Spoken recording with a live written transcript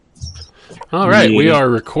All right, we are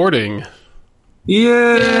recording.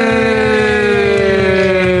 Yay!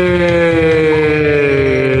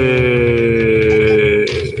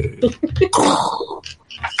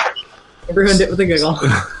 Everyone did it with a giggle.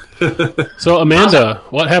 So, Amanda,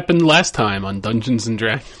 what happened last time on Dungeons and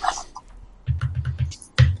Dragons?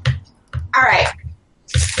 All right.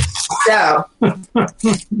 So,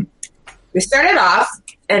 we started off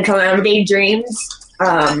in Calamity Dreams,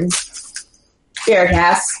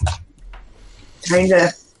 Bearcast, trying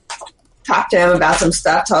to talk to him about some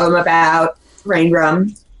stuff, told him about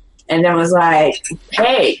Rainrum, and then was like,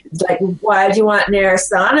 hey, like, why do you want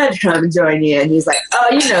Narasana to come and join you? And he's like, oh,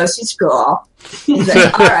 you know, she's cool. He's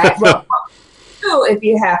like, all right, well,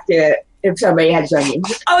 if somebody had to join you. He's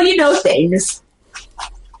like, oh, you know things.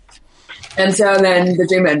 And so then the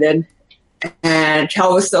dream ended, and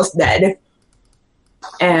Kel was still dead.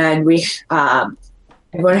 And we,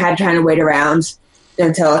 everyone had to kind of wait around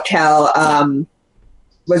until Kel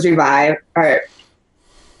was revived. Revived?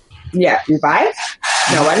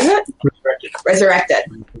 No, what is it? Resurrected.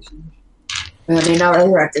 And they now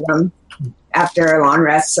resurrected him after a long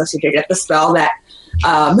rest, so she could get the spell that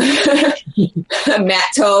Matt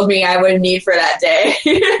told me I would need for that day.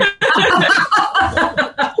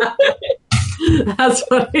 That's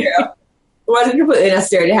funny. Yeah. It wasn't completely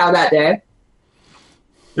necessary to have that day.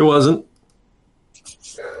 It wasn't.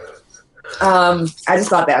 I just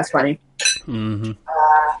thought that was funny. Mm-hmm.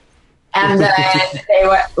 And then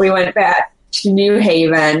we went back to New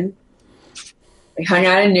Haven. We hung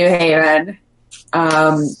out in New Haven.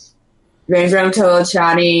 Rainbow told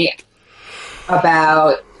Shani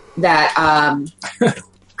about that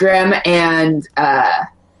Grim and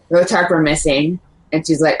Rotark were missing. And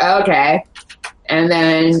she's like, oh, okay. And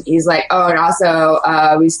then he's like, oh, and also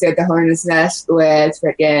we stood the hornet's nest with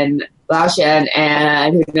freaking Laoshan,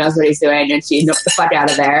 and who knows what he's doing. And she knocked the fuck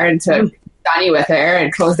out of there and took Johnny with her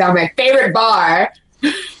and closed down my favorite bar.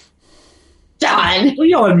 John. Well,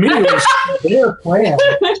 y'all admit it was their plan.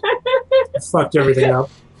 Fucked everything up.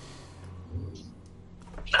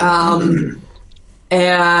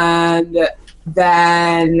 And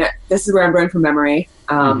then this is where I'm going from memory.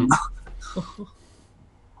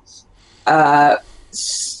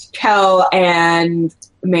 Kel and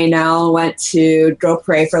Maynell went to go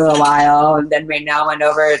pray for a little while, and then Maynell went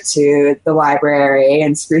over to the library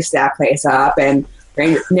and spruced that place up, and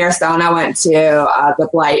Narasana went to the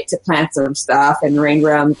Blight to plant some stuff, and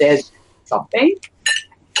Rainrum did something.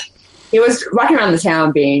 He was walking around the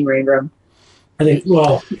town being Rainrum. I think,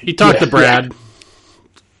 well... He talked to Brad.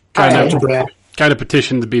 Brad. Kind of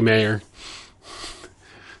petitioned to be mayor.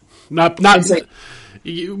 Not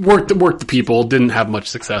worked the people, didn't have much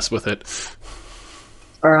success with it.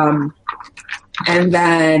 And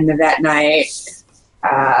then that night,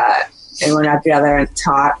 they went out together and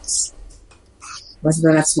talked. Was it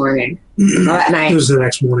the next morning? No, that night. It was the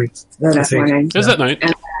next morning. The next morning. It was that night.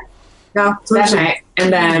 No, that night.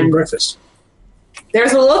 And then breakfast. There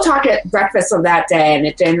was a little talk at breakfast of that day, and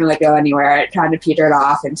it didn't really go anywhere. It kind of petered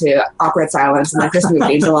off into awkward silence, and just moved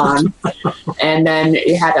things along. And then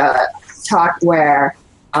you had a talk where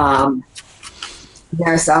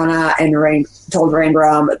Narasana and told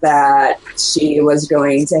Rainrum that she was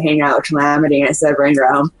going to hang out with Calamity instead of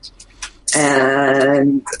Rainrum,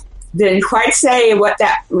 and didn't quite say what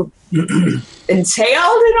that entailed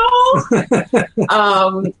at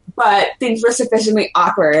all. But things were sufficiently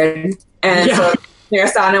awkward, and so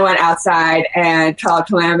Narasana went outside and told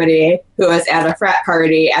Calamity, who was at a frat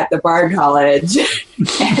party at the Bard College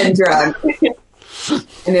and drunk, and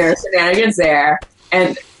there were shenanigans there.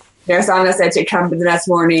 And Narasana said she'd come the next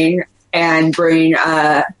morning and bring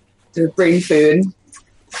food,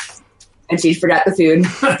 and she forgot the food.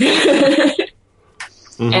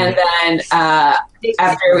 And then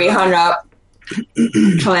after we hung up,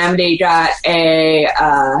 Calamity got a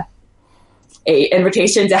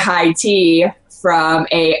invitation to high tea from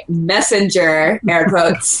a messenger, air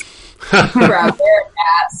quotes, from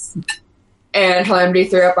Bearcats, and Calamity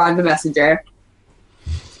threw up on the messenger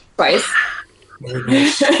twice.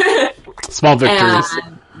 Small victories.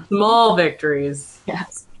 Small victories.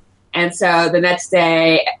 Yes. And so the next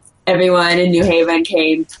day, everyone in New Haven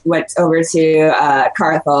went over to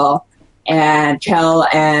Carthel, and Kel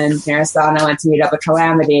and Narasana went to meet up with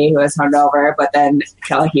Calamity, who was hungover, but then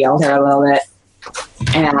Kel healed her a little bit.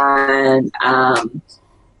 And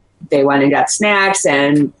they went and got snacks,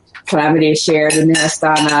 and Calamity shared with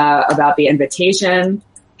Narasana about the invitation.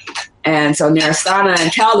 And so Narasana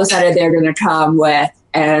and Kel decided they were going to come with.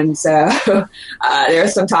 And so there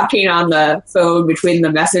was some talking on the phone between the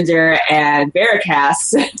messenger and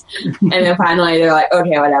Bearcast. And then finally they're like,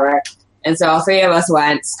 okay, whatever. And so all three of us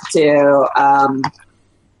went to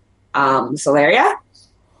Solaria.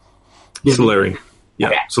 Solari. Yeah,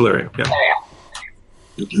 Okay. Solaria. Yeah.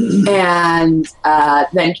 And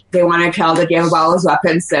then they wanted Kel to give up all his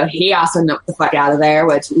weapons, so he also nuked the fuck out of there,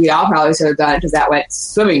 which we all probably should have done because that went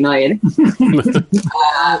swimmingly.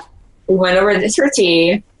 We went over to for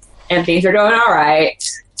tea, and things were going all right.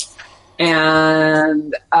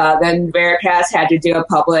 And then Veracast had to do a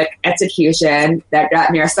public execution that got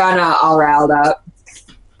Nirsana all riled up.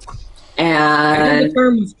 I think And the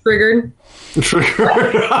term was triggered.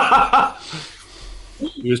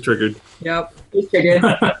 He was triggered. Yep. he figured.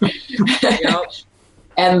 Yep.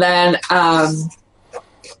 And then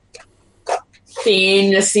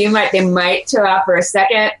things seemed like they might chill out for a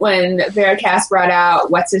second when Veracast brought out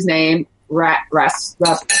what's his name,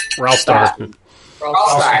 Ralstar.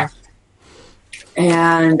 All-Star.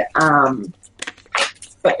 And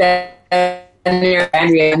but then there's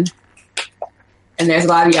Andrian, and there's a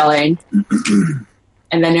lot of yelling.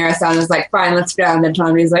 And then Narasana's like, fine, let's go. And then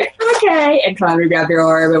Calamari's like, okay. And Calamari grabbed her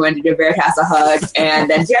orb and went to give Veracast a hug. And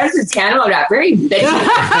then Jared's Tano got very big.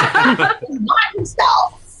 Not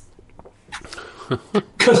himself.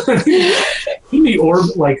 Didn't the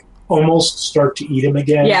orb like almost start to eat him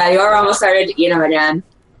again? Yeah, the orb almost started to eat him again.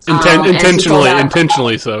 And she pulled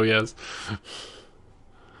Intentionally, so yes.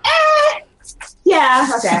 Yeah,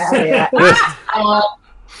 okay, I'll do that.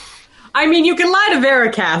 I mean, you can lie to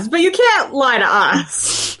Veracast, but you can't lie to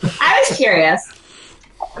us. I was curious.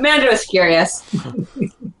 Amanda was curious.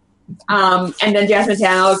 And then Jasmine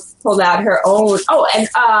Tano pulled out her own. Oh, and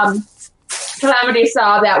Calamity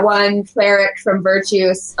saw that one cleric from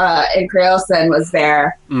Virtues in Creosan was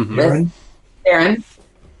there with Aaron.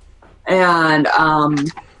 And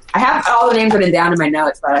I have all the names written down in my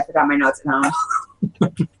notes, but I forgot my notes now.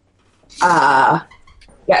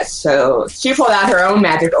 Yes, so she pulled out her own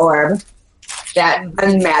magic orb that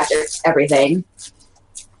unmagicked everything.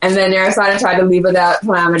 And then Narasana tried to leave without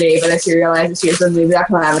Calamity, but then she realized that she was going to leave without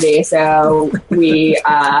Calamity, so we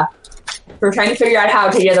were trying to figure out how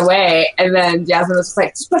to get away, and then Jasmine was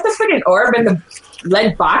like, just put the freaking orb in the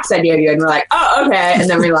lead box I gave you, and we're like, oh, okay, and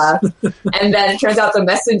then we left. And then it turns out the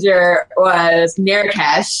messenger was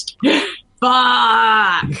Nirakesh.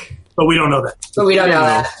 Fuck! But we don't know that. But we don't know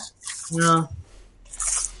that. No.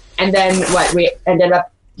 And then what? We ended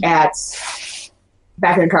up at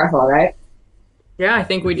back in Carfall, right? Yeah, I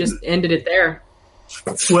think we just ended it there.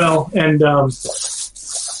 Well, and Oh,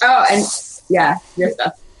 and yeah, your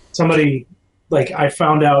stuff. somebody, like, I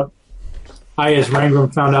found out, I as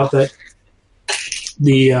Rangram found out that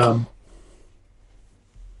the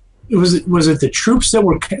was it the troops that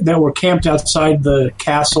were camped outside the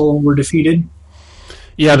castle were defeated?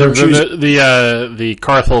 Yeah, the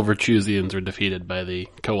Carthel Virtusians are defeated by the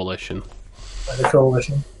coalition. By the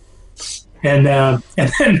coalition, and then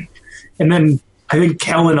I think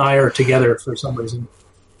Kel and I are together for some reason.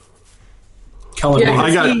 Kel and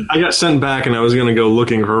Well, I got sent back, and I was going to go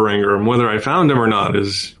looking for Rangram. Whether I found him or not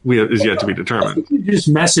is yet to be determined. You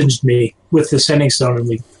just messaged me with the sending stone,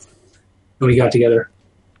 and we got together.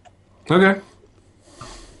 Okay.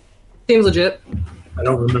 Seems legit. I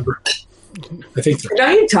don't remember. I think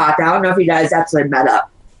Don't you talk? I don't know if you guys actually met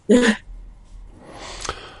up.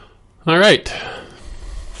 All right.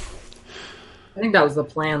 I think that was the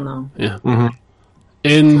plan, though. Yeah. Mm-hmm.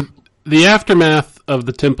 In the aftermath of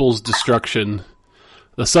the temple's destruction,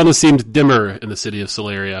 the sun has seemed dimmer in the city of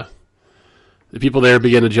Solaria. The people there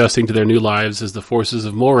begin adjusting to their new lives as the forces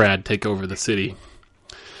of Morad take over the city.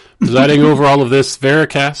 Presiding over all of this,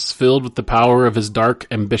 Veracast, filled with the power of his dark,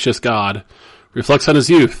 ambitious god, reflects on his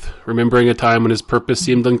youth, remembering a time when his purpose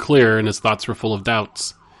seemed unclear and his thoughts were full of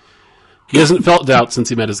doubts. He hasn't felt doubt since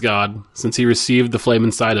he met his god, since he received the flame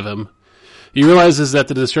inside of him. He realizes that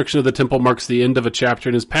the destruction of the temple marks the end of a chapter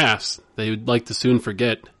in his past that he would like to soon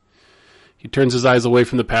forget. He turns his eyes away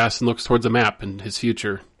from the past and looks towards a map and his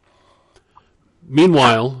future.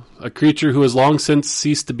 Meanwhile, a creature who has long since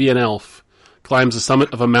ceased to be an elf climbs the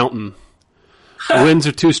summit of a mountain. The winds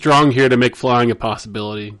are too strong here to make flying a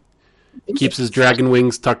possibility. He keeps his dragon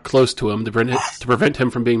wings tucked close to him to prevent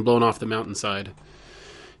him from being blown off the mountainside.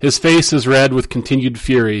 His face is red with continued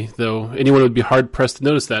fury, though anyone would be hard-pressed to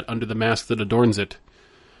notice that under the mask that adorns it.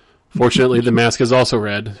 Fortunately, the mask is also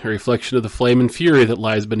red, a reflection of the flame and fury that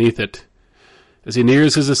lies beneath it. As he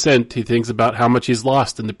nears his ascent, he thinks about how much he's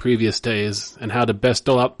lost in the previous days, and how to best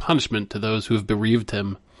dole out punishment to those who have bereaved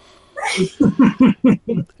him.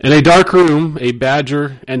 In a dark room, a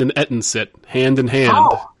badger and an Etten sit, hand in hand.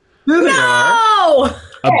 Oh. No!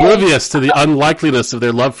 Oblivious to the unlikeliness of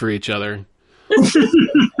their love for each other.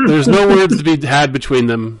 There's no words to be had between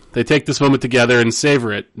them. They take this moment together and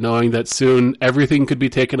savor it, knowing that soon everything could be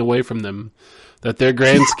taken away from them, that their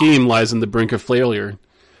grand scheme lies on the brink of failure.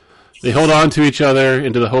 They hold on to each other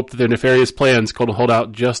into the hope that their nefarious plans can hold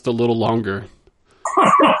out just a little longer.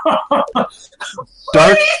 Dark,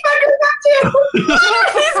 What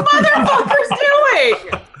are these motherfuckers doing?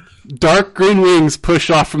 dark green wings push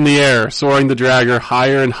off from the air, soaring the dragger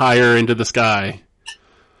higher and higher into the sky.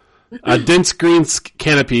 A dense green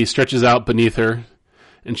canopy stretches out beneath her,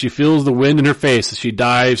 and she feels the wind in her face as she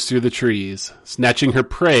dives through the trees, snatching her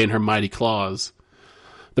prey in her mighty claws.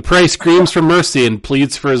 The prey screams for mercy and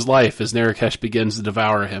pleads for his life as Narakesh begins to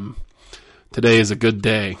devour him. Today is a good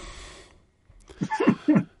day.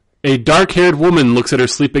 A dark-haired woman looks at her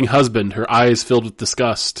sleeping husband, her eyes filled with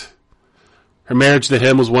disgust. Her marriage to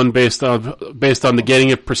him was one based on the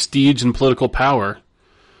gaining of prestige and political power.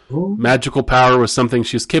 Magical power was something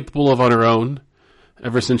she was capable of on her own,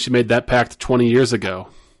 ever since she made that pact 20 years ago.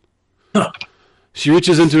 She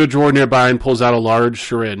reaches into a drawer nearby and pulls out a large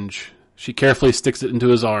syringe. She carefully sticks it into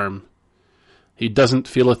his arm. He doesn't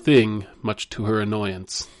feel a thing, much to her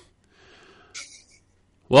annoyance.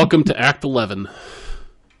 Welcome to Act 11.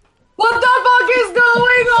 What the fuck is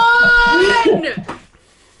going on?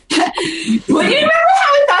 Well, you remember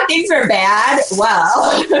how we thought things were bad?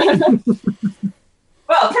 Well,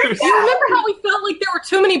 well, turns Do you remember how we felt like there were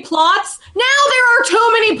too many plots? Now there are too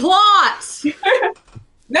many plots.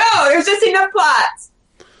 no, there's just enough plots.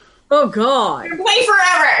 Oh God. You can play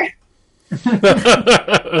forever.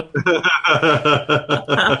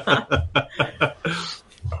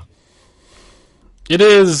 It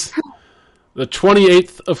is the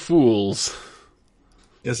 28th of Fools.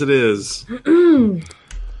 Yes, it is.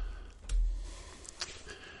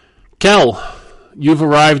 Kel, you've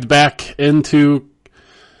arrived back into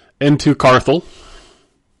Carthel.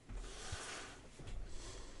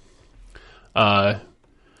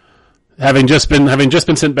 Having just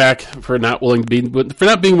been sent back for not being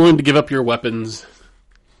willing to give up your weapons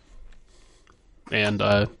and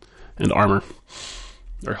armor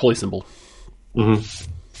or holy symbol. Mm-hmm.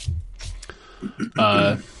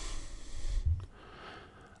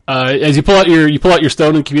 As you pull out your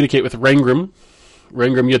stone and communicate with Rangram.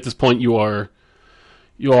 Rangram, you at this point you are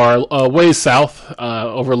ways south,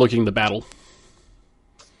 overlooking the battle.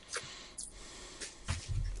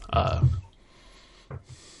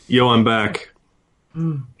 Yo, I'm back.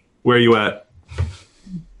 Where are you at?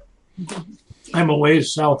 I'm a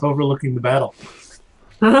ways south overlooking the battle.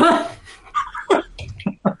 Where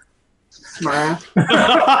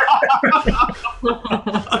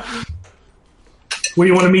do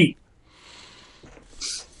you want to meet?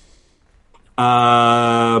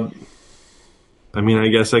 I mean, I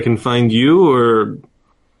guess I can find you, or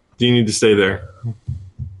do you need to stay there?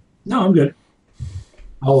 No, I'm good.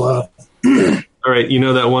 I'll, All right, you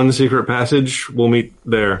know that one secret passage? We'll meet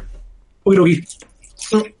there. okie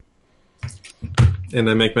And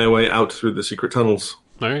I make my way out through the secret tunnels.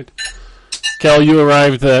 All right. Kel, you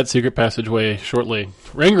arrived at that secret passageway shortly.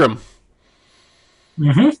 Rangram.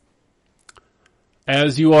 Mm-hmm.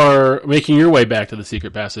 As you are making your way back to the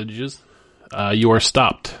secret passages, you are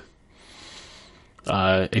stopped.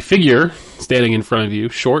 A figure standing in front of you,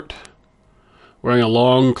 short, wearing a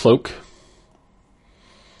long cloak,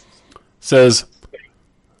 says,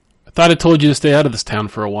 "I thought I told you to stay out of this town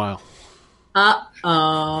for a while."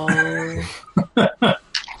 Uh-oh.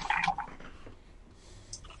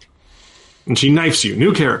 And she knifes you.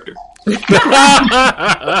 New character. I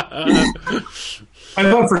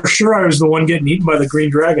thought for sure I was the one getting eaten by the green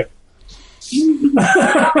dragon.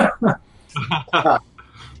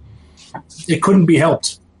 It couldn't be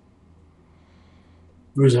helped.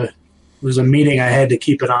 It was a meeting I had to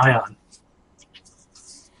keep an eye on.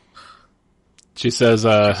 She says,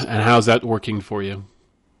 "And how's that working for you?"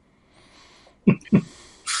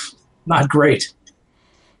 Not great.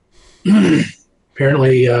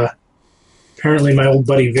 Apparently my old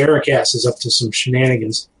buddy Veracast is up to some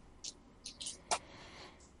shenanigans.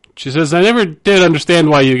 She says, "I never did understand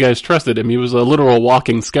why you guys trusted him. He was a literal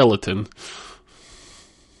walking skeleton."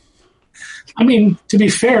 I mean, to be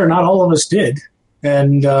fair, not all of us did.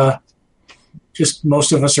 And just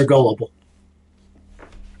most of us are gullible.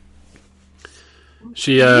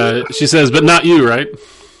 She says, "But not you, right?"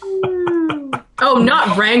 Oh,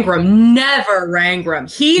 not Rangram. Never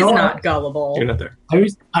Rangram. He's No. not gullible. You're not there.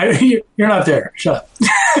 You're not there. Shut up.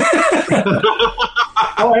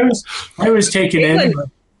 I was taken in. But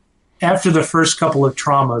after the first couple of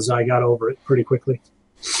traumas, I got over it pretty quickly.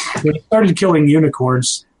 When you started killing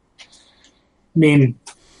unicorns, I mean,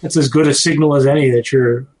 that's as good a signal as any that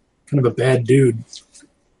you're kind of a bad dude.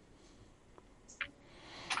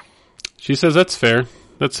 She says, that's fair.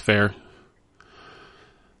 That's fair.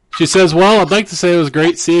 She says, well, I'd like to say it was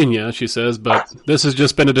great seeing you, she says, but this has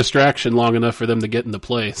just been a distraction long enough for them to get into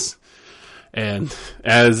place. And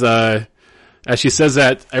as she says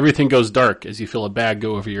that, everything goes dark as you feel a bag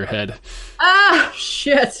go over your head. Ah,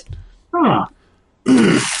 shit. Huh.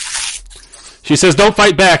 She says, don't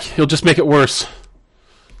fight back. You'll just make it worse.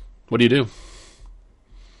 What do you do?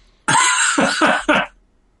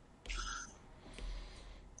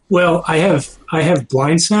 Well, I have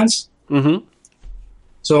blind sense, Mm-hmm.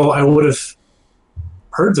 so I would have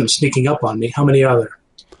heard them sneaking up on me. How many are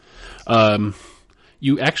there?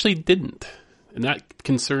 You actually didn't, and that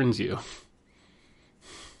concerns you.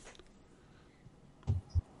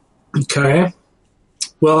 Okay.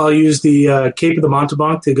 Well, I'll use the Cape of the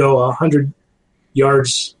Montalban to go 100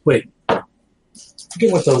 yards. Wait. I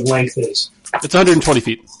forget what the length is. It's 120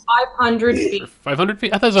 feet. 500 feet. 500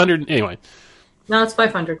 feet? I thought it was 100. Anyway. No, it's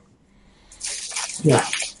 500. Yeah.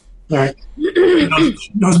 All right.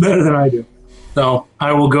 Knows better than I do. So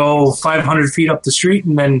I will go 500 feet up the street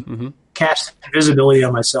and then cast invisibility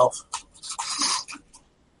on myself.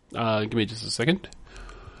 Give me just a second.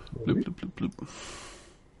 Bloop, bloop, bloop, bloop.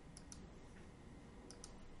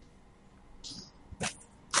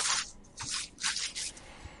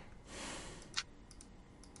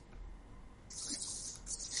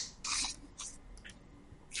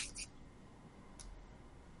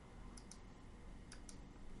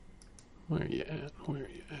 Where are you at? Where are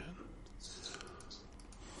you at?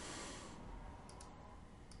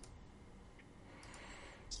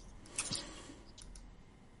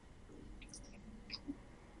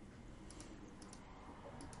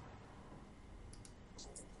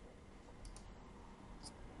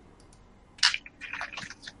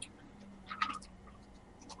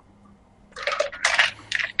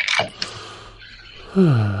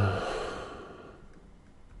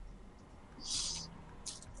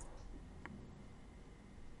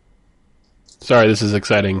 Sorry, this is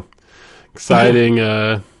exciting. Exciting.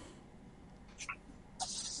 Okay,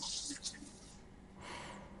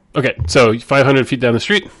 so 500 feet down the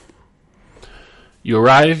street. You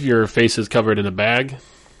arrive. Your face is covered in a bag.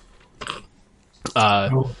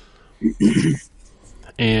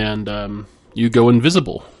 And you go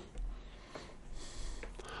invisible.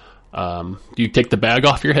 Do you take the bag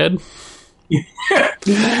off your head?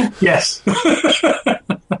 Yes.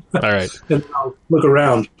 All right. And I'll look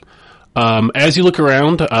around. As you look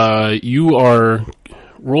around, you are...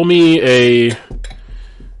 Roll me a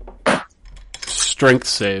strength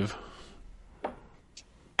save.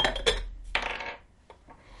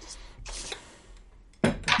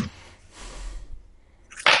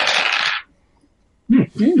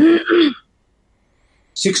 Hmm.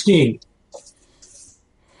 16.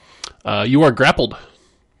 You are grappled.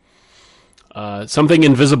 Something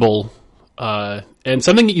invisible, and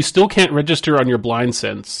something that you still can't register on your blind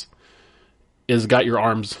sense is got your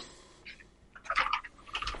arms.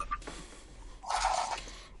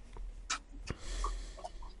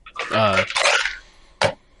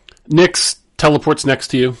 Nyx teleports next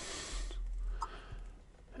to you,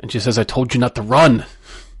 and she says, I told you not to run.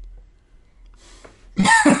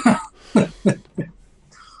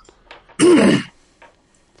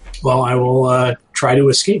 Well, I will try to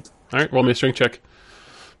escape. All right, roll me a strength check.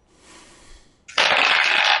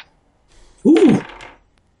 Ooh.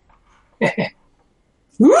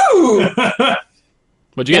 Woo!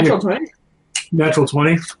 What'd you get? Natural 20. Natural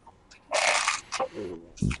 20.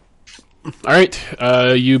 All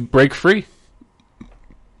right, you break free.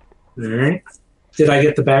 All right. Did I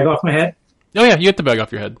get the bag off my head? Oh yeah, you get the bag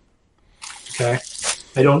off your head. Okay.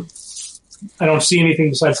 I don't see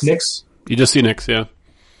anything besides Nyx. You just see Nyx, yeah.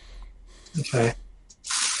 Okay.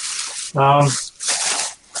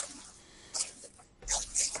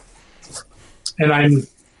 And I'm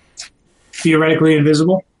theoretically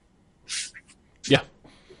invisible? Yeah.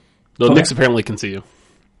 Though Okay. Nyx apparently can see you.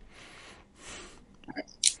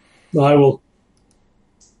 Well, I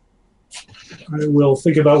will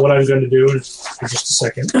think about what I'm going to do in just a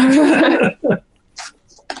second. I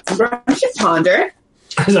should ponder.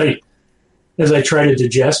 As I try to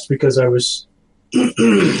digest, because I was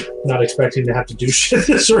not expecting to have to do shit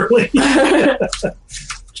this early.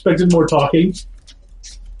 Expected more talking.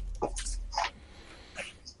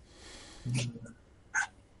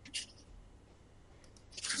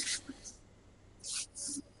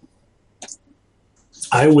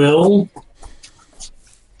 I will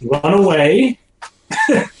run away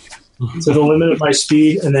to the limit of my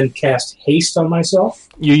speed and then cast haste on myself.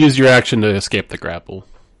 You use your action to escape the grapple.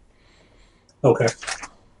 Okay.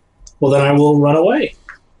 Well, then I will run away.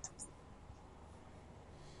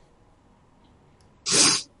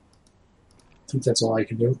 think that's all I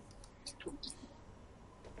can do.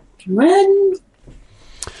 When?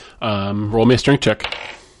 Roll me a strength check.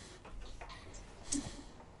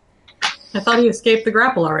 I thought he escaped the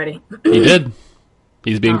grapple already. He did.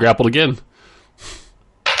 He's being grappled again.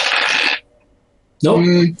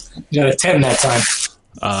 Nope. Got a 10 that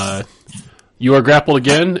time. You are grappled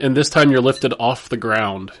again, and this time you're lifted off the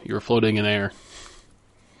ground. You're floating in air.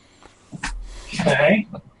 Okay.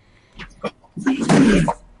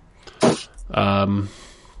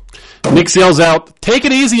 Nix yells out, "Take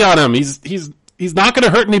it easy on him. He's not going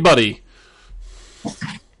to hurt anybody."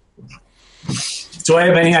 Do I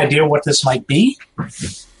have any idea what this might be?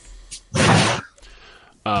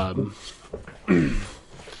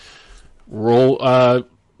 Roll.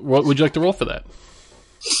 What would you like to roll for that?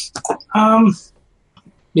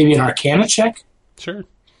 Maybe an Arcana check? Sure.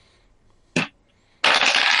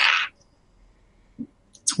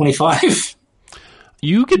 25.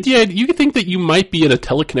 You get the idea. You could think that you might be in a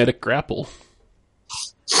telekinetic grapple.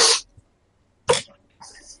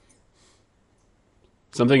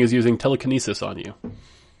 Something is using telekinesis on you.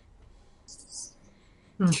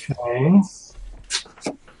 Okay.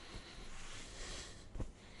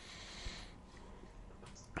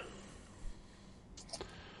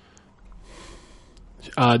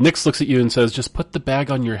 Nix looks at you and says, "Just put the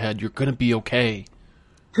bag on your head. You're going to be okay."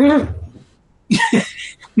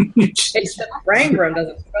 Except Rangram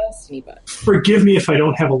doesn't trust anybody. Forgive me if I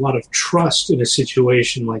don't have a lot of trust in a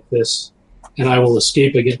situation like this, and I will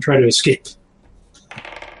escape again. Try to escape.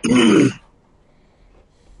 I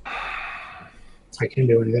can't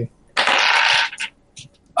do anything.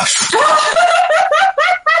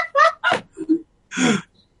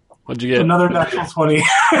 What'd you get? Another natural 20.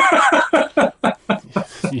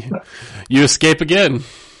 You escape again.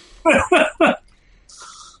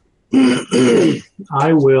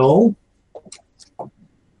 I will.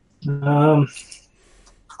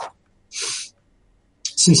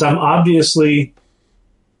 Since I'm obviously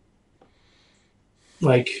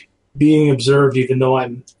like being observed, even though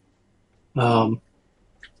I'm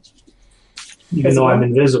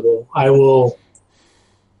invisible, I will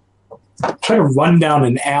try to run down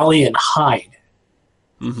an alley and hide.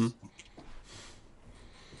 Mm-hmm.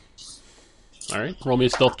 All right, roll me a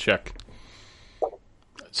stealth check.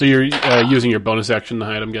 So you're using your bonus action to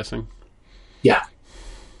hide, I'm guessing? Yeah.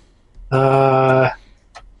 Damn.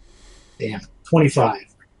 25.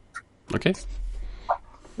 Okay.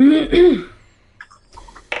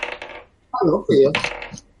 I'll go for you.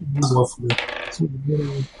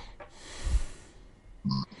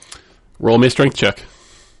 Roll me a strength check.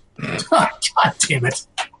 God damn it.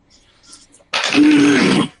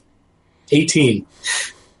 18.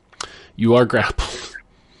 You are grappled.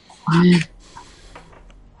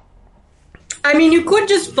 I mean, you could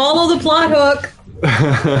just follow the plot hook.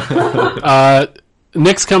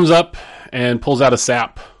 Nix comes up and pulls out a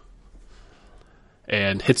sap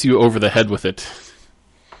and hits you over the head with it.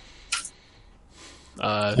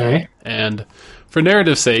 Okay. And for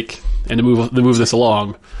narrative's sake, and to move this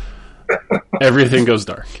along, everything goes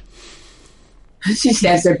dark. She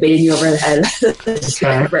stands there beating you over the head.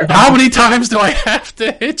 Okay. How many times do I have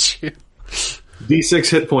to hit you? D6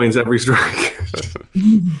 hit points every strike.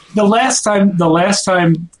 The last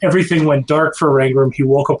time everything went dark for Rangram, he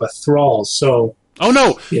woke up a thrall. So, Oh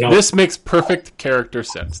no! You know. This makes perfect character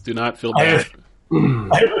sense. Do not feel bad.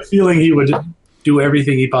 I have a feeling he would do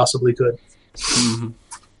everything he possibly could. Mm-hmm.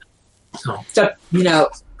 Except,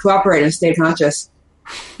 cooperate and stay conscious.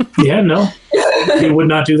 Yeah, no, he would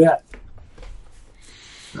not do that.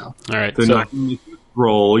 All right. Then So, I can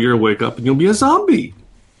roll, you'll wake up and you'll be a zombie.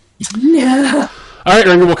 Yeah. all right,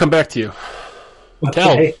 Ranger, we'll come back to you.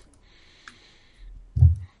 Okay.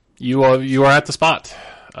 You are at the spot,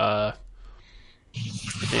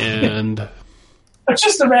 and I'm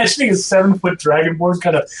just imagining a 7-foot dragonborn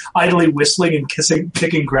kind of idly whistling and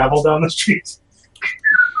picking gravel down the street.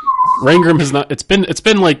 Rangram has not. It's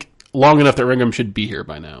been like long enough that Rangram should be here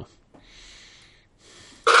by now.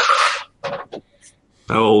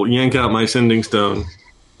 I will yank out my sending stone.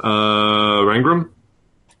 Rangram?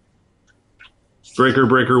 Breaker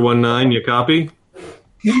 19, you copy?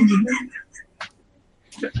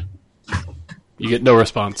 You get no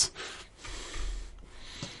response.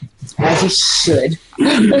 As you should.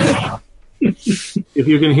 If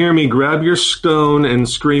you can hear me, grab your stone and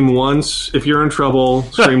scream once. If you're in trouble,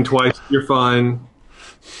 scream twice. You're fine.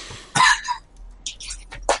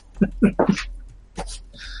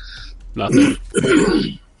 Nothing.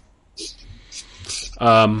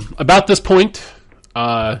 About this point,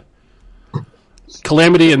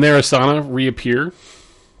 Calamity and Narasana reappear.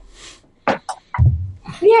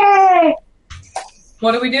 Yay!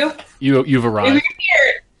 What do we do? You've We arrived.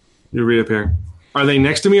 reappeared. You reappear. Are they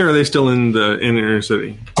next to me, or are they still in the inner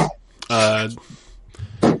city? Or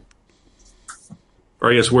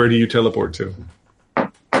I guess, where do you teleport to?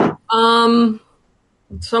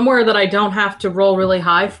 Somewhere that I don't have to roll really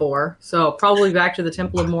high for. So probably back to the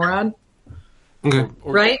Temple of Morad. Okay.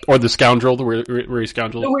 Right? Or the scoundrel, the weary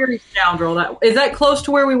scoundrel. The weary scoundrel. Is that close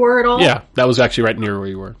to where we were at all? Yeah, that was actually right near where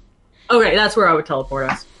you were. Okay, that's where I would teleport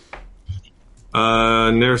us.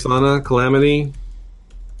 Narasana, Calamity.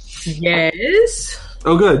 Yes.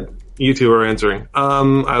 Oh, good. You two are answering.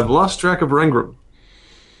 I've lost track of Rangram.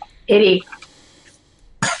 Itty.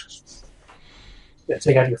 Yeah,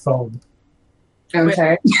 take out your phone. I'm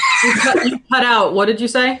sorry. You cut out. What did you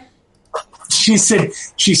say? She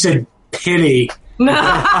said pity. No.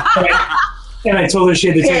 And I told her she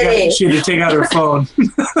had to take out her phone.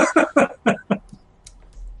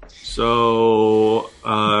 So,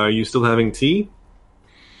 are you still having tea?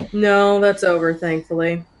 No, that's over,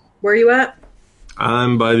 thankfully. Where are you at?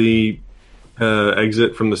 I'm by the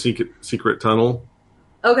exit from the secret tunnel.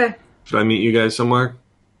 Okay. Should I meet you guys somewhere?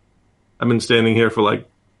 I've been standing here for like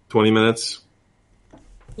 20 minutes.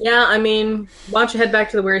 Yeah, I mean, why don't you head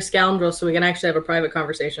back to the Weary Scoundrel so we can actually have a private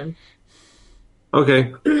conversation?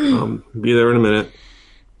 Okay. Be there in a minute.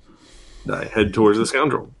 I head towards the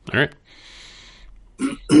scoundrel. All right.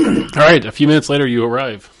 All right. A few minutes later, you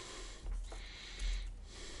arrive.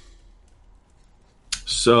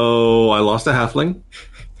 So, I lost a halfling.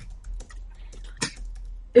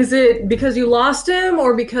 Is it because you lost him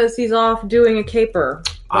or because he's off doing a caper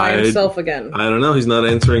by himself again? I don't know. He's not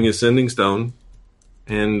answering his sending stone.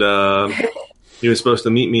 And he was supposed to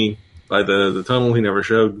meet me by the tunnel. He never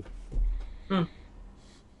showed.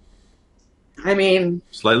 I mean,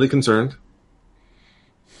 Slightly concerned.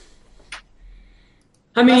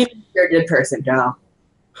 I mean, you're a good person, Joe.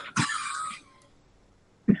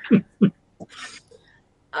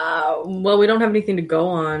 well, we don't have anything to go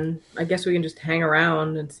on. I guess we can just hang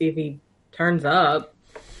around and see if he turns up.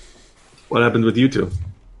 What happened with you two?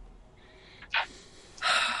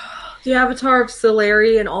 The Avatar of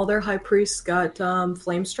Solari and all their high priests got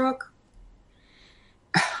flame struck.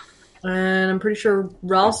 And I'm pretty sure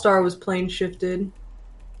Ralstar was plane shifted.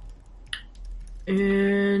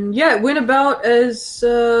 And yeah, it went about as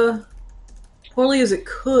poorly as it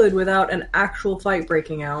could without an actual fight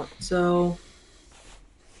breaking out. So,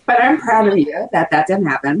 But I'm proud of you that didn't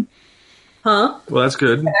happen. huh? Well, that's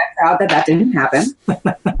good. And I'm proud that didn't happen.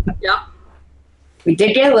 Yeah. We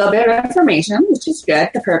did get a little bit of information, which is good.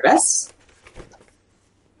 The purpose.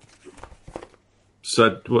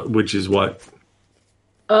 So, which is what?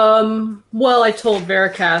 Well, I told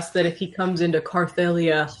Veracast that if he comes into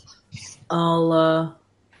Carthelia, I'll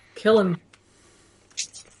kill him.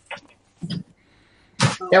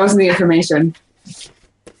 That wasn't the information.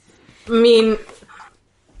 I mean,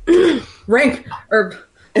 Veracast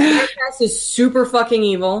is super fucking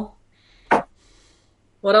evil.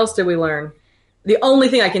 What else did we learn? The only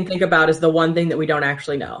thing I can think about is the one thing that we don't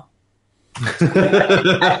actually know. I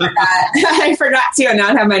forgot to and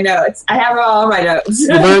not have my notes. I have all my notes. You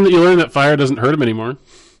learn that fire doesn't hurt him anymore,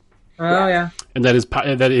 Oh, yeah. and that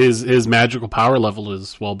his magical power level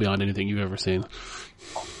is well beyond anything you've ever seen.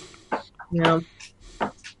 Yeah.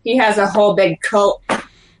 He has a whole big cult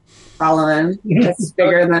following. That's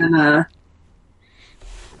bigger than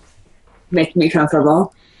make me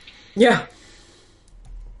comfortable. Yeah.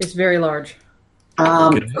 It's very large.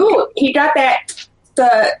 Ooh, he got that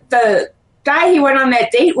the guy he went on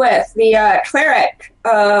that date with, the cleric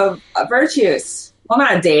of virtues. Well,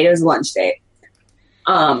 not a date; it was a lunch date.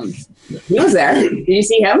 He was there. Did you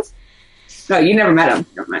see him? No, you never met him.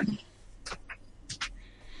 Never mind.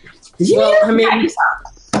 Did you? Well, meet him? I mean- Yeah, you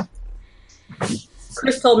saw him.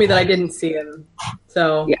 Chris told me that I didn't see him.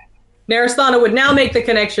 So, Yeah. Narasana would now make the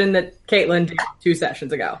connection that Caitlin did 2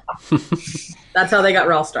 sessions ago. That's how they got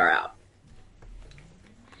Ralstar out.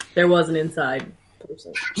 There was an inside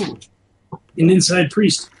person. An inside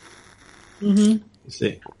priest. Mm-hmm. Let's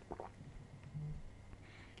see.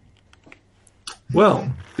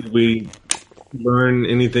 Well, did we learn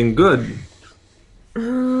anything good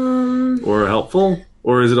or helpful?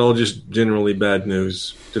 Or is it all just generally bad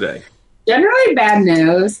news today? Generally bad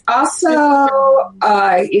news. Also,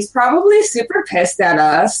 he's probably super pissed at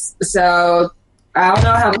us. So I don't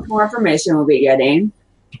know how much more information we'll be getting.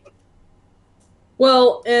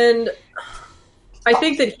 Well, and I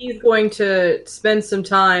think that he's going to spend some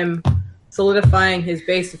time solidifying his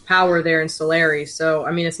base of power there in Solari. So,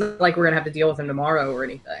 I mean, it's not like we're going to have to deal with him tomorrow or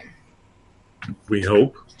anything. We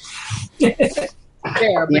hope. Yeah,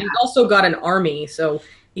 but he's also got an army, so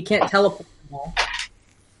he can't teleport them all.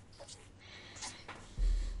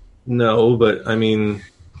 No, but I mean,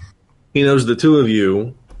 he knows the two of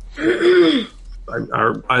you.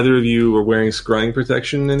 Are either of you are wearing scrying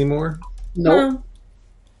protection anymore? No.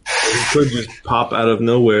 He could just pop out of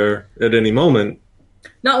nowhere at any moment.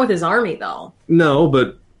 Not with his army, though. No,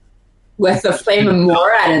 but With the flame of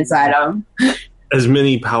Morad inside him. as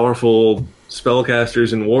many powerful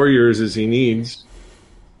spellcasters and warriors as he needs.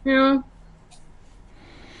 Yeah.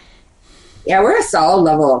 Yeah, we're a solid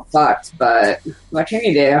level of fucked, but what can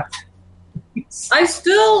you do? I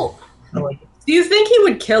still... Do you think he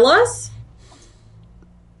would kill us?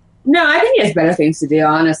 No, I think he has better things to do,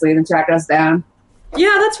 honestly, than track us down.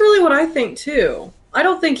 Yeah, that's really what I think, too. I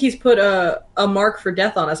don't think he's put a mark for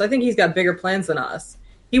death on us. I think he's got bigger plans than us.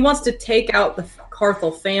 He wants to take out the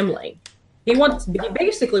Carthel family. He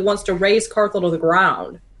basically wants to raise Carthel to the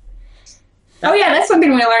ground. Oh yeah, that's something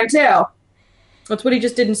we learned too. That's what he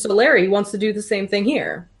just did in Solari. He wants to do the same thing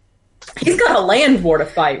here. He's got a land war to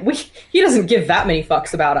fight. He doesn't give that many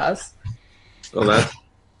fucks about us. Well, that's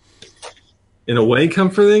in a way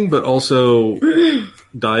comforting, but also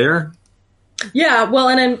dire. Yeah, well,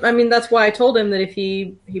 and then, I mean, that's why I told him that if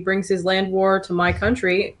he brings his land war to my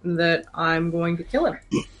country, that I'm going to kill him.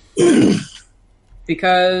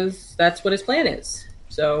 Because that's what his plan is.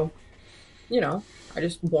 So, I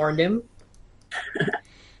just warned him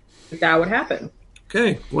that would happen.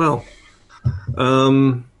 Okay, well.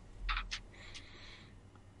 So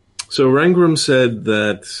Rangram said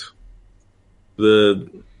that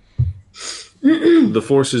the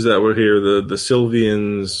forces that were here, the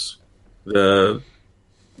Sylvians, the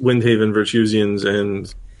Windhaven Virtusians,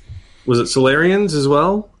 and was it Solarians as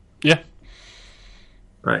well? Yeah.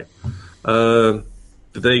 Right.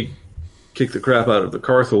 Did they kick the crap out of the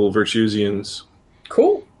Carthel Virtusians?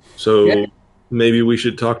 Cool. So Yeah. maybe we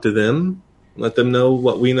should talk to them, let them know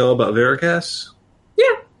what we know about Veracast?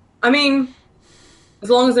 Yeah. I mean, as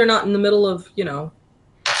long as they're not in the middle of,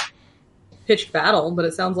 pitched battle, but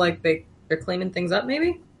it sounds like they're cleaning things up,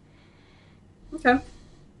 maybe? Okay.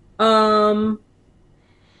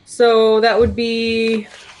 So that would be...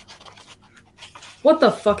 What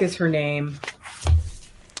the fuck is her name?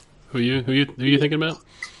 Who you thinking about?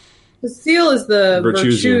 The seal is the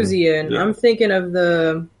Virtusian. Virtusian. Yeah. I'm thinking of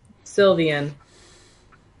the Sylvian.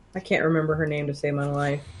 I can't remember her name to save my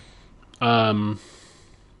life. Well,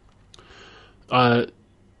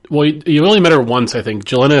 you only met her once, I think.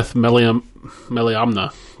 Jelenith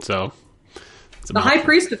Meliamna. So The High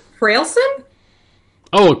Priest of Krailson?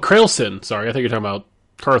 Oh, Krailson. Sorry, I think you're talking about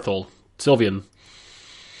Carthel, Sylvian,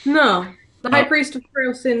 No. The High Priest of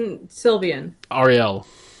Krailson, Sylvian. Ariel.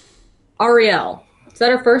 Ariel. Is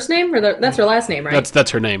that her first name? Or that's her last name, right?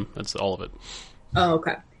 That's her name. That's all of it. Oh,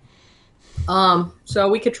 okay. So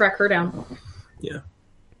we could track her down. Yeah.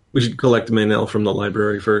 We should collect Maynell from the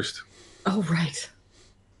library first. Oh, right.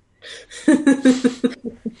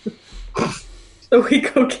 So we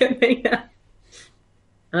go get Mayna.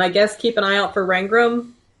 And I guess keep an eye out for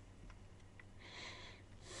Rangram.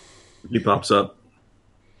 He pops up.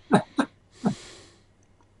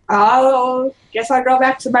 Oh, guess I'll go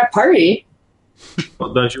back to my party.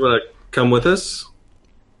 Well, don't you want to come with us?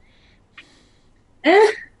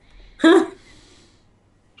 Eh.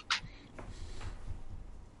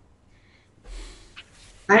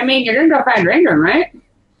 I mean, you're gonna go find Rangram, right?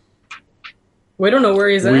 We don't know where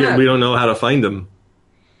he's at. We don't know how to find him.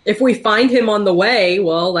 If we find him on the way,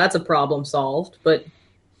 well, that's a problem solved. But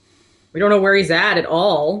we don't know where he's at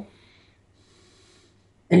all.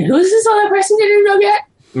 And who's this other person you're gonna go get?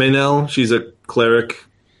 Maynell, she's a cleric.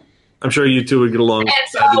 I'm sure you two would get along. And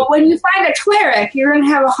so when you find a cleric, you're gonna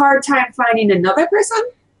have a hard time finding another person?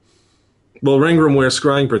 Well, Rangram wears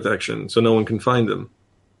scrying protection, so no one can find him.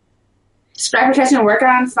 Strike protection work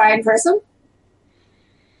on find person?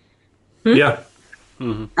 Yeah.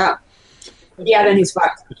 Mm-hmm. Oh. Yeah, then he's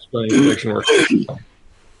fucked. Scrying protection works.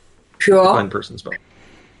 Cool. Find person spell.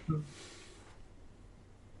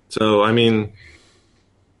 So, I mean,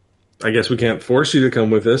 I guess we can't force you to come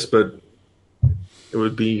with us, but it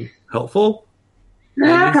would be helpful.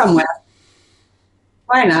 I'll come with.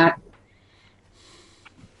 Why not?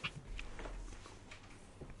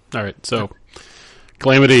 All right, so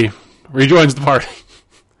Calamity rejoins the party.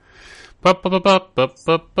 Bup, bup, bup, bup,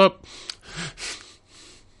 bup, bup.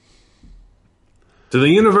 To the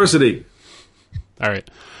university. All right,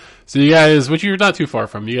 so you guys, which you're not too far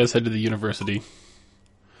from, you guys head to the university.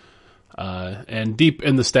 And deep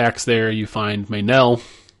in the stacks there, you find Maynell,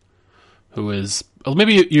 who is... Well,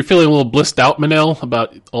 maybe you're feeling a little blissed out, Maynell,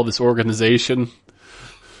 about all this organization.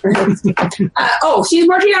 She's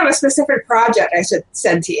working on a specific project I should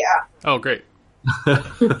send to you. Oh, great.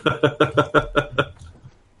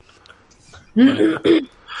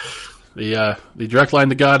 The direct line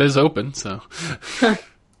to God is open, so. Pull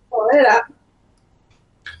it up.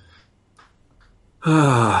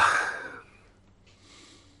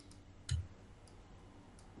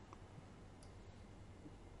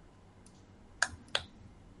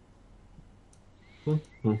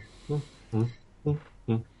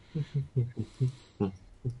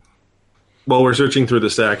 While we're searching through the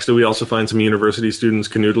stacks, do we also find some university students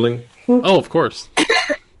canoodling? Oh, of course.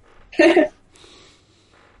 Wait.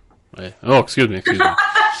 Oh, excuse me.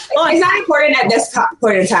 Well, it's not important at this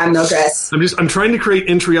point in time, though, Chris. I'm trying to create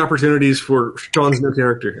entry opportunities for Sean's new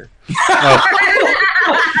character here.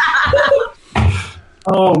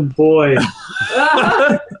 Oh, boy.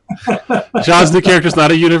 Sean's new character's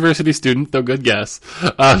not a university student, though good guess.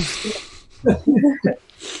 All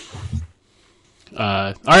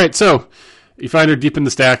right, so you find her deep in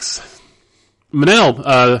the stacks.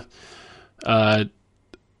 Manel,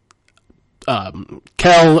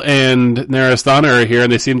 Kel and Narasthana are here,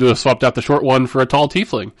 and they seem to have swapped out the short one for a tall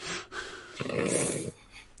tiefling.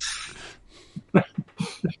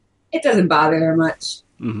 It doesn't bother her much.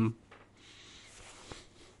 Mm-hmm.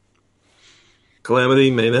 Calamity,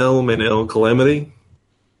 Manel, Calamity.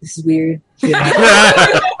 This is weird.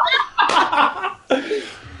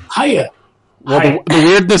 Hiya. Well, the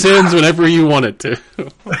weirdness ends whenever you want it to.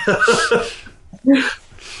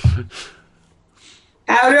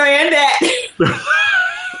 How do I end it?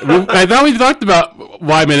 I thought we talked about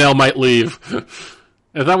why Manel might leave.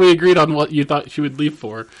 I thought we agreed on what you thought she would leave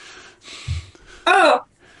for. Oh.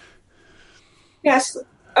 Yes.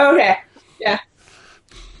 Okay. Yeah.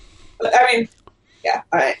 I mean, yeah,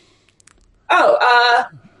 all right. Oh,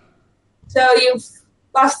 so you've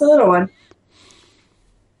lost the little one.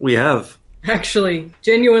 We have. Actually,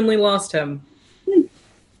 genuinely lost him.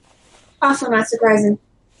 Also not surprising.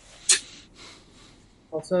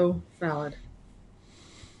 Also valid.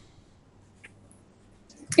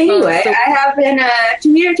 Anyway, I have been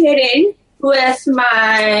communicating with the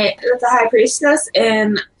High Priestess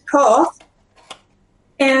in Koth,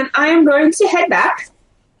 and I am going to head back.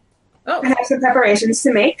 Oh. I have some preparations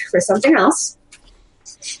to make for something else.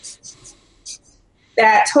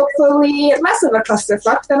 That's hopefully less of a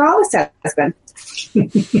clusterfuck than all this has been.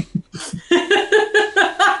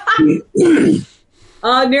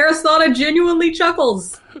 Narasthana genuinely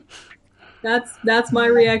chuckles. That's my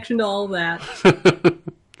reaction to all that.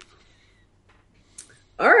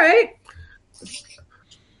 All right.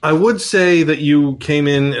 I would say that you came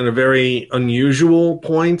in at a very unusual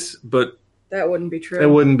point, but That wouldn't be true. it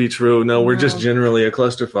wouldn't be true. No, we're just generally a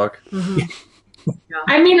clusterfuck. Mm-hmm.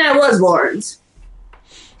 I mean, I was warned.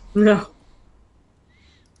 No.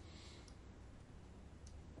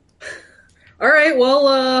 All right.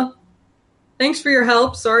 Well, thanks for your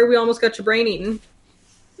help. Sorry we almost got your brain eaten.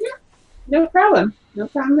 No problem. No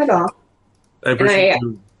problem at all. I appreciate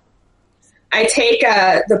you. I take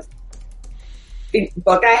the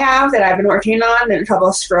book I have that I've been working on and a couple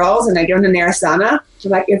of scrolls, and I give them to Narasana.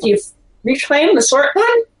 I'm like, if you've reclaimed the short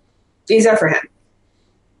one, these are for him.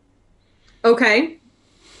 Okay.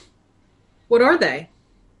 What are they?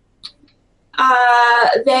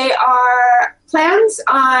 They are plans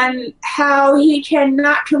on how he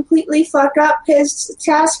cannot completely fuck up his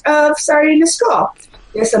task of starting a school.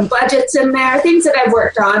 There's some budgets in there, things that I've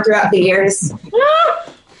worked on throughout the years.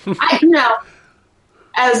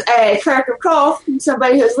 As a cleric of Kolth, and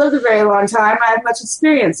somebody who's lived a very long time, I have much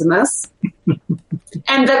experience in this.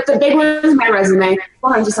 And the big one is my resume,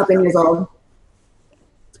 400-something years old.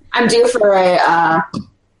 I'm due for a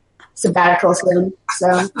sabbatical soon,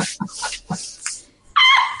 so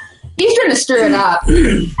he's trying to stir it up.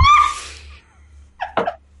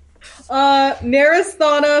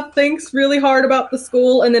 Narasthana thinks really hard about the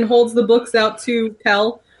school and then holds the books out to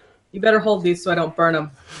Kel. You better hold these so I don't burn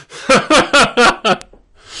them.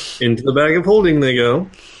 Into the bag of holding they go.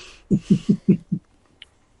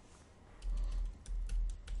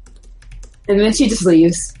 And then she just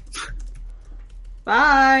leaves.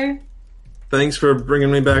 Bye. Thanks for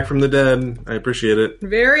bringing me back from the dead. I appreciate it.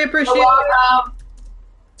 Very appreciative.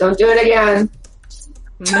 Don't do it again.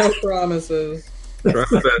 No promises. Try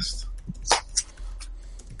my best.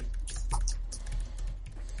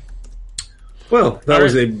 Well, that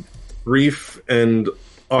was a brief and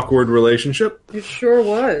awkward relationship. It sure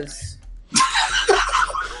was.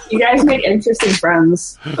 You guys make interesting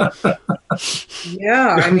friends.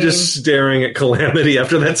 Yeah, I'm just staring at Calamity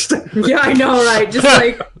after that step. Yeah, I know, right? Just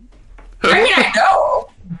like, I mean, I know.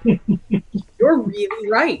 you're really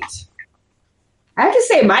right. I have to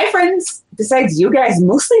say, my friends, besides you guys,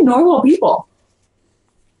 mostly normal people.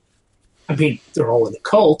 I mean, they're all in a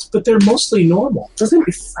cult, but they're mostly normal. Those are my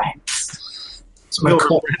friends. It's my No, her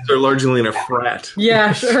cult. friends are largely in a frat.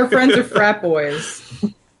 Yeah, her friends are frat boys.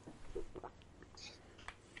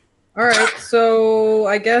 All right, so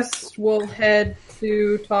I guess we'll head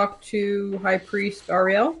to talk to High Priest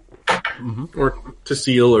Ariel. Or to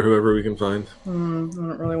Seal or whoever we can find. I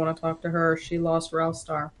don't really want to talk to her. She lost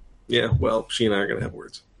Ralstar. Yeah, well, she and I are going to have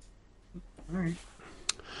words. All right.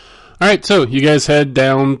 All right, so you guys head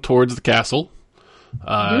down towards the castle.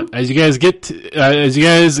 As you guys you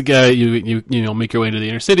make your way into the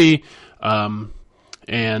inner city,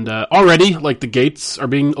 and already like the gates are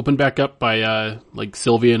being opened back up by like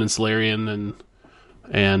Sylvian and Solarian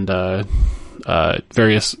and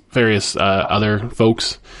various other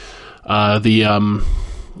folks. The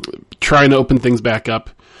trying to open things back up.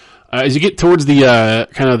 As you get towards the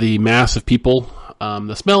kind of the mass of people,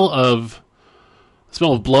 the smell of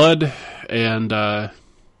blood and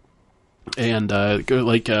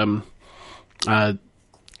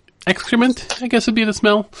excrement, I guess would be the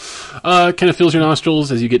smell. Kind of fills your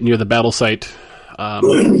nostrils as you get near the battle site.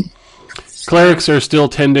 Clerics are still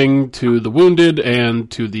tending to the wounded and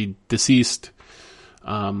to the deceased.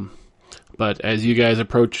 But as you guys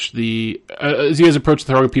approach the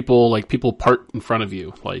throng of people, like people part in front of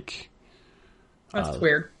you, like That's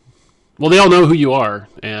weird. well, they all know who you are,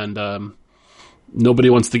 and nobody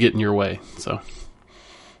wants to get in your way. So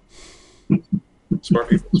Smart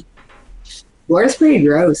people. Water's pretty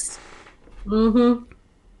gross. Mm-hmm.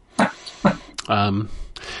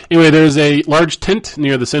 Anyway, there's a large tent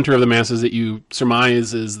near the center of the masses that you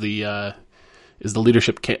surmise is the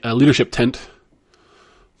leadership tent.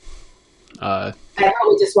 I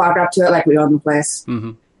probably just walk up to it like we own the place.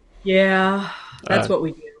 Mm-hmm. Yeah, that's what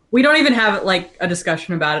we do. We don't even have like a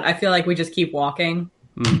discussion about it. I feel like we just keep walking.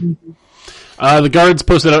 Mm-hmm. The guards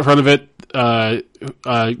posted out front of it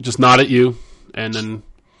just nod at you and then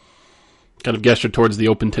kind of gesture towards the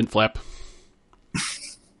open tent flap.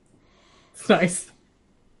 It's nice.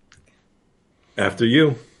 After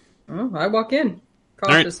you. Oh, I walk in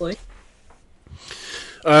cautiously.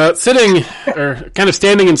 Sitting or kind of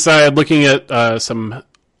standing inside, looking at some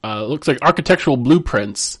looks like architectural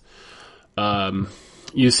blueprints.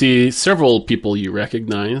 You see several people you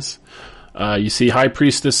recognize. You see High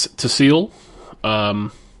Priestess Tassil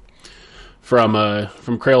from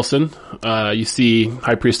Krailson. You see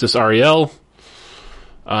High Priestess Ariel.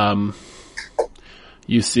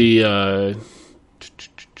 You see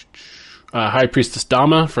High Priestess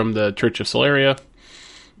Dama from the Church of Solaria.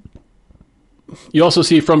 You also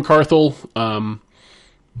see from Carthel,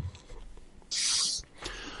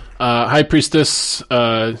 High Priestess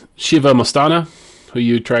Shiva Mostana,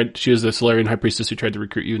 she was the Solarian High Priestess who tried to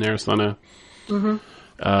recruit you in Aristana. Mm-hmm.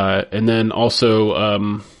 And then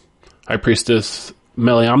also High Priestess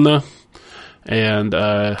Meliamna and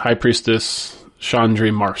High Priestess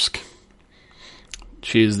Chandri Marsk.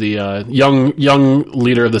 She's the young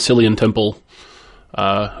leader of the Cillian Temple,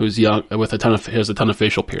 who's young with has a ton of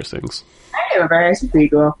facial piercings. I remember. It's pretty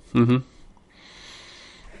cool. Mm-hmm.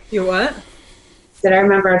 You what? Did I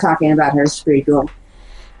remember talking about her? It's pretty cool.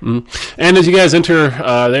 Mm-hmm. And as you guys enter,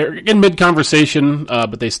 they're in mid-conversation,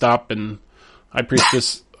 but they stop, and High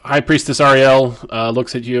Priestess Ariel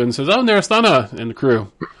looks at you and says, "Oh, Narasthana," and the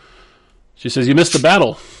crew. She says, "You missed the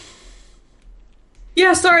battle."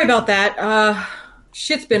 Yeah, sorry about that.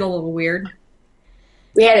 Shit's been a little weird.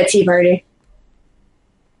 We had a tea party.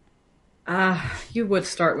 You would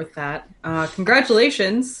start with that.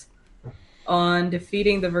 Congratulations on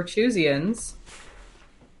defeating the Virtusians.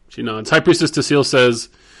 She nods. High Priestess Tassil says,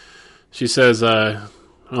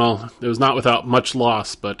 well, it was not without much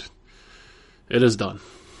loss, but it is done.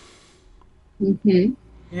 Mm-hmm.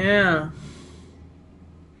 Yeah.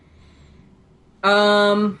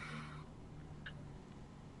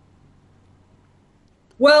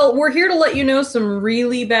 Well, we're here to let you know some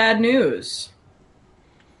really bad news.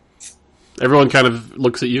 Everyone kind of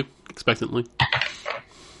looks at you expectantly.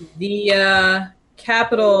 The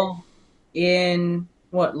capital in,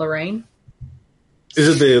 Lorraine?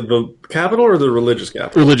 Is it the capital or the religious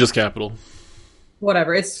capital? Religious capital.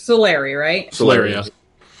 Whatever. It's Solari, right? Solaria.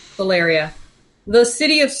 Solaria. The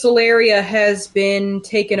city of Solaria has been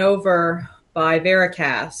taken over by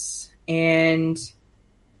Veracast, and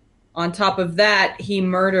on top of that, he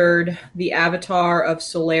murdered the avatar of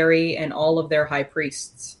Solari and all of their high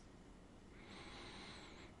priests.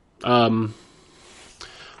 High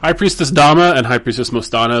Priestess Dama and High Priestess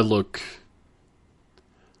Mostana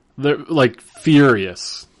they're like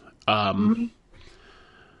furious.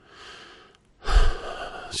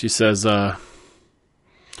 She says, High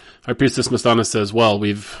Priestess Mostana says, "Well,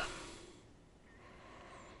 we've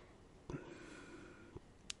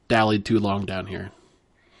dallied too long down here.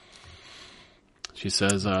 She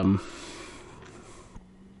says,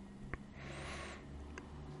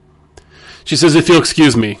 if you'll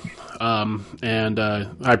excuse me. And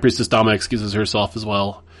High Priestess Dama excuses herself as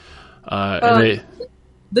well. The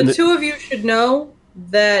two of you should know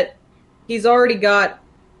that he's already got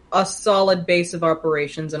a solid base of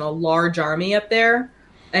operations and a large army up there,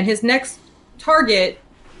 and his next target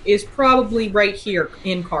is probably right here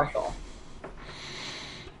in Carthel.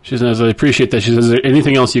 She says, I appreciate that. She says, is there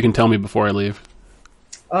anything else you can tell me before I leave?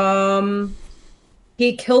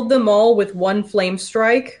 He killed them all with one flame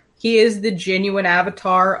strike. He is the genuine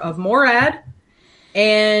avatar of Morad,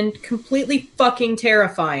 and completely fucking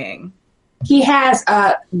terrifying. He has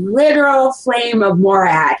a literal flame of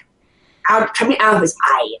Morad coming out of his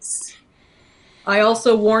eyes. I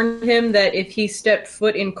also warned him that if he stepped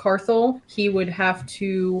foot in Carthel, he would have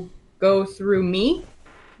to go through me.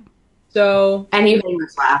 So, anything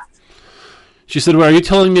was left. She said, well, are you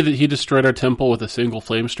telling me that he destroyed our temple with a single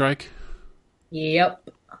flame strike? Yep.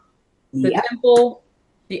 The temple,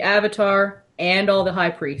 the avatar, and all the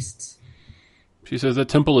high priests. She says, that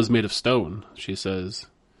temple is made of stone. She says,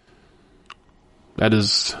 that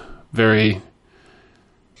is very,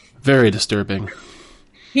 very disturbing.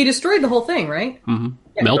 He destroyed the whole thing, right? Mm-hmm.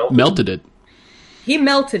 Yeah. Melted it. He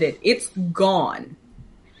melted it. It's gone.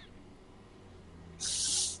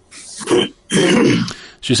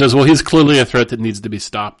 She says, well, he's clearly a threat that needs to be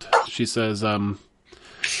stopped. She says,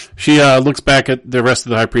 she looks back at the rest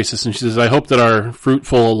of the High Priestess and she says, I hope that our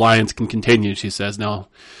fruitful alliance can continue, she says. Now,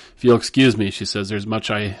 if you'll excuse me, she says, there's much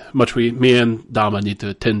me and Dama need to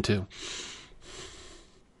attend to.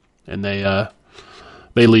 And they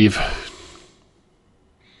leave.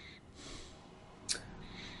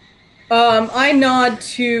 I nod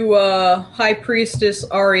to High Priestess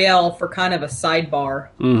Ariel for kind of a sidebar.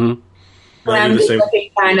 Mm-hmm. I'm just looking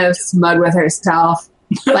kind of smug with herself.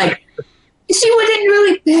 Like, she didn't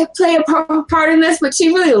really play a part in this, but she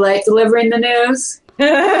really liked delivering the news.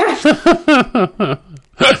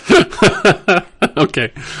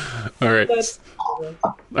 Okay. All right.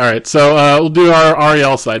 All right. So we'll do our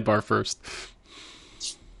Ariel sidebar first.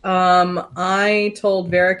 I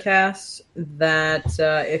told Veracast that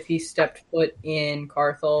if he stepped foot in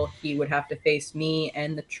Carthel, he would have to face me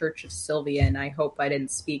and the Church of Sylvia, and I hope I didn't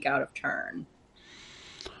speak out of turn.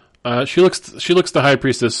 She looks to High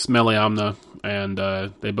Priestess Meliamna, and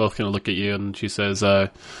they both kind of look at you, and she says, no.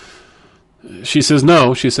 She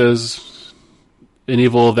says, an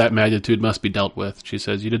evil of that magnitude must be dealt with. She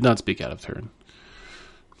says, you did not speak out of turn.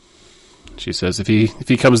 She says, if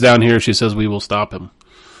he comes down here, she says, we will stop him.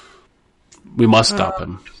 We must stop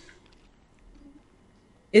him.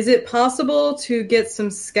 Is it possible to get some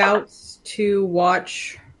scouts to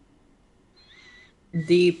watch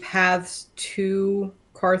the paths to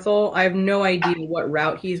Carthel? I have no idea what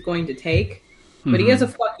route he's going to take, but he has a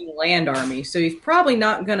fucking land army, so he's probably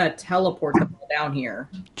not going to teleport them all down here.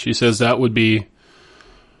 She says that would be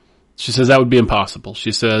impossible.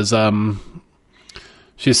 She says,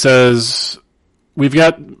 we've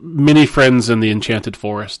got many friends in the Enchanted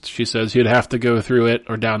Forest. She says you'd have to go through it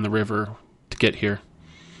or down the river to get here.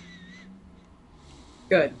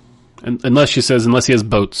 Good. And unless he has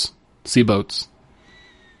boats, sea boats.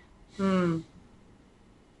 She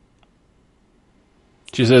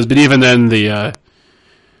says, but even then,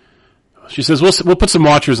 she says we'll put some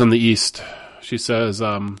watchers on the east. She says,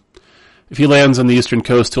 if he lands on the eastern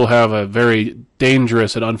coast, he'll have a very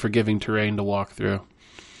dangerous and unforgiving terrain to walk through.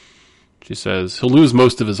 She says he'll lose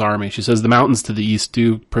most of his army. She says the mountains to the east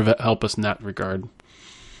do help us in that regard.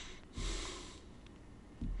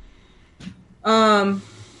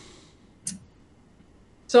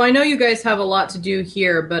 So I know you guys have a lot to do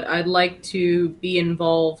here, but I'd like to be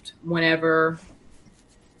involved whenever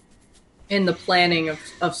in the planning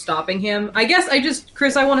of stopping him. I guess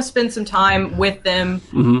Chris, I want to spend some time with them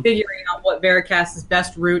figuring out what Veracast's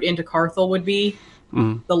best route into Carthel would be,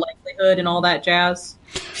 the likelihood and all that jazz.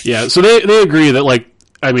 Yeah, so they agree that,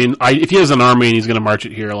 if he has an army and he's going to march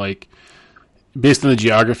it here, based on the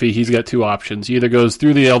geography, he's got two options. He either goes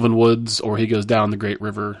through the Elven Woods or he goes down the Great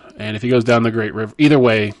River. And if he goes down the Great River, either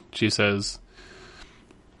way, she says,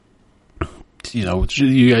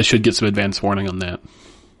 you guys should get some advance warning on that.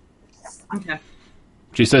 Okay.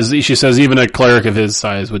 She says even a cleric of his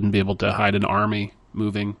size wouldn't be able to hide an army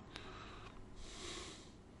moving.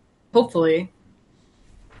 Hopefully.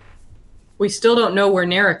 We still don't know where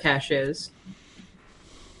Narakash is.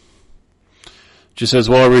 She says,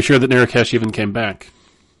 well, are we sure that Narakash even came back?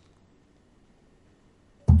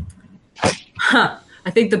 I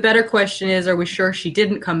think the better question is, are we sure she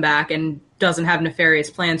didn't come back and doesn't have nefarious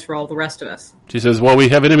plans for all the rest of us? She says, well, we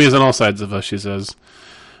have enemies on all sides of us, she says.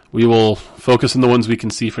 We will focus on the ones we can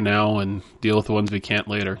see for now and deal with the ones we can't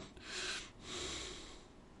later.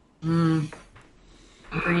 Green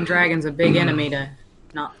Dragon's a big enemy to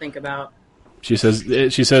not think about. She says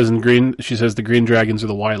the green dragons are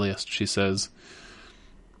the wiliest. She says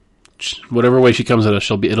whatever way she comes at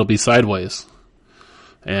us, it'll be sideways.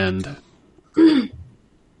 And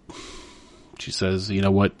she says, you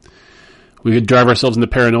know what? We could drive ourselves into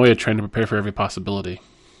paranoia trying to prepare for every possibility.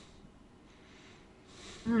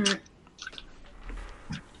 All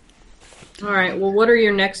right. Well, what are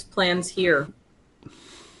your next plans here?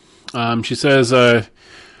 She says,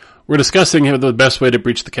 we're discussing the best way to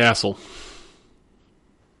breach the castle.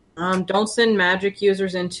 Don't send magic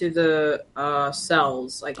users into the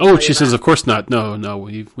cells. She says, of course not. No.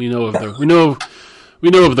 We know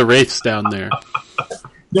of the wraiths down there.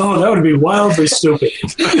 No, that would be wildly stupid.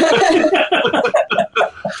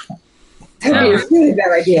 That'd be a really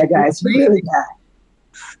bad idea, guys. Really bad.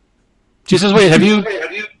 She says, wait,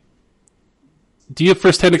 do you have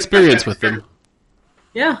first-hand experience with them?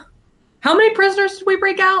 Yeah. How many prisoners did we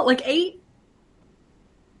break out? Like 8?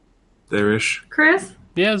 There-ish. Chris?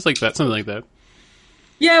 Yeah, it's like that, something like that.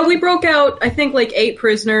 Yeah, we broke out, I think, like 8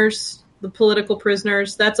 prisoners, the political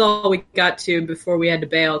prisoners. That's all we got to before we had to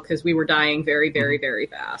bail because we were dying very, very, very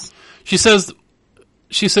fast. She says,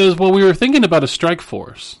 well, we were thinking about a strike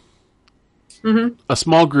force. Mm-hmm. A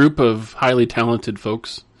small group of highly talented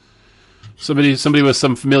folks. Somebody with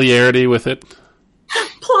some familiarity with it.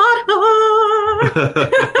 Plot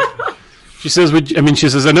hole! She says,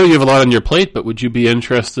 I know you have a lot on your plate, but would you be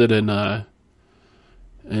interested in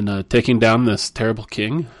taking down this terrible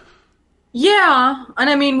king? Yeah, and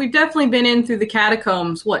I mean, we've definitely been in through the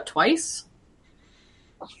catacombs, Twice?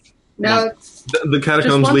 No, The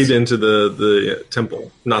catacombs lead into the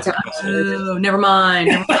temple, not the castle. Oh, never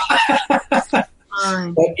mind. But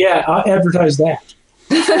yeah, I'll advertise that.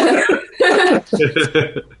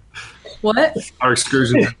 What? Our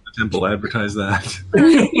excursion to the temple, advertise that.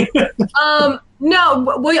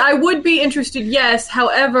 No, I would be interested, yes.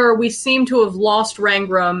 However, we seem to have lost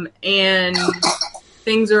Rangram, and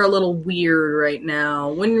things are a little weird right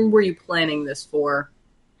now. When were you planning this for?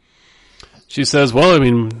 She says, well, I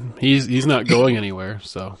mean, he's not going anywhere,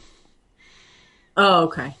 so... Oh,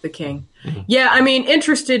 okay, the king. Yeah, I mean,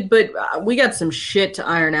 interested, but we got some shit to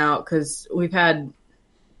iron out, because we've had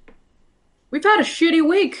a shitty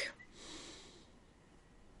week.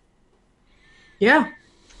 Yeah.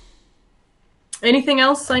 Anything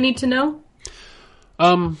else I need to know?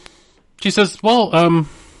 She says, well,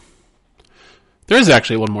 there is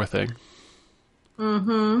actually one more thing.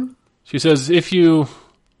 Mm-hmm. She says, if you're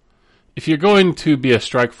going to be a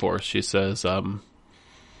strike force, she says there's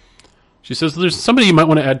somebody you might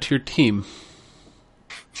want to add to your team.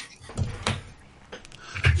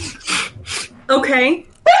 Okay.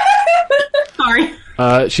 Sorry.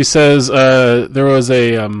 She says there was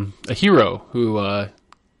a hero who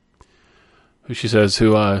she says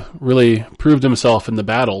really proved himself in the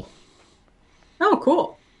battle. Oh,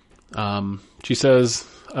 cool. She says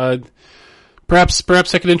perhaps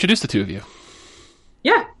I could introduce the two of you.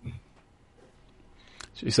 Yeah.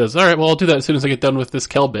 She says, all right, well, I'll do that as soon as I get done with this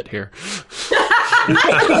Kel bit here.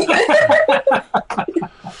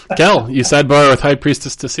 Kel, you sidebar with High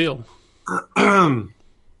Priestess Tasil.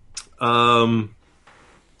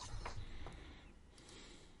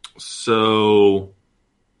 So,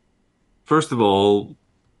 first of all,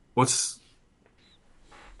 what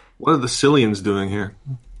are the Cillians doing here?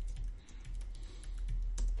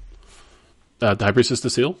 The High Priestess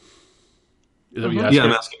Tasil? Is that what you asked Yeah, her?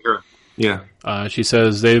 I'm asking her. Yeah. She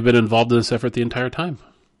says they've been involved in this effort the entire time.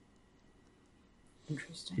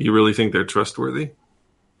 Interesting. You really think they're trustworthy?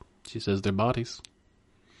 She says they're bodies.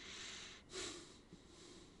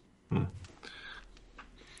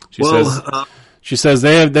 She says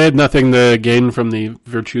they had nothing to gain from the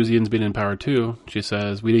Virtusians being in power too. She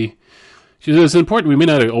says it's important. We may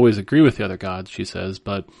not always agree with the other gods. She says,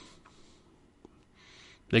 but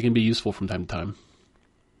they can be useful from time to time.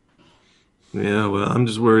 Yeah, well, I'm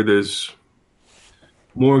just worried there's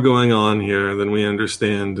more going on here than we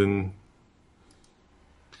understand, and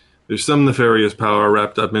there's some nefarious power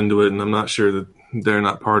wrapped up into it, and I'm not sure that they're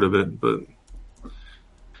not part of it. But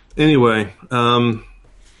anyway, I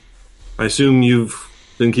assume you've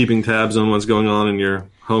been keeping tabs on what's going on in your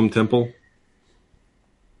home temple?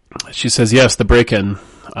 She says, yes, the break-in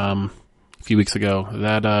a few weeks ago.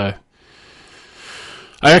 That I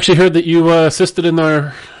actually heard that you assisted in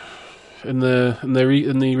the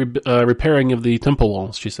repairing of the temple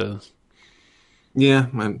walls. She says. Yeah,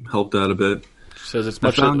 I helped out a bit. She says it's I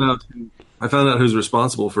much. found out who's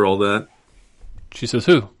responsible for all that. She says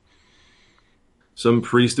who? some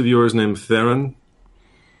priest of yours named Theron.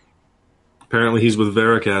 Apparently he's with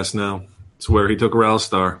Veracast now. It's where he took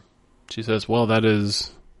Ralstar. She says, well, that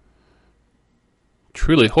is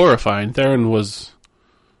truly horrifying. Theron was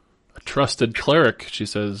a trusted cleric, she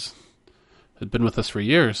says, had been with us for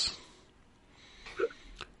years.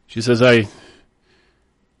 She says, I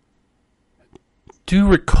do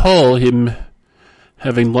recall him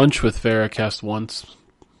having lunch with Veracast once,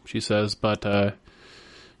 she says, but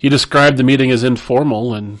he described the meeting as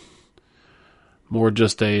informal and more of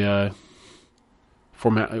just a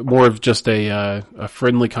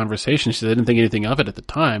friendly conversation. She said, I didn't think anything of it at the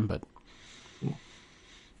time, but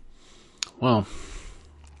well,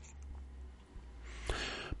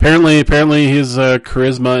 apparently his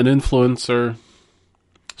charisma and influence are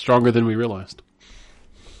stronger than we realized.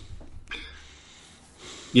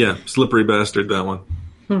 Yeah, slippery bastard, that one.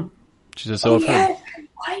 She says, so yeah,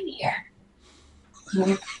 wine here.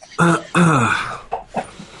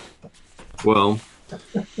 Well,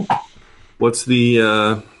 what's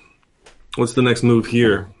the next move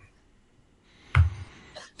here?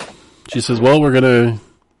 She says, well, we're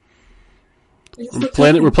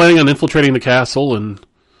planning on infiltrating the castle and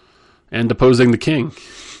deposing the king.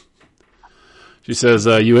 She says,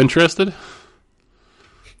 you interested?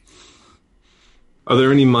 Are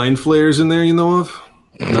there any mind flayers in there you know of?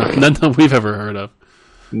 None that we've ever heard of.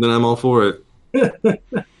 Then I'm all for it.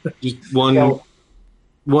 Just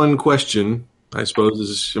one question, I suppose,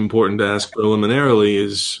 is important to ask preliminarily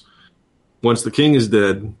is, once the king is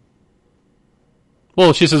dead...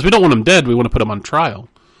 Well, she says, we don't want him dead, we want to put him on trial.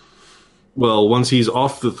 Well, once he's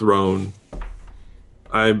off the throne,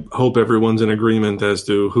 I hope everyone's in agreement as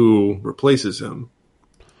to who replaces him.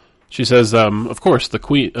 She says, of course, the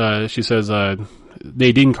queen, she says,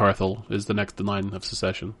 Nadine Carthel is the next in line of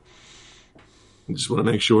succession. I just want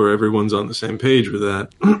to make sure everyone's on the same page with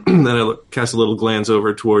that. Then I cast a little glance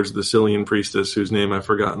over towards the Cillian priestess, whose name I've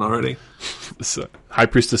forgotten already. This, High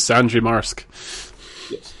Priestess Sandri Marsk.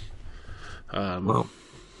 Yes. Well,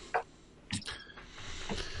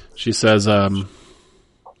 she says,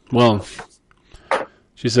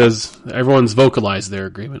 she says everyone's vocalized their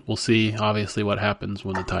agreement. We'll see, obviously, what happens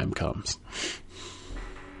when the time comes.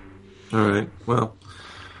 All right. Well,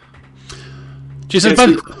 she says,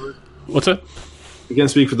 what's that? I can't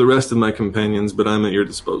speak for the rest of my companions, but I'm at your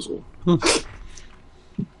disposal. She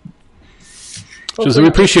says, we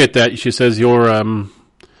appreciate that. She says, your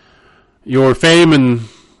fame and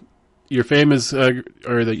your fame is, or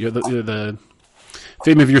the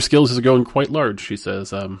fame of your skills is growing quite large. She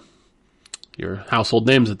says, your household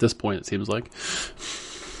names at this point, it seems like.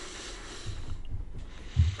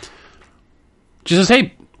 She says,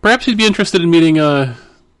 hey, perhaps you'd be interested in meeting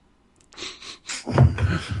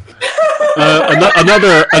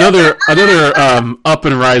another up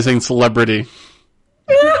and rising celebrity.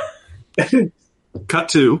 Cut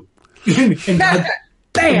to.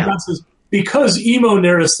 Bam! Says, because Emo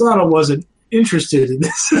Narasana wasn't interested in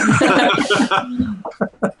this.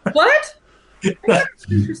 What?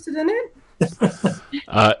 Interested in it?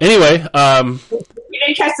 Anyway, You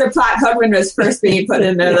didn't catch the plot hook when it was first being put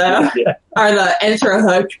in there, though. Yeah. Or the intro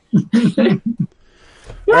hook.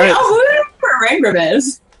 All right. Oh, who Rangram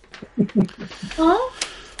is? Huh?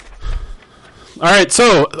 All right,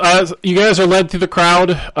 so you guys are led through the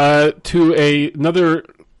crowd to a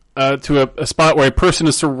spot where a person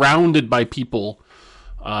is surrounded by people,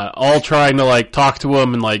 all trying to like talk to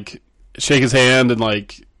him and like shake his hand and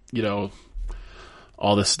like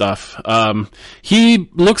all this stuff. He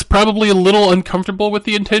looks probably a little uncomfortable with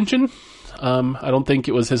the intention. I don't think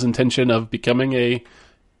it was his intention of becoming a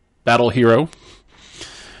battle hero.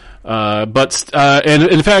 But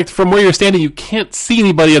in fact, from where you're standing, you can't see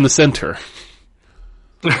anybody in the center.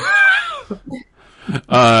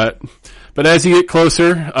 But as you get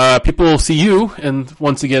closer, people will see you and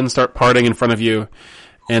once again start parting in front of you.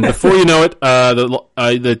 And before you know it,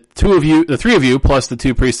 the three of you plus the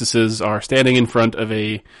two priestesses are standing in front of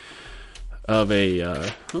where's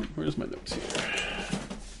my notes here?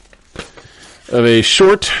 Of a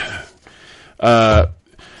short,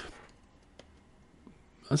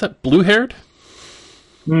 is that blue-haired?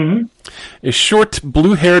 Mm-hmm. A short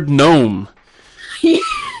blue-haired gnome. Who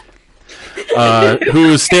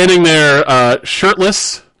is standing there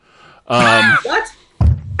shirtless. What?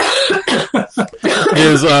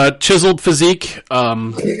 His chiseled physique,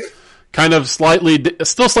 kind of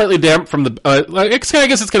still slightly damp from the. I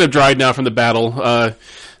guess it's kind of dried now from the battle.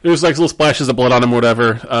 There's like little splashes of blood on him, or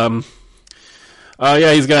whatever.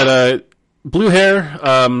 Yeah, he's got blue hair.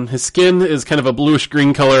 His skin is kind of a bluish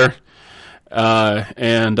green color.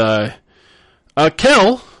 And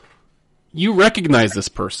Kel, you recognize this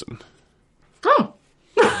person Oh.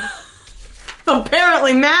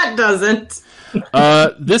 Apparently Matt doesn't.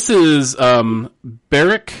 This is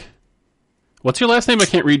Barrick. What's your last name? I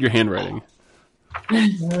can't read your handwriting.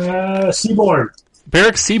 Seaborn.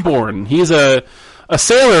 Barrick Seaborn. He's a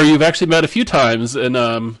sailor you've actually met a few times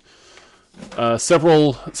in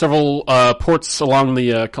several ports along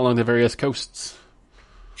the various coasts.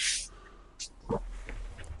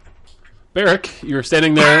 Barrick, you're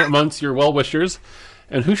standing there amongst your well-wishers,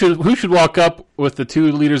 and who should walk up with the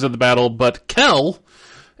two leaders of the battle but Kel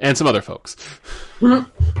and some other folks? And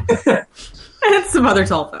some other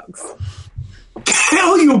tall folks.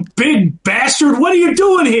 Kel, you big bastard! What are you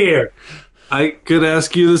doing here? I could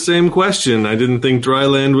ask you the same question. I didn't think dry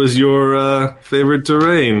land was your favorite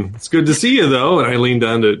terrain. It's good to see you, though. And I lean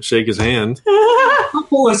down to shake his hand.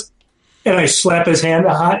 And I slap his hand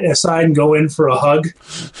aside and go in for a hug.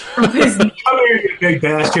 Come here, you big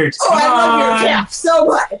bastard. Oh, I love your cap so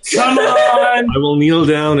much. Come on. I will kneel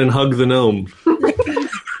down and hug the gnome.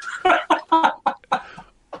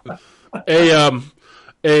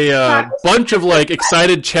 A bunch of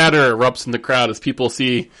excited chatter erupts in the crowd as people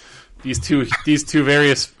see these two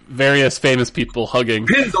various famous people hugging.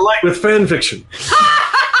 Pin delight with fan fiction.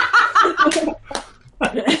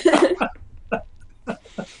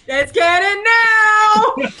 It's canon now.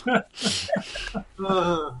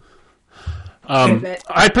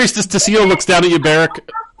 High Priestess Tassil looks down at you, Barrick.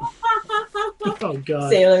 Oh God,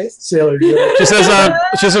 Sailors. Sailor. She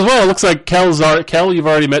says, "Well, it looks like Kel. You've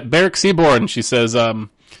already met Barrick Seaborn." She says,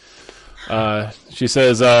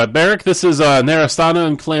 "Barrick, this is Narastana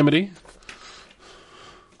and Calamity."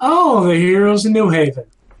 Oh, the heroes in New Haven.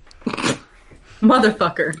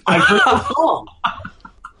 Motherfucker. I've heard the song.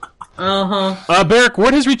 Barrick,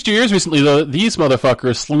 word has reached your ears recently, though, that these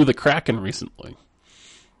motherfuckers slew the Kraken recently.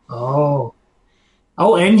 Oh,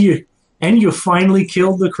 and you finally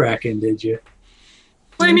killed the Kraken, did you?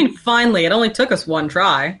 What do you mean, finally? It only took us one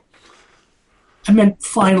try. I meant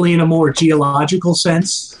finally in a more geological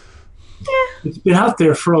sense. It's been out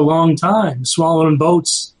there for a long time, swallowing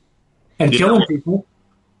boats and killing people.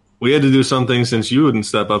 We had to do something since you wouldn't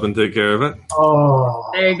step up and take care of it. Oh,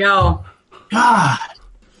 There you go. God.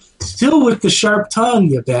 Still with the sharp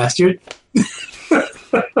tongue, you bastard.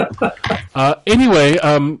 Anyway,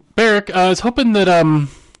 Barrick, I was hoping that,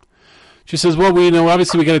 she says, well,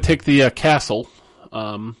 obviously we got to take the castle,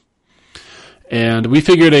 and we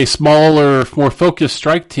figured a smaller, more focused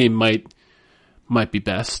strike team might be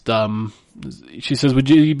best. She says, would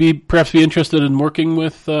you perhaps be interested in working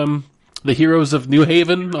with the heroes of New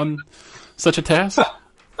Haven on such a task?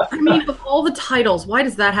 I mean, of all the titles, why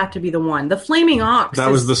does that have to be the one? The Flaming Ox. That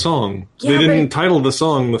was the song. Yeah, they didn't title the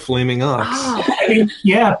song The Flaming Ox. Oh. I mean,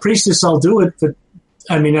 yeah, Priestess, I'll do it, but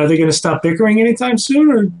I mean, are they going to stop bickering anytime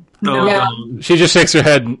soon? Or No. She just shakes her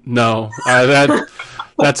head. No,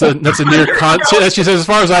 that's a near constant. She says, as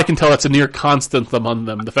far as I can tell, that's a near constant among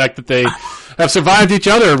them. The fact that they have survived each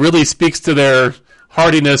other really speaks to their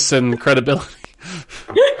hardiness and credibility.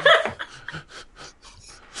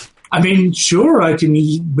 I mean, sure,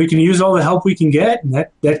 we can use all the help we can get, and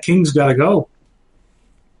that king's got to go.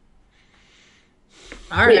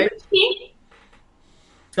 All right.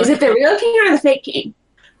 Is it the real king or the fake king?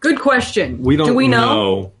 Good question. We don't Do we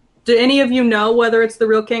know? Do any of you know whether it's the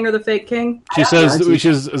real king or the fake king? She says,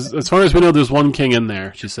 as far as we know, there's one king in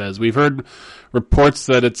there. She says, we've heard reports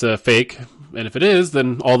that it's a fake, and if it is,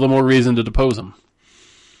 then all the more reason to depose him.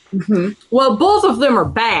 Mm-hmm. Well, both of them are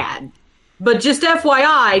bad. But just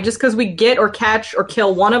FYI, just because we get or catch or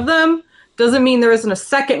kill one of them, doesn't mean there isn't a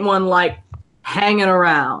second one, hanging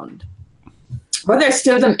around. Well, there's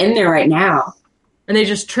two of them in there right now. And they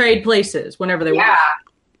just trade places whenever they want.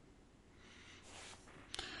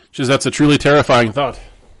 She says, that's a truly terrifying thought.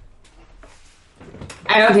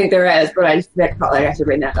 I don't think there is, but I just probably have to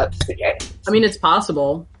bring that up to today. I mean, it's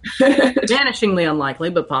possible. Vanishingly unlikely,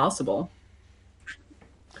 but possible.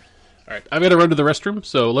 All right, I've got to run to the restroom,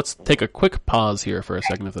 so let's take a quick pause here for a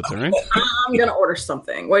second, if that's all right. I'm going to order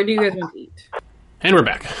something. What do you guys want to eat? And we're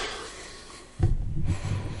back.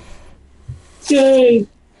 Yay!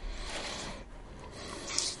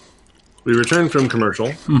 We returned from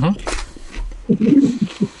commercial.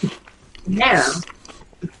 Now. So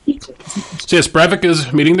yes, Brevik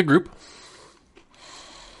is meeting the group.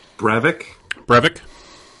 Brevik? Brevik.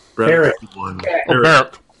 Barrick.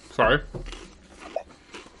 Barrick. Sorry.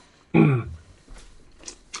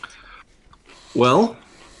 Well,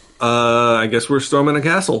 I guess we're storming a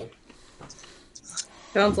castle.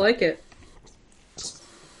 Sounds like it.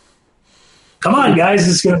 Come on, guys,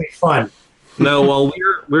 it's going to be fun. Now, while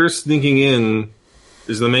we're sneaking in,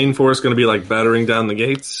 is the main force going to be battering down the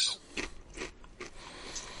gates?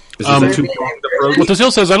 Is it too long to approach? Well,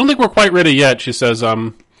 Tasil says, I don't think we're quite ready yet. She says,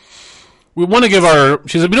 we want to give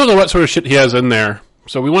she says, we don't know what sort of shit he has in there.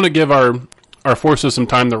 So we want to give our forces some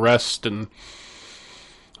time to rest and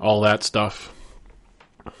all that stuff.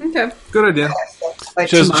 Okay. Good idea. Like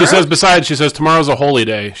She tomorrow? says, tomorrow's a holy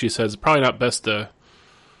day. She says, probably best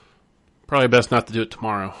not to do it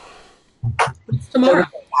tomorrow. Tomorrow.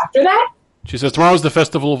 After that? She says, tomorrow's the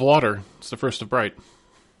Festival of Water. It's the first of Bright.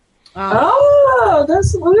 Oh, we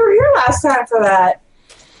were here last time for that.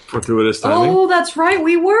 Fortuitous timing. Oh, that's right.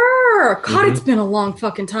 We were. God, it's been a long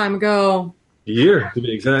fucking time ago. A year, to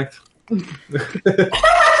be exact. Can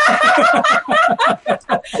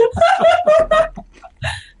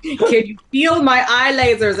you feel my eye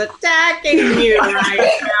lasers attacking you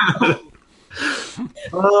right now?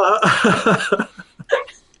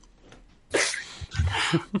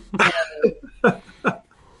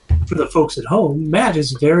 For the folks at home, Matt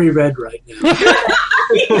is very red right now.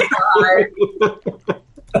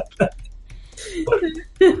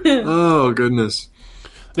 Oh, goodness.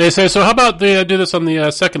 They say, so how about they do this on the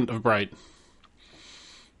 2nd of Bright?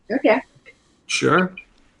 Okay. Sure.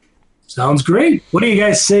 Sounds great. What do you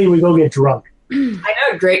guys say we go get drunk? I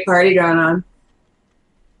know a great party going on.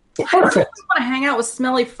 I just want to hang out with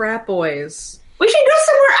smelly frat boys. We should go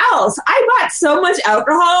somewhere else. I bought so much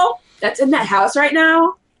alcohol that's in that house right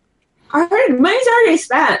now. Money's already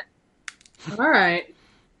spent. All right.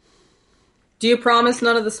 Do you promise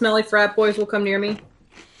none of the smelly frat boys will come near me?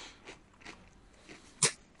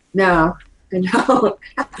 No, I don't. Over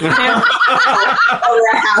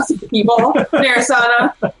a house of people in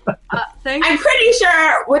Arizona. Thanks. I'm pretty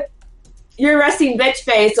sure with your resting bitch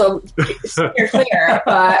face will steer clear,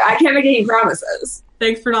 but I can't make any promises.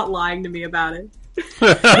 Thanks for not lying to me about it.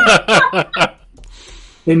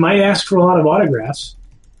 They might ask for a lot of autographs.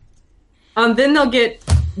 Then they'll get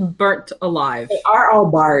burnt alive. They are all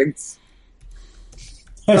bards.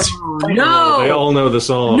 That's No! They all know the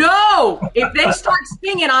song. No! If they start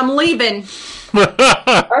singing, I'm leaving.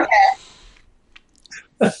 Okay.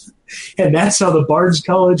 And that's how the Bard's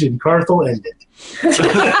College in Carthel ended.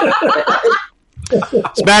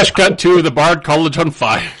 Smash cut to the Bard College on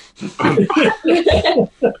fire.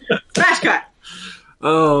 Smash cut.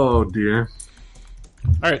 Oh, dear.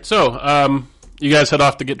 All right, so you guys head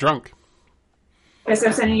off to get drunk. Guess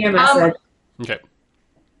I'm sending you a message. Okay.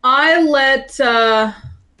 I let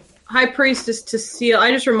High Priestess Tasil.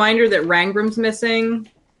 I just remind her that Rangrim's missing,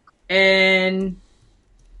 and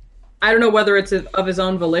I don't know whether it's of his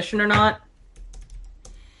own volition or not.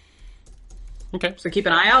 Okay. So keep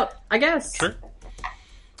an eye out, I guess. Sure.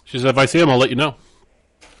 She said, if I see him, I'll let you know.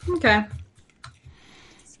 Okay.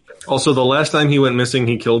 Also, the last time he went missing,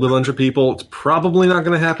 he killed a bunch of people. It's probably not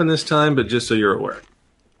going to happen this time, but just so you're aware.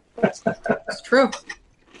 It's true.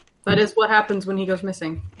 That is what happens when he goes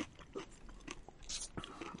missing.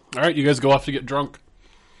 All right, you guys go off to get drunk.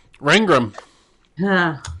 Rangrim.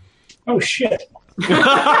 Oh, shit. Halfway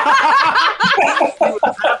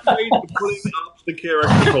to putting up the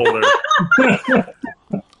character holder.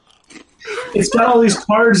 It's got all these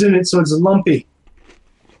cards in it, so it's lumpy.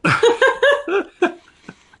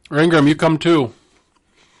 Rangrim, you come too.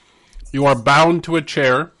 You are bound to a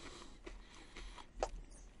chair.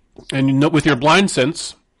 And you know, with your blind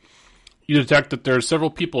sense, you detect that there are several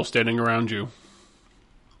people standing around you.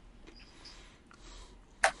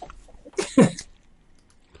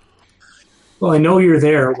 Well, I know you're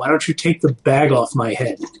there. Why don't you take the bag off my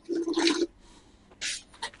head?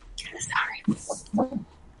 Sorry.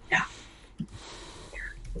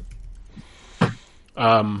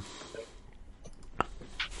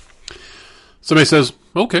 Somebody says,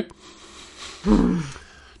 okay.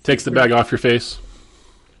 Takes the bag off your face.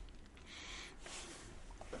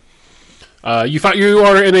 You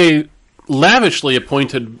are in a lavishly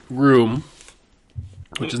appointed room,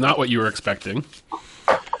 which is not what you were expecting.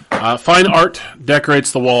 Fine art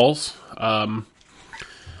decorates the walls. You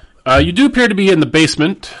do appear to be in the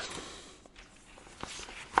basement.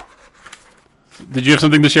 Did you have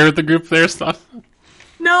something to share with the group there, Stuff?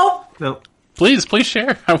 No. No. Please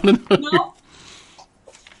share. I want to know. No.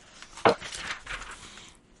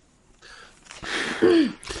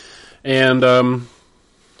 And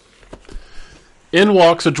in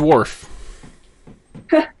walks a dwarf.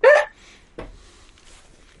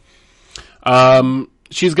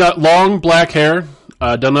 She's got long black hair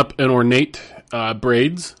done up in ornate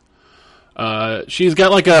braids. She's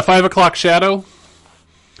got like a 5 o'clock shadow.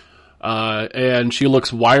 And she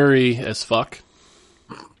looks wiry as fuck.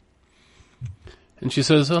 And she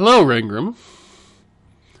says, hello, Rangrim.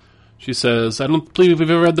 She says, I don't believe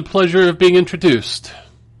we've ever had the pleasure of being introduced.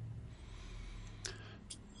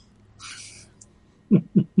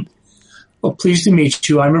 Well, pleased to meet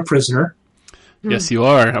you. I'm a prisoner. Yes, you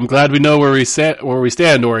are. I'm glad we know where we stand,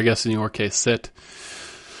 or I guess in your case, sit.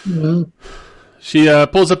 Mm-hmm. She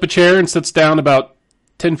pulls up a chair and sits down about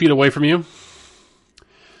 10 feet away from you.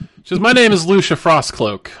 She says, "My name is Lucia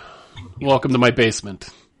Frostcloak. Welcome to my basement."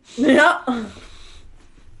 Yeah.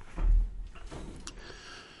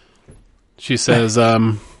 She says,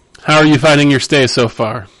 "How are you finding your stay so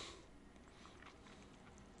far?"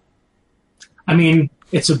 I mean,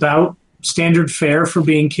 it's about standard fare for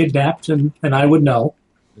being kidnapped, and I would know.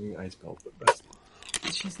 She's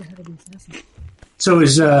the head of the assassin. So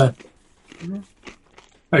is it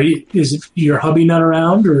your hubby not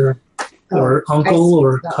around, or uncle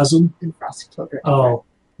or cousin? Oh,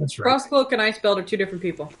 that's right. Frostcloak and Icebelt are two different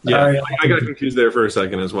people. Yeah, I got confused there for a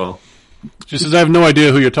second as well. She says, "I have no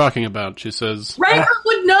idea who you're talking about." She says, Rangram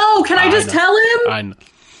would know. Can I just tell him? I know.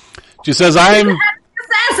 She says, "I'm..."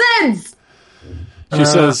 Assassins! She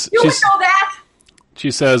says, You would know that.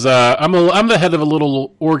 She says, I'm the head of a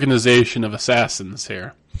little organization of assassins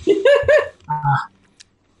here."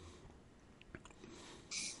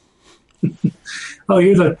 Oh,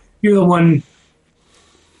 you're the one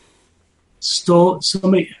stole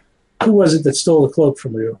somebody. Who was it that stole the cloak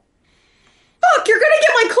from you? Fuck, you're gonna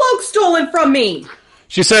get my cloak stolen from me.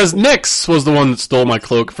 She says, "Nyx was the one that stole my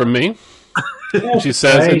cloak from me." She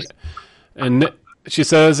says, Nice. and she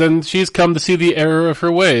says, and she's come to see the error of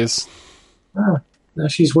her ways. Now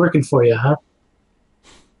she's working for you, huh?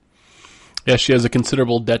 Yes, she has a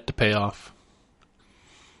considerable debt to pay off.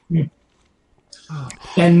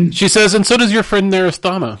 And She says, and so does your friend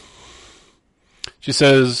Naristama. She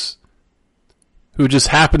says, who just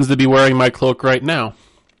happens to be wearing my cloak right now.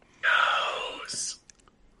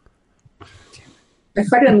 My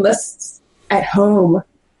friend enlists at home.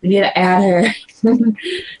 We need to add her.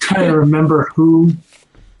 trying to remember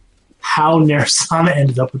how Narasana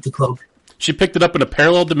ended up with the cloak. She picked it up in a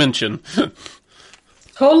parallel dimension.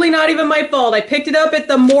 Totally not even my fault. I picked it up at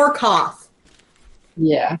the Morkoth.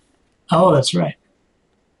 Yeah. Oh, that's right.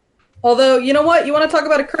 Although, you know what? You want to talk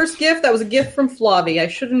about a cursed gift? That was a gift from Flavi. I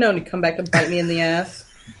should have known to come back and bite me in the ass.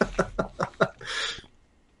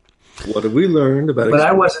 What have we learned about? But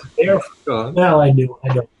I wasn't there. Well, I knew.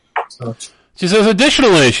 So. She says,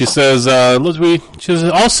 additionally, she says, she's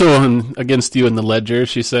also against you in the ledger.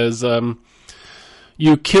 She says,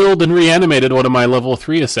 you killed and reanimated one of my level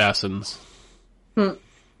 3 assassins.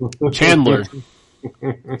 Chandler.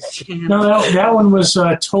 No, that one was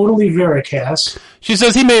totally Veracast. She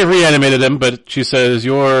says he may have reanimated him, but she says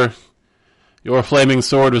your flaming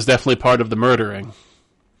sword was definitely part of the murdering.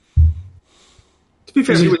 To be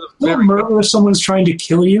fair, Is he it was a still very murder if someone's trying to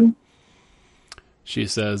kill you? She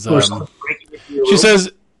says, Or someone's breaking into your room?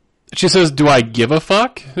 she says, do I give a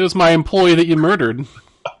fuck? It was my employee that you murdered.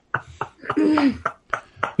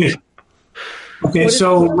 Okay,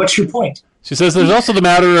 so what's your point? She says, there's also the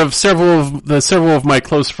matter of several of my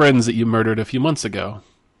close friends that you murdered a few months ago.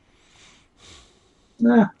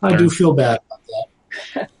 I do feel bad about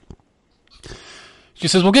that. She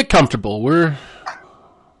says, well, get comfortable. We're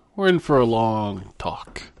in for a long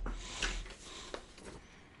talk.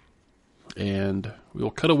 And we'll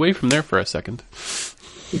cut away from there for a second.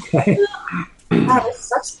 Okay. God, it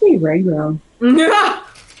sucks to be Rangram.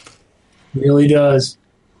 Really does.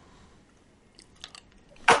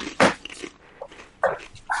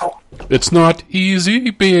 It's not easy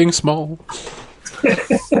being small.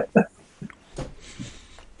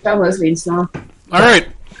 That was being small. All right.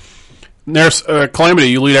 There's Calamity.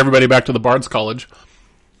 You lead everybody back to the Bard's College,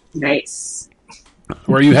 Nice.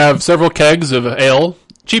 where you have several kegs of ale,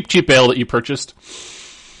 cheap ale that you purchased.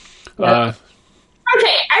 Okay,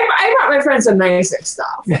 I brought my friends some nicer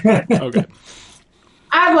stuff. Okay.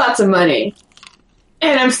 I have lots of money,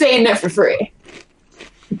 and I'm staying there for free.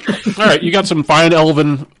 All right. You got some fine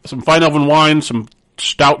elven wine, some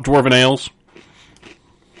stout dwarven ales.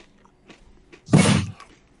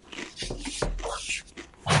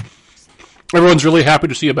 Everyone's really happy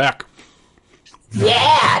to see you back.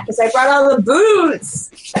 Yeah, because I brought all the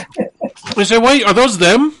booze. They say, wait, are those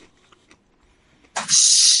them?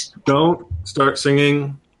 Don't start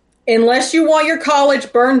singing. Unless you want your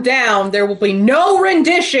college burned down, there will be no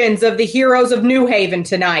renditions of the Heroes of New Haven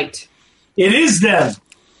tonight. It is them.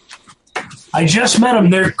 I just met them.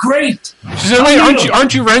 They're great. She said, wait,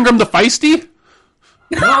 aren't you Rangram the Feisty?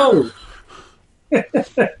 No.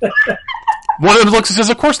 One of them looks and says,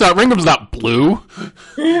 of course not. Rangram's not blue.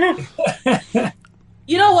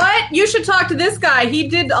 You know what? You should talk to this guy. He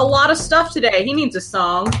did a lot of stuff today. He needs a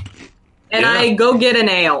song. And Yeah. I go get an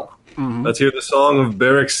ale. Let's hear the song of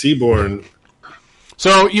Barrack Seaborn.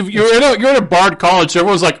 So you're at a Bard College, so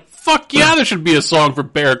everyone's like fuck yeah, there should be a song for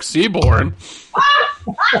Beric Seaborn.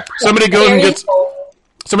 Somebody goes and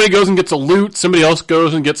gets a lute. Somebody else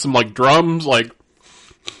goes and gets some like drums, like,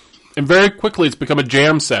 and very quickly it's become a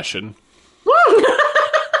jam session.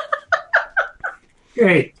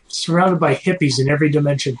 Great, surrounded by hippies in every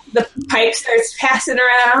dimension. The pipe starts passing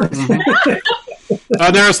around.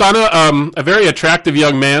 Narasana, a very attractive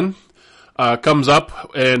young man, comes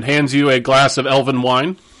up and hands you a glass of elven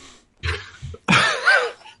wine.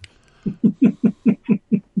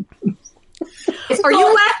 Are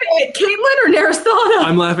you laughing at Caitlin or Narasana?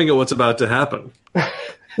 I'm laughing at what's about to happen.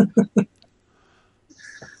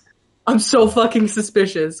 I'm so fucking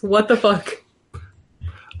suspicious. What the fuck?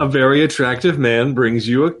 A very attractive man brings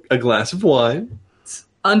you a glass of wine. It's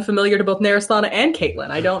unfamiliar to both Narasana and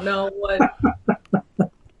Caitlin. I don't know what...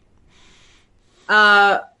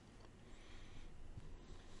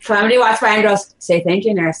 Somebody walks by and goes, "Say thank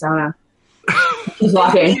you, Narasana." He's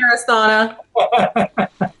walking. Narasana.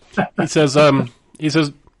 He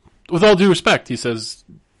says, with all due respect, he says,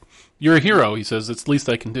 "You're a hero." He says, "It's the least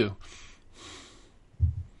I can do."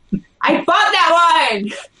 I bought that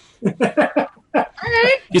wine!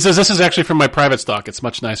 He says, "This is actually from my private stock. It's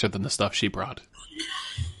much nicer than the stuff she brought."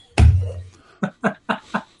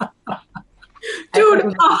 Dude,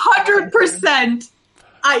 100%.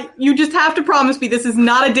 You just have to promise me this is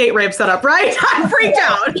not a date rape setup, right? I'm freaked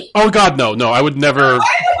out. Oh God, no, I would never.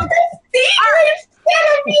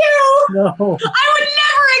 No. I would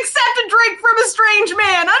never accept a drink from a strange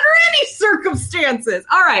man under any circumstances.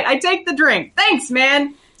 All right, I take the drink. Thanks,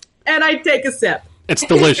 man. And I take a sip. It's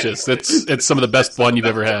delicious. It's some of the best wine you've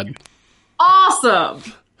ever had. Awesome.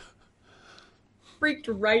 Freaked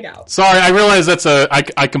right out. Sorry, I realize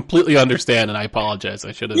I completely understand, and I apologize.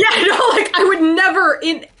 I should have. Yeah, no, like I would never,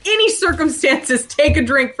 in any circumstances, take a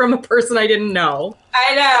drink from a person I didn't know.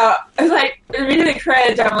 I know. I was like, immediately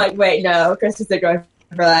cringed. I'm like, wait, no, Chris isn't going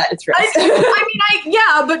for that. It's Chris.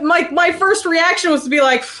 Yeah, but my first reaction was to be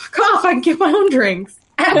like, fuck off, I can get my own drinks.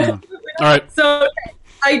 All right. So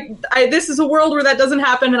I this is a world where that doesn't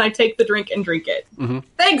happen, and I take the drink and drink it. Mm-hmm.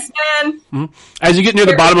 Thanks, man. Mm-hmm. As you get near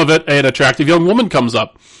the bottom of it, an attractive young woman comes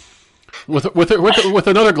up with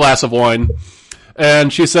another glass of wine,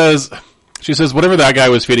 and she says, "Whatever that guy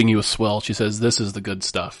was feeding you was swell." She says, "This is the good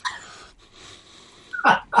stuff."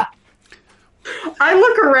 I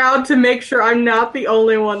look around to make sure I'm not the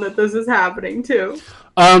only one that this is happening to.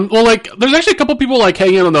 Well, like, there's actually a couple people like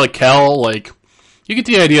hanging on like Kel. Like, you get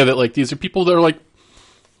the idea that like these are people that are like.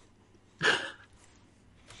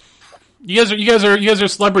 You guys are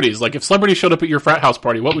celebrities. Like, if celebrities showed up at your frat house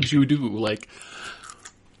party, what would you do? Like,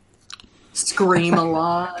 scream a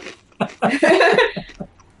lot. I'm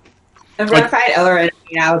gonna find Ella and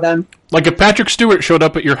hang out with them. Like, if Patrick Stewart showed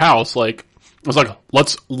up at your house, like, it was like,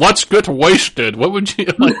 let's get wasted. What would you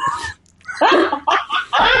like?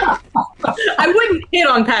 I wouldn't hit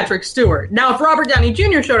on Patrick Stewart. Now, if Robert Downey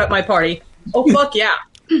Jr. showed up at my party, oh fuck yeah.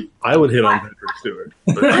 I would hit on Patrick Stewart.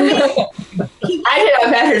 I hit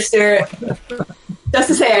on Patrick Stewart. Just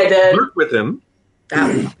to say I did. Work with him.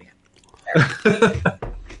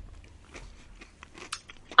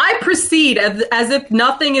 I proceed as if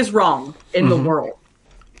nothing is wrong in the world.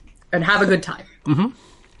 And have a good time. Mm-hmm.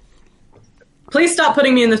 Please stop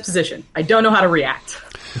putting me in this position. I don't know how to react.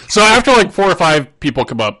 So after like 4 or 5 people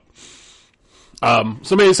come up,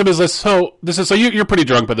 somebody says, "So you're pretty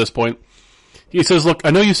drunk by this point." He says, "Look,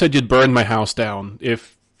 I know you said you'd burn my house down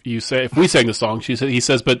if we sang the song." He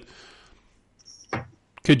says, "But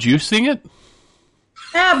could you sing it?"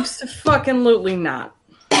 Abso-fucking-lutely not.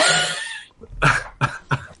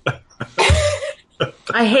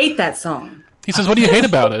 I hate that song. He says, "What do you hate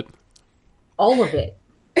about it?" All of it.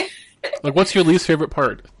 Like, what's your least favorite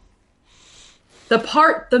part?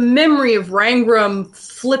 The memory of Rangram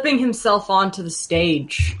flipping himself onto the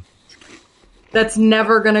stage. That's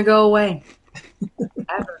never gonna go away.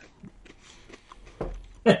 Ever.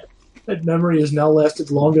 That memory has now lasted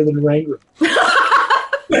longer than Rangram.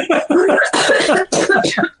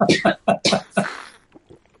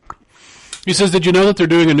 He says, "Did you know that they're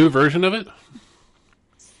doing a new version of it?"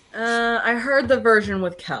 I heard the version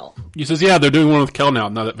with Kel. He says, "Yeah, they're doing one with Kel now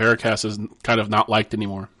that Veracast is kind of not liked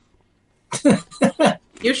anymore."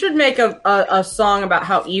 You should make a song about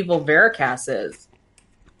how evil Veracast is.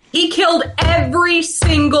 He killed every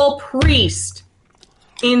single priest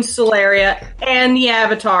in Solaria and the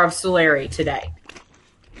Avatar of Solari today.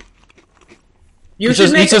 He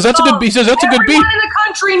says that's a good beat. Everyone in the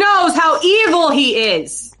country knows how evil he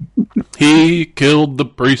is. He killed the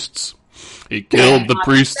priests. He killed the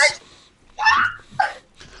priests.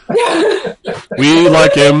 We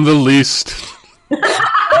like him the least.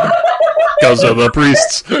 because of the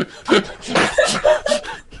priests.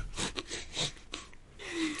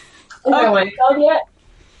 Anyone called yet?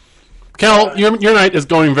 Cal, your night is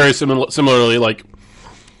going very similarly. Like,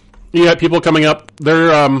 you got people coming up.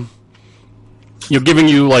 They're giving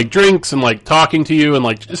you like drinks and like talking to you and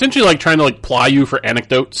like essentially like trying to like ply you for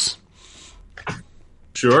anecdotes.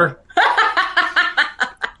 Sure.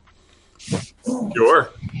 Sure.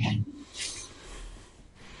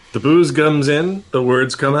 The booze comes in, the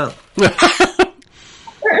words come out. Why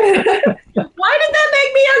did that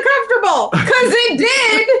make me uncomfortable? Because it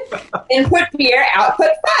did. Input fear,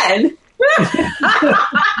 output fun.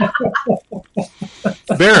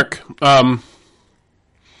 Barrick,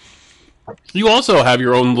 you also have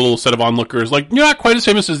your own little set of onlookers. Like, you're not quite as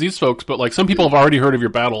famous as these folks, but like some people have already heard of your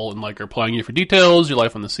battle and like are plying you for details, your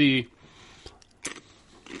life on the sea.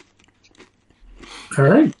 All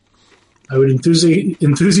right. I would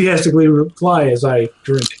enthusiastically reply as I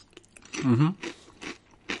drink. Mm-hmm.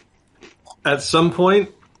 At some point,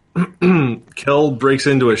 Kel breaks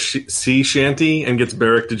into a sea shanty and gets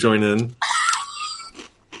Barrick to join in.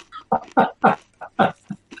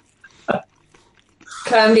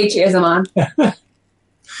 Come be cheersman.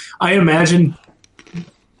 I imagine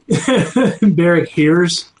Barrick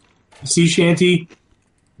hears the sea shanty,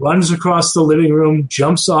 runs across the living room,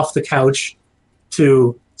 jumps off the couch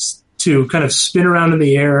to kind of spin around in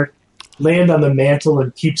the air, land on the mantle,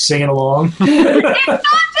 and keep singing along. It's not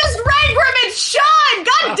just Rangram, it's Sean!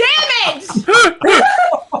 God damn it!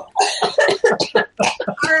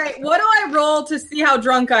 Alright, what do I roll to see how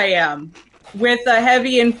drunk I am? With a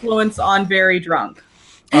heavy influence on very drunk.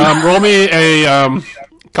 Roll me a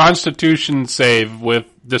Constitution save with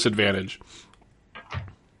disadvantage.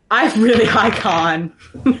 I have really high con.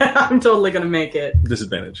 I'm totally gonna make it.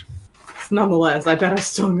 Disadvantage. Nonetheless, I bet I'm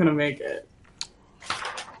still gonna make it.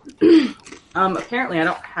 Apparently I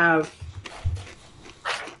don't have...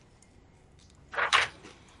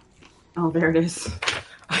 Oh, there it is.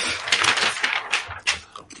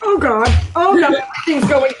 Oh god. Oh no, everything's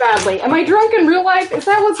going badly. Am I drunk in real life? Is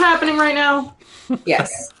that what's happening right now?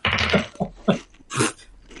 Yes.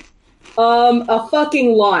 A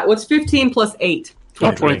fucking lot. What's 15 plus 8?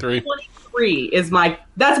 23. 23 is my...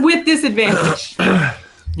 That's with disadvantage.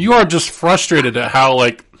 You are just frustrated at how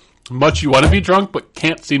like much you want to be drunk but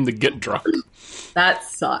can't seem to get drunk. That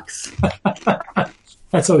sucks.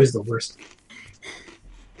 That's always the worst.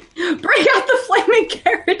 Bring out the flaming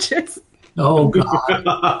carriages. Oh, God. Bring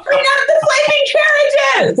out the flaming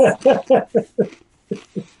carriages!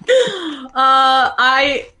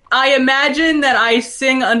 I imagine that I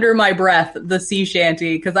sing under my breath the sea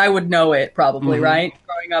shanty, because I would know it probably, right?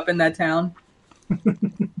 Growing up in that town.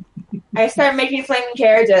 I start making flaming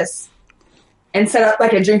carriages and set up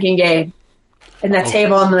like a drinking game and the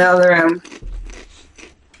table in the middle of the room.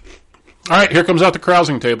 All right, here comes out the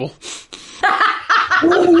carousing table.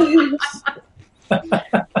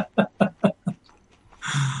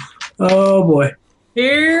 Oh, boy.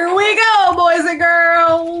 Here we go, boys and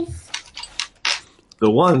girls. The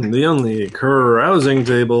one, the only carousing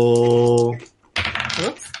table.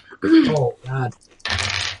 Oops. Oh, God.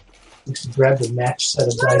 Next to grab the match set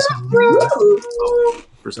of dice.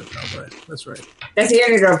 Percentile die. That's right. That's either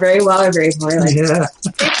going to go very well or very poorly. Yeah.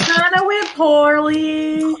 It's gonna went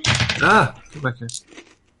poorly. Ah, come back here.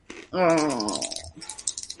 Oh.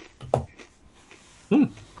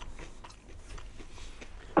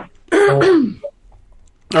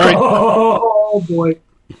 All right. Oh, boy.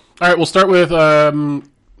 All right, we'll start with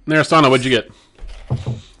Narasana. What'd you get?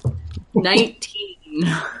 19.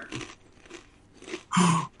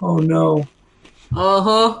 Oh, no.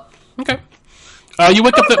 Uh-huh. Okay. You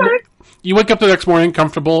wake up the next morning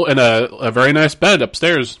comfortable in a very nice bed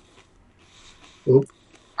upstairs. Oop.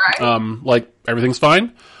 Like everything's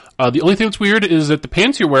fine. The only thing that's weird is that the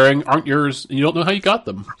pants you're wearing aren't yours, and you don't know how you got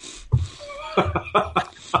them.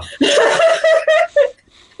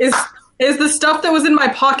 Is the stuff that was in my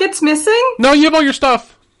pockets missing? No, you have all your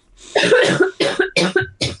stuff.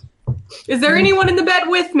 Is there anyone in the bed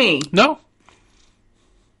with me? No.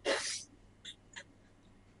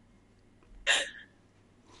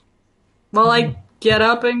 Well, I get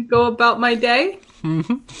up and go about my day.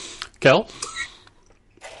 Mm-hmm. Kel?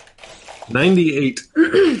 98.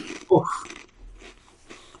 All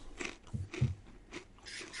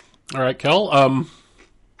right, Kel.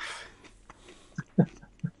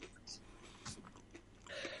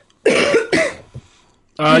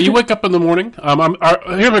 You wake up in the morning.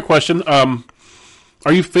 Here's my question.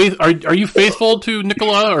 Are you faithful to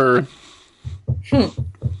Nicola, or?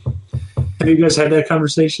 Have you guys had that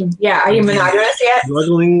conversation? Yeah, are you monogamous yet?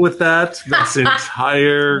 Struggling with that this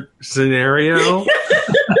entire scenario.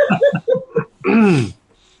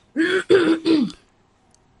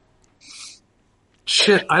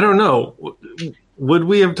 Shit, I don't know. Would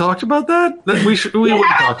we have talked about that? We would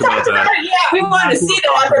have talked about that. Yeah, we wanted to see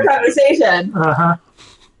the longer conversation.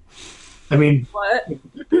 I mean, What?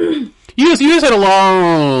 You guys had a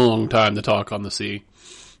long time to talk on the sea,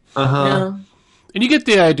 Yeah. and you get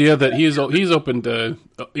the idea that he's open to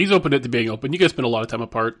being open. You guys spend a lot of time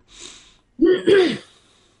apart.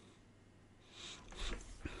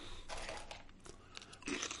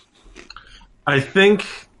 I think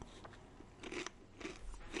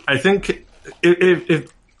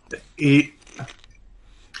if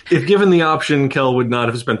given the option, Kel would not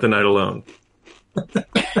have spent the night alone.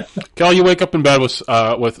 Cal, you wake up in bed with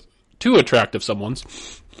two attractive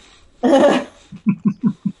someones.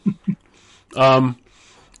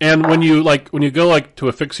 And when you go to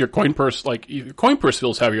affix your coin purse, your coin purse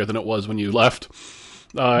feels heavier than it was when you left.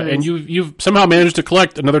 And you've somehow managed to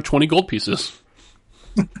collect another 20 gold pieces.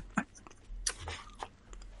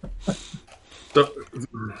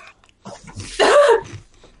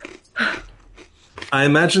 I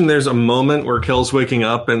imagine there's a moment where Kel's waking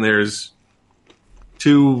up and there's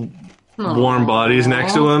two warm bodies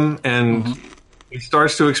next to him, and he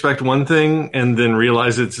starts to expect one thing and then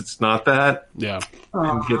realizes it's not that. Yeah.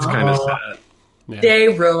 And gets kind of sad. Yeah. Day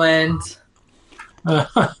ruined. He had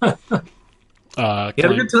a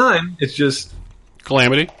good time. It's just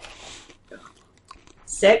Calamity.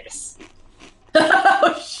 6.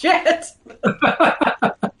 Oh, shit.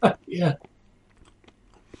 yeah.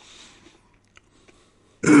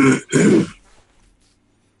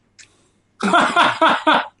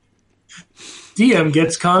 DM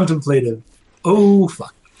gets contemplative. Oh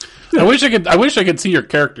fuck! I wish I could see your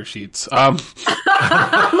character sheets. Look at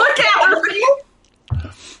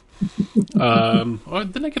her.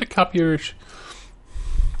 Didn't I get a copy of your?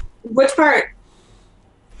 Which part?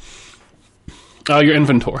 Your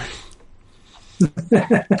inventory. No,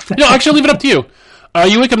 actually, I'll leave it up to you.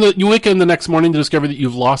 You wake up the next morning to discover that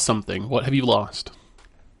you've lost something. What have you lost?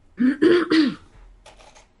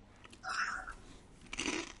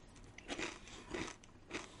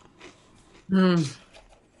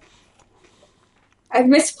 I've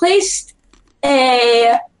misplaced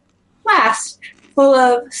a flask full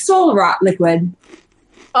of soul rot liquid.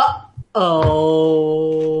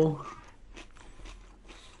 Oh.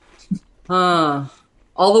 Huh.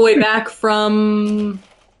 All the way back from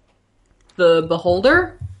the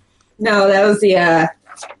beholder? No, that was the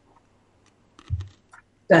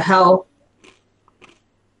hell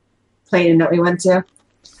plane that we went to.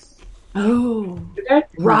 Oh.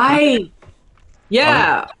 Right.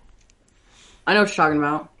 Yeah. I know what you're talking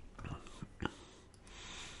about.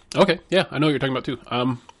 Okay, yeah, I know what you're talking about too.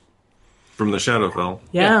 from the Shadowfell.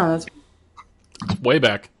 Yeah, that's Way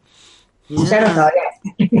back. Shadowfell,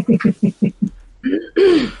 yeah.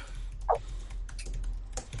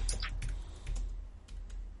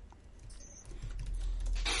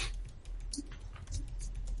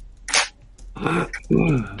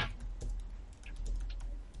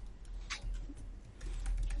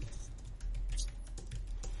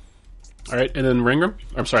 All right, and then Ringram.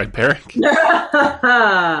 I'm sorry, Peric.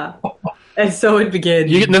 and so it begins.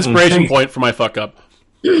 You get an inspiration point for my fuck up.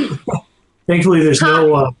 Thankfully, there's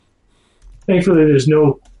no. Thankfully, there's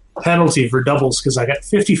no penalty for doubles because I got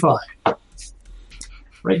 55,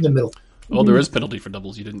 right in the middle. Oh, there is penalty for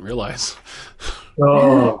doubles. You didn't realize.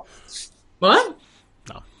 Oh, What?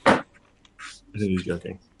 No. I think he's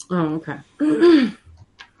joking. Oh, okay.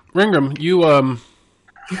 Ringram, you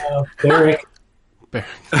Barrick. Barrett.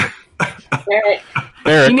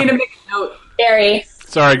 Barrick. You need to make a note. Barry.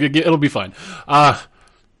 Sorry, it'll be fine.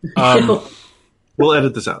 We'll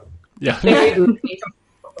edit this out. Yeah. Barry Goofy.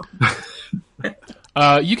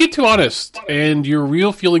 You get too honest, and your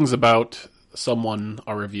real feelings about someone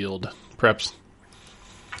are revealed. Perhaps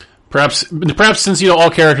since all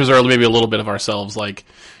characters are maybe a little bit of ourselves, like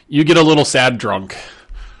you get a little sad drunk.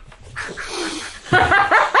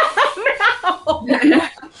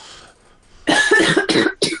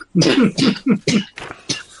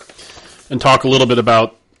 And talk a little bit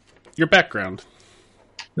about your background.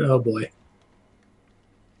 Oh boy.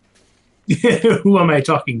 Who am I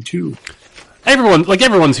talking to?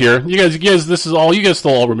 Everyone's here. You guys, you guys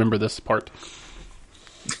still all remember this part.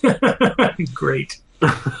 Great.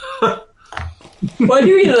 What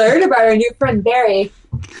do we learn about our new friend Barry?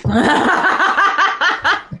 Do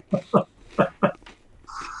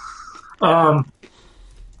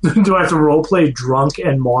I have to roleplay drunk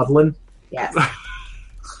and maudlin? Yes.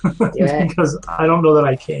 Do it. Because I don't know that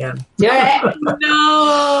I can. Do it.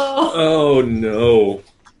 No. Oh no!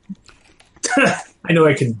 I know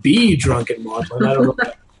I can be drunk and maudlin. I don't know if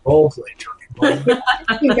I can roleplay drunk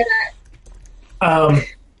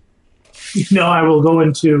I will go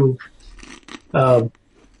into. I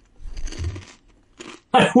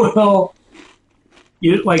will.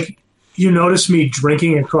 You notice me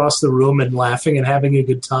drinking across the room and laughing and having a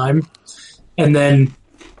good time, and then,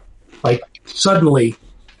 suddenly,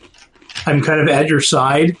 I'm kind of at your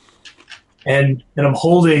side, and I'm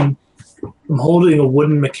holding a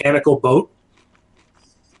wooden mechanical boat,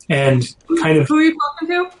 and kind of. Who are you talking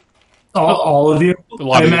to? All of you. A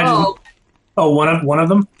lot I of you. imagine. Oh, one of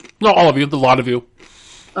them. No, all of you. The lot of you.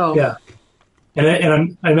 Oh. Yeah,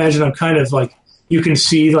 and I imagine I'm kind of you can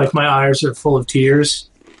see my eyes are full of tears,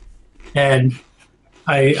 and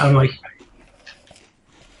I'm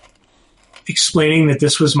explaining that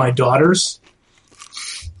this was my daughter's,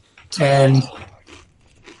 and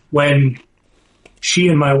when she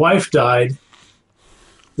and my wife died,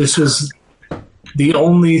 this was the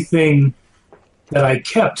only thing that I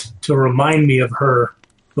kept to remind me of her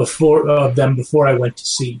before I went to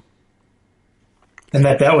sea, and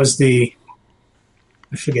that was the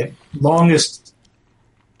longest.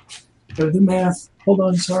 The math. Hold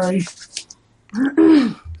on, sorry.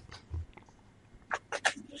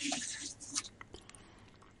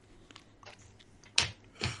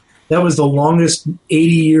 That was the longest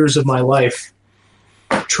 80 years of my life.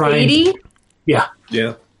 Trying 80? Yeah.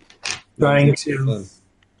 Yeah. Trying to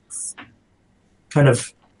kind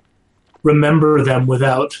of remember them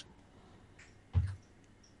without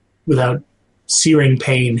searing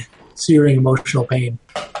emotional pain.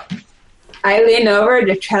 I lean over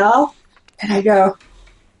to Kel and I go,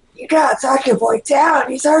 "You gotta talk your boy down.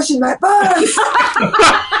 He's arching my buns."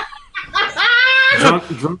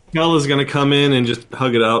 Drunk Kel is going to come in and just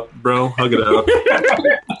hug it out, bro. Hug it out.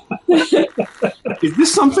 Is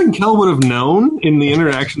this something Kel would have known in the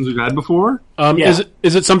interactions we've had before? Yeah.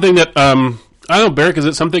 Is it something that I don't know, Barrick? Is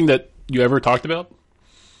it something that you ever talked about?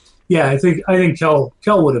 Yeah, I think Kel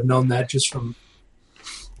would have known that just from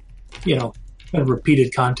kind of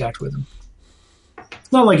repeated contact with him.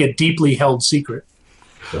 It's not like a deeply held secret.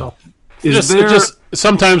 So just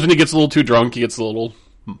sometimes when he gets a little too drunk, he gets a little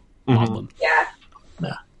maudlin. Yeah.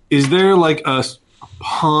 Is there a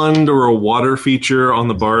pond or a water feature on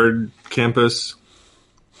the Bard campus?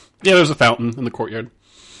 Yeah, there's a fountain in the courtyard.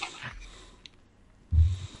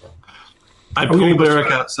 I pull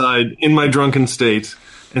Barrick outside in my drunken state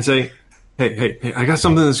and say, "Hey! I got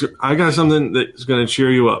something that's going to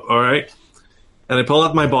cheer you up. All right?" And I pull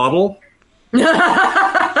out my bottle and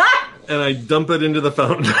I dump it into the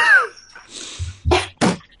fountain.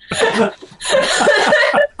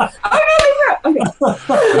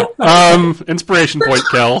 Inspiration point,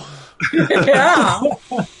 Kel. Yeah.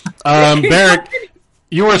 Barrick,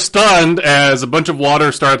 you are stunned as a bunch of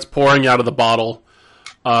water starts pouring out of the bottle.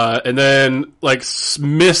 And then,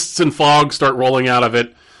 mists and fog start rolling out of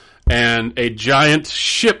it, and a giant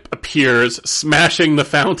ship appears, smashing the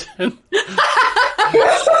fountain.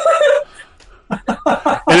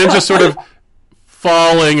 And then just sort of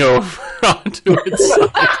falling over onto its side.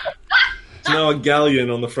 It's now a galleon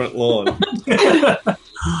on the front lawn.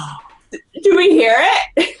 Do we hear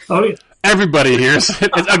it? Oh, yeah. Everybody hears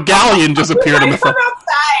it. A galleon just appeared in the front. Outside.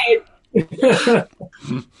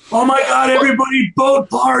 Oh my God! Everybody, boat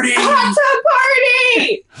party! Hot tub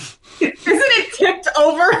party! Isn't it tipped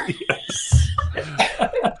over?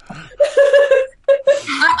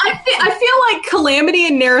 I feel like Calamity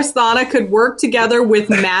and Narasthana could work together with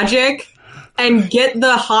magic and get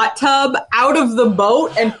the hot tub out of the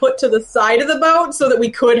boat and put to the side of the boat so that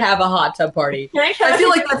we could have a hot tub party. I feel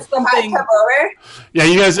like that's something. Hot tub over? Yeah,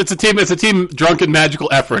 you guys, it's a team drunken magical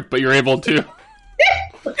effort, but you're able to.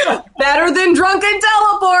 Better than drunken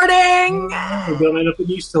teleporting. We're going to end up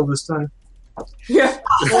in East Hill this time. Yeah.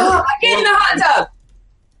 Oh, get in the hot tub.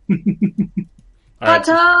 All right. Hot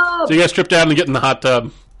tub. So you guys trip down and get in the hot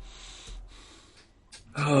tub.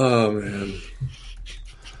 Oh, man.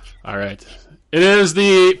 All right. It is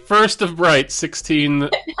the 1st of Bright,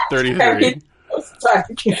 1633.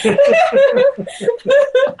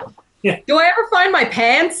 Do I ever find my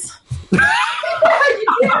pants?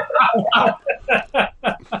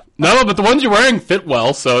 No, but the ones you're wearing fit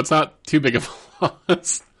well, so it's not too big of a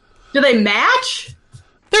loss. Do they match?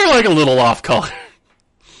 They're a little off color.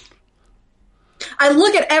 I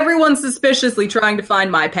look at everyone suspiciously trying to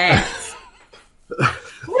find my pants.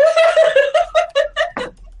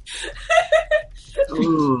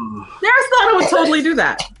 Narasthana would totally do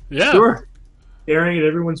that. Yeah. Sure. Staring at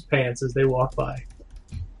everyone's pants as they walk by.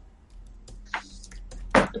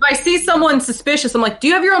 If I see someone suspicious, I'm like, do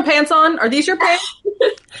you have your own pants on? Are these your pants?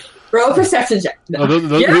 Roll a perception check. Oh,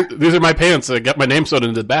 these are my pants. I got my name sewn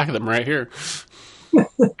into the back of them right here.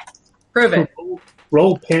 Prove it.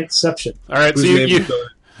 Roll pantception. All right, so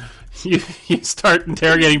you start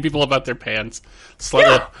interrogating people about their pants,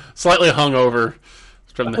 slightly hungover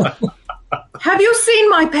from the. Have you seen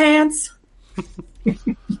my pants?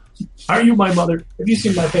 Are you my mother? Have you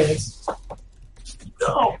seen my pants?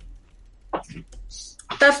 No.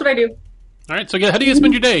 That's what I do. All right, so how do you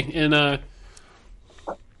spend your day in?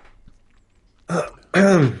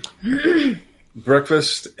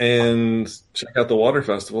 Breakfast and check out the water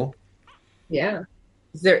festival. Yeah.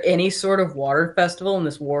 Is there any sort of water festival in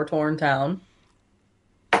this war-torn town?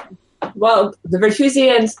 Well, the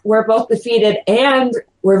Vertusians were both defeated and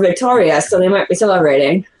were victorious, so they might be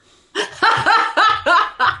celebrating.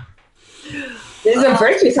 This is a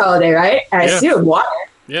Virtues holiday, right? I assume water.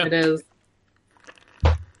 Yeah, It is.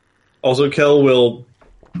 Also, Kel will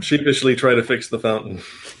sheepishly try to fix the fountain.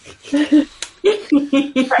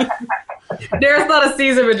 Dara's not a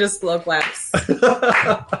season but just slow claps. Good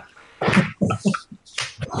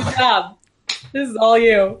job. This is all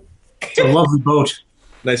you. It's a lovely boat.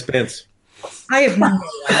 Nice pants. I have no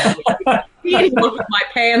idea. He didn't look with my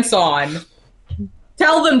pants on.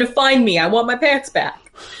 Tell them to find me. I want my pants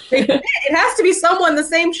back. It has to be someone the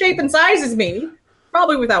same shape and size as me.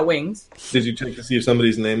 Probably without wings. Did you check to see if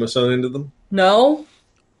somebody's name was sewn into them? No.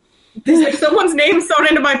 Is there someone's name sewn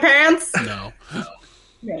into my pants? no.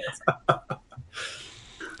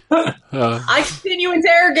 I continue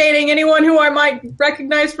interrogating anyone who I might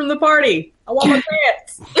recognize from the party. I want my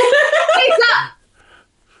pants. Pizza!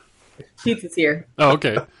 Pizza's here. Oh,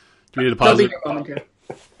 okay. Do we need to They'll pause be it? here momentarily.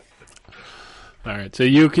 All right, so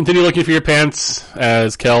you continue looking for your pants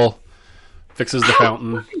as Kel fixes the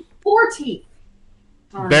fountain. 40.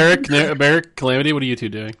 Barrick, Calamity, what are you two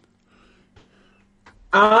doing?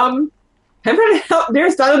 I'm trying to help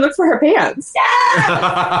Dara look for her pants.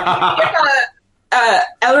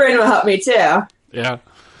 Ellerin will help me too. Yeah.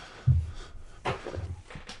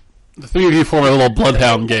 The three of you form a little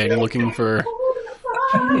bloodhound gang looking for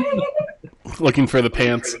the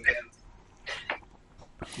pants.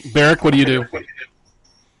 Barrick, what do you do?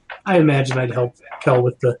 I imagine I'd help Kel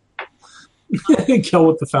with the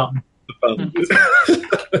fountain.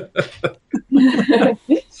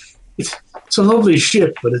 It's a lovely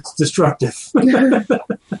ship, but it's destructive.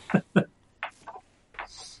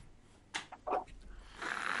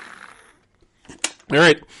 All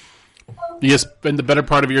right. You spend the better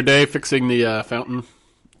part of your day fixing the fountain.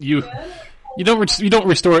 You don't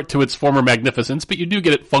restore it to its former magnificence, but you do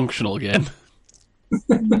get it functional again.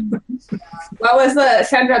 What was the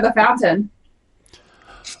center of the fountain?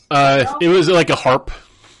 It was like a harp.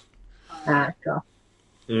 Cool.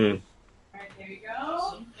 Mm. Alright, there you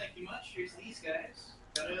go. Thank you much. Here's these guys.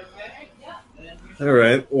 Got it okay? Yeah. All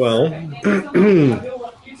right. Well, You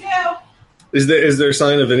too. is there a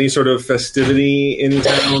sign of any sort of festivity in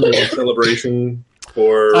town or celebration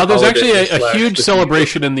for? There's actually a holidays huge /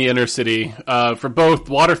 celebration in the inner city for both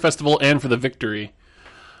Water Festival and for the victory.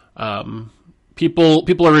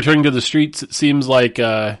 People are returning to the streets. It seems like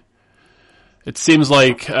the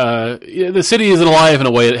city isn't alive in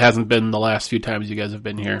a way it hasn't been the last few times you guys have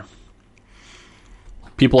been here.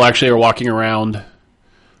 People actually are walking around.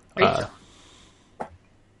 Of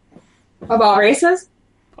all races?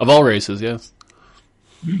 Of all races, yes.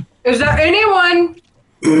 Is there anyone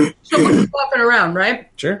someone's walking around, right?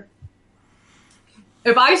 Sure.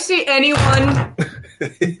 If I see anyone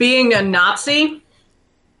being a Nazi,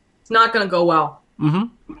 it's not going to go well. Mm-hmm.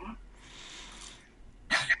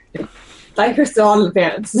 Like you're still on the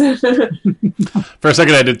pants. For a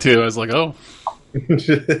second I did too. I was like, oh.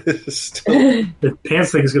 The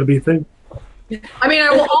pants thing is going to be a thing. I mean,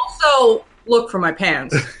 I will also look for my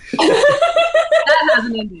pants. That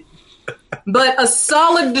hasn't ended. But a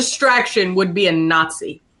solid distraction would be a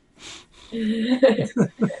Nazi. All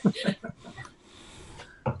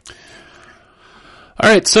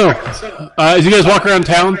right, so as you guys walk around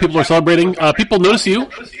town, people are celebrating. People notice you.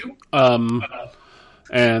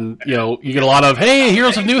 And you get a lot of, "Hey,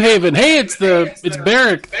 Heroes of New Haven! Hey, it's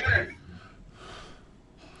Barrick."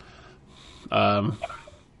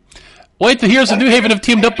 Wait, the Heroes of New Haven have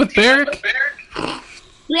teamed up with Barrick?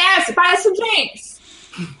 Yes, buy some drinks.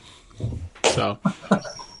 So,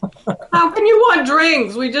 How can you want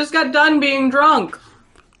drinks? We just got done being drunk.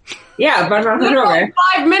 Yeah, but I'm not Literally over.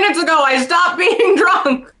 5 minutes ago, I stopped being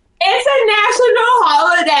drunk. It's a national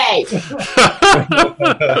holiday.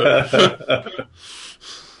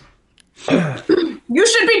 You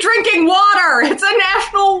should be drinking water. It's a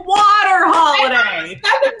national water holiday.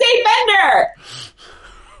 7-day bender.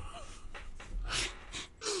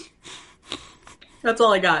 That's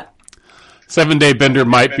all I got. 7-Day Bender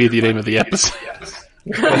might be the name of the episode.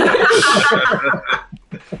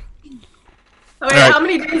 right. How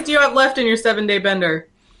many days do you have left in your 7-day bender?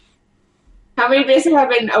 How many days have I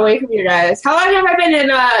been away from you guys? How long have I been in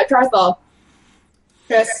Tarthal?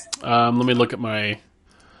 Chris? Let me look at my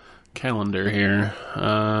calendar here.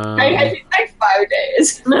 I think like 5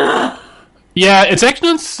 days. Yeah, it's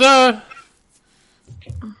actually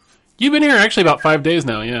you've been here actually about 5 days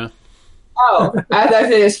now. Yeah. Oh, I thought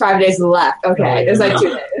there's 5 days left. Okay, there's like 2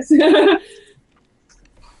 days.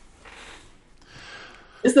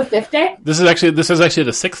 This is the 5th day? This is actually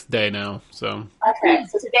the 6th day now. So. Okay,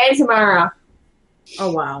 so today and tomorrow.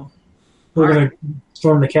 Oh, wow. We're going to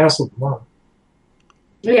storm the castle tomorrow.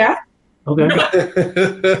 Yeah. Okay.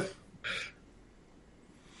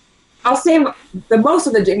 I'll save the most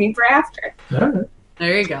of the drinking for after. All right.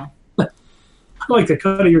 There you go. I like the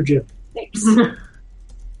cut of your jib. Thanks.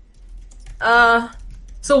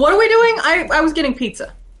 So what are we doing? I was getting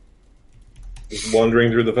pizza. Just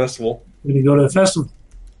wandering through the festival. We're going to go to the festival.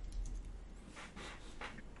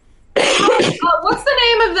 What's the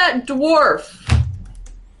name of that dwarf?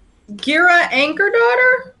 Gira Anchor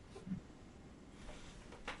Daughter?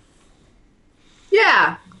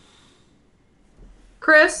 Yeah.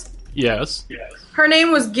 Chris? Yes. Her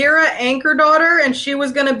name was Gira Anchor Daughter, and she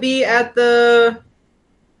was going to be at the...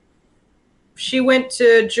 She went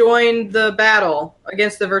to join the battle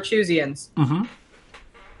against the Virtusians. Mm-hmm.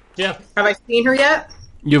 Yeah. Have I seen her yet?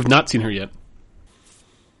 You've not seen her yet.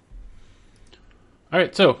 All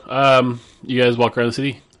right, so you guys walk around the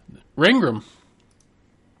city. Rangram.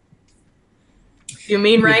 Do you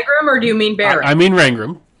mean Rangram or do you mean Baron? I mean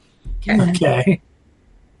Rangram. Okay.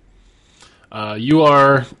 You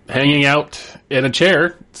are hanging out in a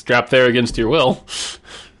chair, strapped there against your will.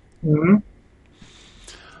 Mm-hmm.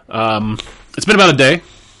 It's been about a day.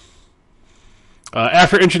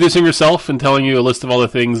 After introducing herself and telling you a list of all the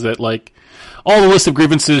things that, like, all the list of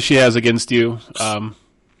grievances she has against you,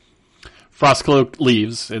 Frostcloak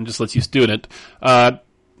leaves and just lets you stew in it.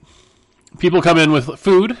 People come in with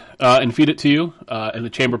food and feed it to you in the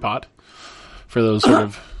chamber pot for those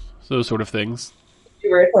sort of things.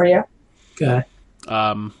 Word for you. Okay.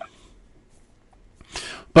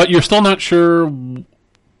 But you're still not sure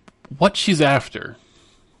what she's after.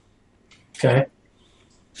 Okay.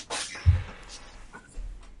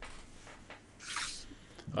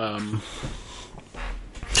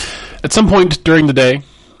 At some point during the day,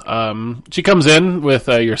 she comes in with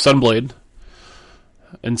your sunblade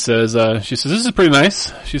and says, "This is pretty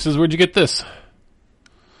nice." She says, "Where'd you get this?"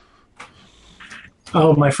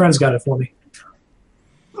 Oh, my friend's got it for me.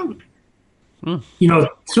 Hmm. You know,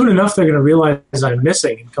 soon enough they're going to realize I'm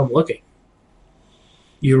missing and come looking.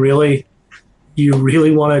 You really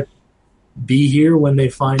want to be here when they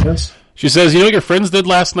find us? She says, "You know what your friends did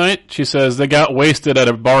last night?" She says, "They got wasted at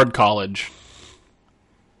a bard college."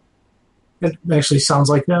 That actually sounds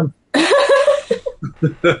like them.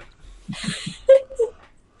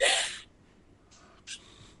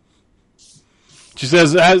 She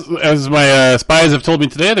says, as my spies have told me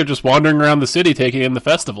today, they're just wandering around the city taking in the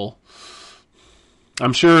festival.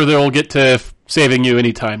 I'm sure they'll get to saving you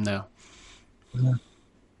any time now. Yeah.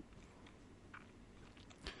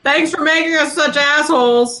 Thanks for making us such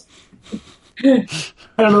assholes. I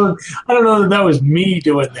don't know that was me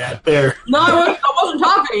doing that there. No, I wasn't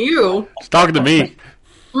talking to you. She's talking to me.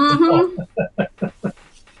 Mm-hmm.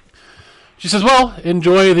 She says, "Well,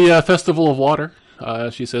 enjoy the Festival of Water."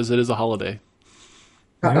 She says it is a holiday.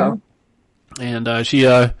 Uh-oh. And she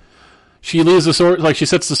leaves the sword, like she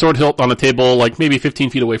sets the sword hilt on a table, like maybe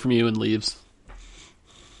 15 feet away from you, and leaves.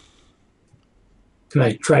 Can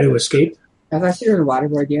I try to escape? I thought you were going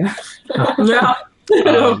to waterboard you.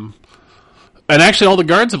 No. And actually, all the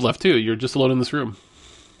guards have left too. You're just alone in this room.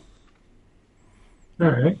 All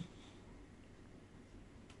right.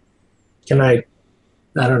 Can I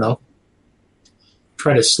don't know,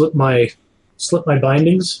 try to slip my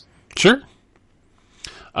bindings? Sure.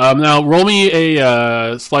 Now roll me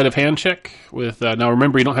a sleight of hand check with. Now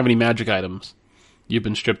remember, you don't have any magic items. You've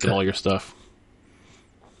been stripped of all your stuff.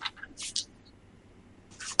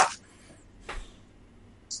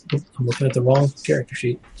 I'm looking at the wrong character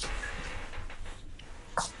sheet.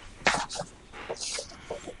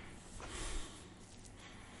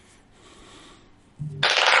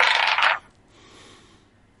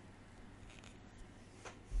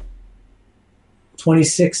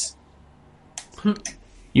 $26.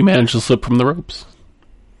 You managed to slip from the ropes.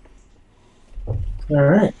 All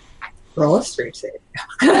right. Roll a straight save.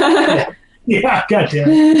 Yeah,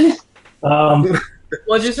 goddamn.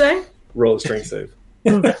 What'd you say? Roll a strength save.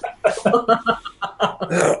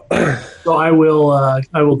 So I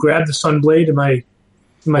will grab the sunblade.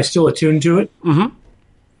 Am I still attuned to it? Mm-hmm.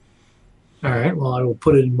 All right. Well, I will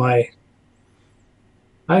put it in my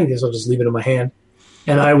I guess I'll just leave it in my hand.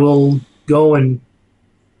 And I will go and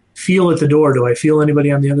feel at the door. Do I feel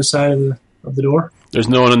anybody on the other side of the door? There's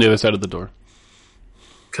no one on the other side of the door.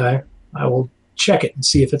 Okay. I will check it and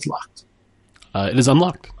see if it's locked. It is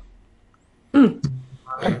unlocked.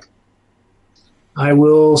 I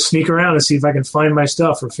will sneak around and see if I can find my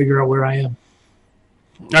stuff or figure out where I am.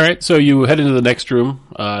 All right, so you head into the next room.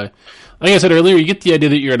 Like I said earlier, you get the idea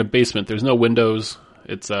that you're in a basement. There's no windows.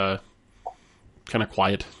 It's kind of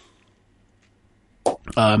quiet.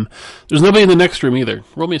 There's nobody in the next room either.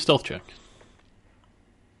 Roll me a stealth check.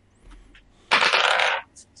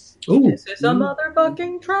 Ooh. This is a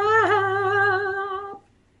motherfucking trap.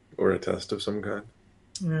 Or a test of some kind.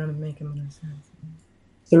 I'm making more sense.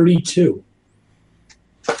 32.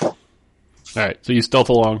 All right, so you stealth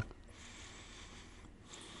along.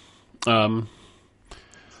 So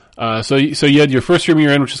you had your first room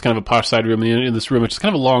you're in, which is kind of a posh side room, and you're in this room, which is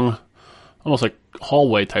kind of a long, almost like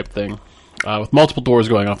hallway type thing, with multiple doors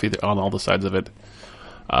going off either on all the sides of it.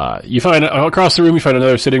 You find across the room, you find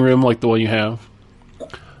another sitting room like the one you have,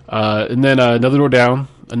 and then another door down,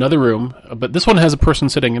 another room, but this one has a person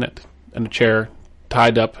sitting in it, in a chair,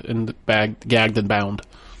 tied up and gagged and bound.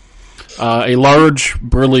 A large,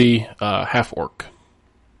 burly half-orc.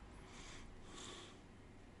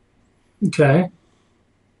 Okay.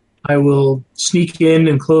 I will sneak in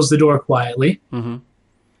and close the door quietly. Mm-hmm.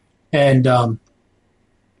 And I'll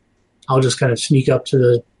just kind of sneak up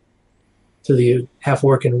to the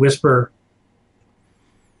half-orc and whisper,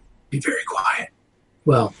 "Be very quiet."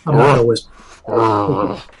 Well, I'm not going to whisper.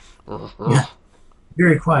 Yeah.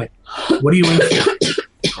 Very quiet. What are you in for?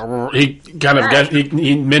 He kind of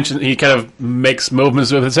he kind of makes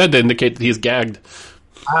movements with his head to indicate that he's gagged.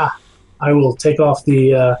 I will take off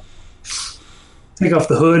the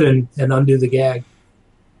hood and undo the gag.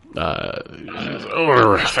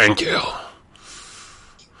 Thank you.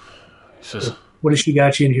 He says, "What has she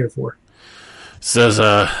got you in here for?" Says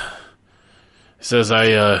I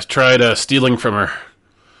tried stealing from her.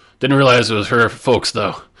 Didn't realize it was her folks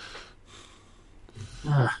though.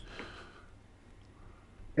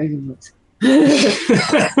 Can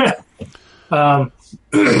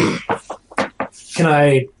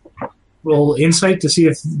I roll insight to see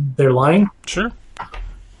if they're lying? Sure.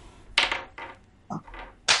 I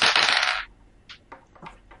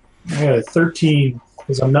got a 13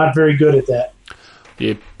 because I'm not very good at that.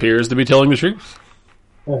 He appears to be telling the truth.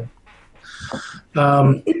 Oh.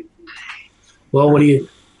 Well, what do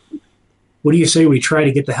you say we try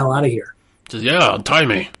to get the hell out of here? He says, yeah, untie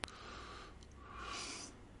me.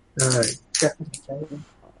 All right.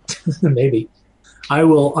 Maybe. I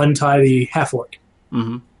will untie the half-orc.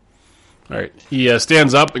 Mm-hmm. All right. He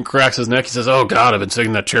stands up and cracks his neck. He says, "Oh God, I've been sitting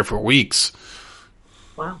in that chair for weeks."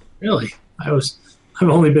 Wow. Really? I've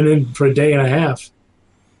only been in for a day and a half.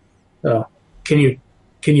 Oh, can you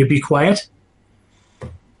be quiet?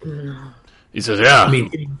 He says, "Yeah,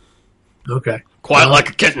 Okay. quiet like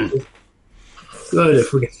a kitten." Good.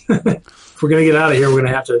 If we're gonna get out of here, we're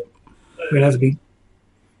gonna have to be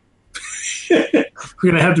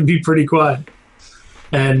we're gonna have to be pretty quiet.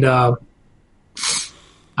 And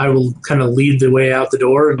I will kind of lead the way out the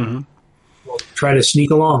door and we'll try to sneak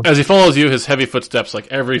along. As he follows you, his heavy footsteps, like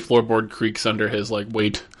every floorboard, creaks under his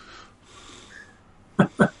weight.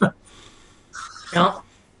 Yeah.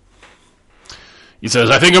 He says,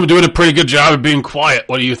 "I think I'm doing a pretty good job of being quiet.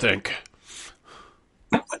 What do you think?"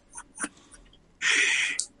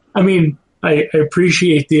 I mean, I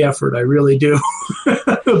appreciate the effort. I really do.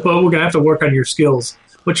 But we're going to have to work on your skills.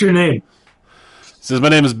 What's your name? He says, "My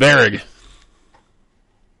name is Barrig."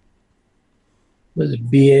 Was it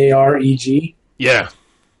Bareg? Yeah.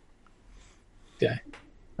 Okay.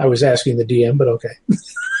 I was asking the DM, but okay.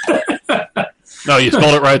 No, you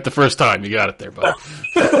spelled it right the first time. You got it there, bud.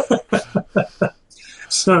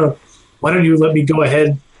 So, why don't you let me go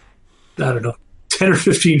ahead, I don't know, 10 or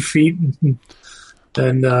 15 feet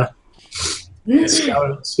and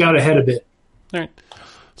scout ahead a bit. All right.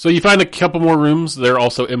 So you find a couple more rooms. They're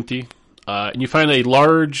also empty. And you find a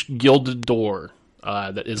large gilded door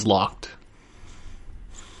that is locked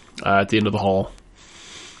at the end of the hall.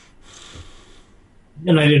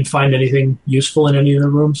 And I didn't find anything useful in any of the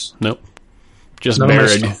rooms? Nope. Just None of my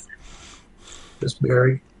buried. stuff. Just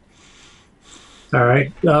buried. All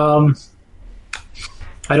right.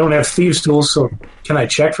 I don't have thieves' tools, so can I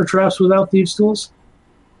check for traps without thieves' tools?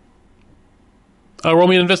 Roll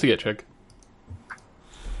me an investigate check.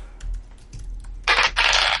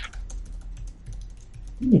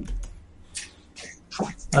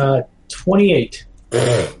 28.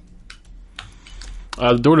 The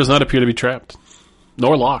door does not appear to be trapped,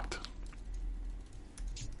 nor locked.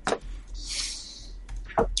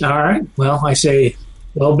 All right. Well, I say,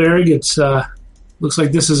 well, Berg, it's looks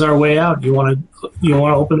like this is our way out. You want to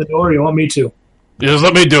open the door? Or you want me to? Just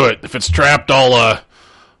let me do it. If it's trapped, I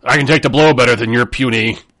can take the blow better than your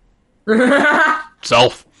puny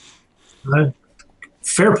self.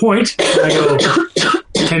 Fair point. I go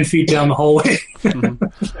 10 feet down the hallway.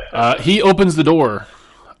 He opens the door,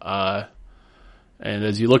 and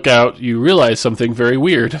as you look out, you realize something very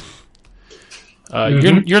weird.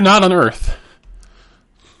 You're not on Earth.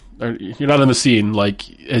 You're not in the scene. Like,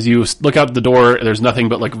 as you look out the door, there's nothing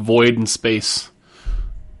but like void and space.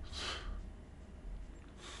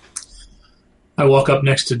 I walk up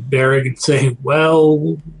next to Berg and say,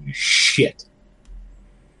 well, shit.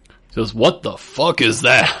 He says, what the fuck is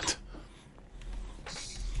that?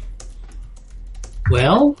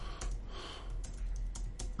 Well,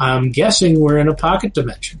 I'm guessing we're in a pocket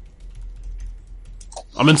dimension.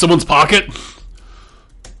 I'm in someone's pocket?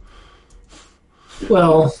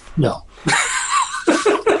 Well, no.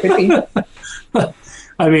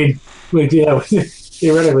 I mean,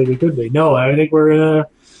 theoretically we could be. No, I think we're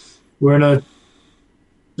in a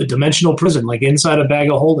dimensional prison, like inside a bag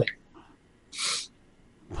of holding.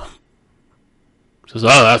 Says, oh,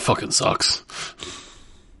 that fucking sucks.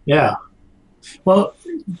 Yeah. Well,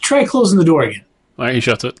 try closing the door again. All right, he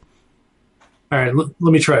shuts it. All right, let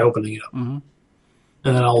me try opening it up. Mm-hmm.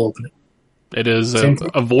 And then I'll open it. It is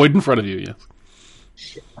a void in front of you, yes.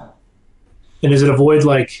 And is it a void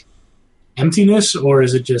like emptiness, or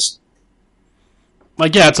is it just...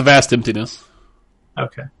 Like, yeah, it's a vast emptiness.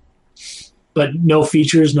 Okay. But no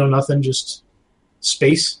features, no nothing, just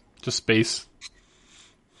space? Just space.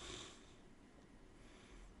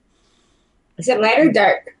 Is it light or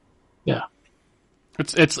dark? Yeah.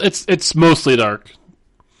 It's mostly dark.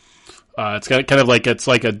 It's got kind of like, it's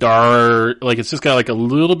like a dark, like it's just got like a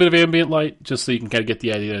little bit of ambient light, just so you can kind of get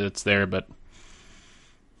the idea that it's there, but...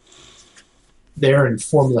 There and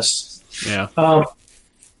formless. Yeah.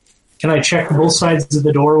 Can I check both sides of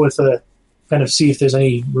the door with a kind of see if there's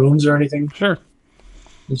any runes or anything? Sure.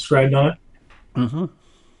 Inscribed on it? Mm-hmm.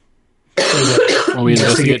 Want me to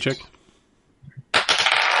investigate check?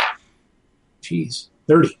 Jeez.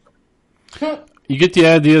 30. You get the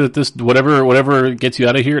idea that this, whatever gets you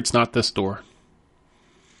out of here, it's not this door.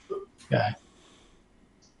 Okay.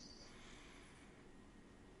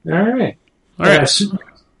 All right. I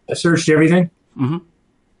searched everything. Mm-hmm.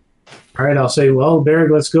 All right, I'll say, well, Berg,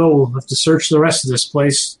 let's go. We'll have to search the rest of this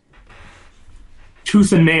place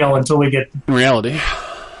tooth and nail until we get... In reality.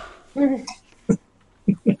 You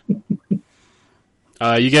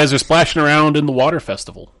guys are splashing around in the water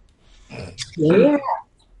festival. Yeah.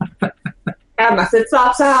 Have my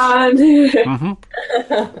flip-flops on. Mm-hmm.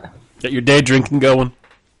 Get your day drinking going.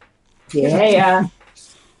 Yeah.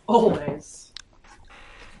 Always.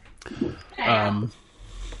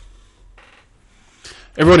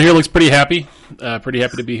 Everyone here looks pretty happy. Pretty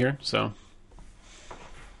happy to be here, so...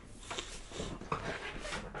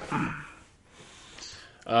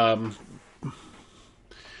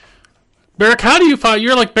 Barrick, how do you find...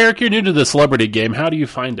 You're like, Barrick, you're new to the celebrity game. How do you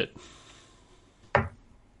find it?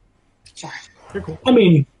 I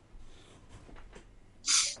mean,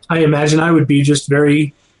 I imagine I would be just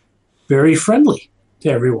very, very friendly to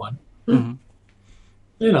everyone. Mm-hmm.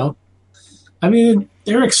 You know, I mean,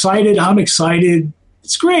 they're excited. I'm excited.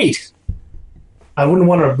 It's great. I wouldn't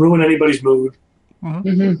want to ruin anybody's mood.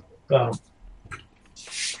 Mm-hmm.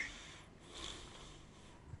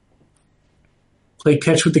 Play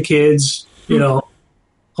catch with the kids. You know,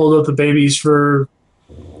 hold up the babies for,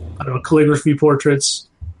 I don't know, calligraphy portraits.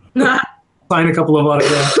 Sign a couple of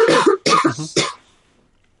autographs.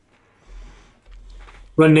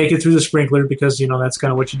 Run naked through the sprinkler because, you know, that's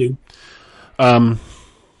kind of what you do.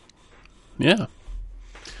 Yeah.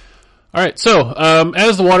 All right, so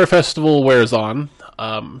as the water festival wears on,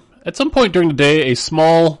 at some point during the day, a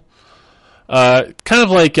small, kind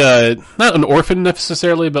of like, not an orphan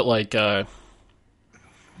necessarily, but like kind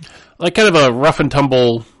of a rough and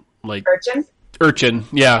tumble, like... Urchin,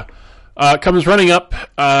 yeah. Comes running up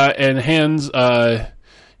and hands,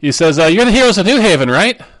 he says, you're the heroes of New Haven,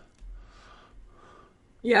 right?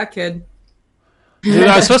 Yeah, kid.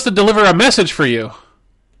 I was supposed to deliver a message for you.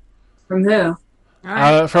 From who?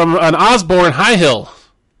 From an Osborne High Hill.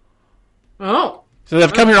 Oh. So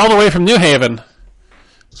they've come here all the way from New Haven.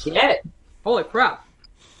 Shit. Holy crap.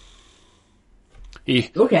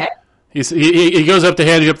 Okay. He goes up to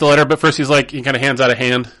hand you up the letter, but first he kind of hands out a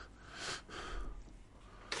hand.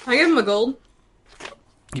 I give him a gold.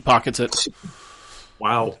 He pockets it.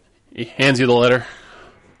 Wow. He hands you the letter.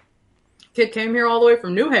 Kid came here all the way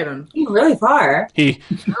from New Haven. Really far. He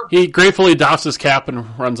gratefully doffs his cap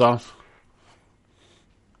and runs off.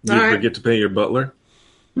 Did you All right. forget to pay your butler?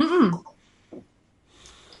 No,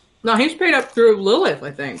 he's paid up through Lilith,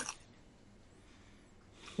 I think.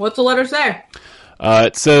 What's the letter say?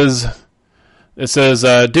 It says,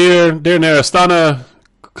 dear Naristana,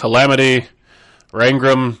 Calamity,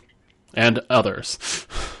 Rangram, and others.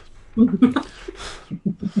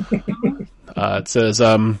 It says,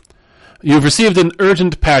 you've received an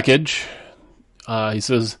urgent package. He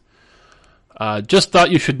says, just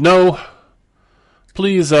thought you should know.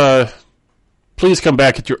 Please come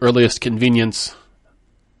back at your earliest convenience.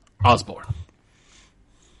 Osborne.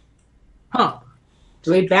 Huh.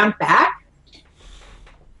 Do we bounce back?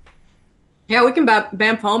 Yeah, we can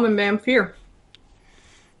bamf home and bamf here.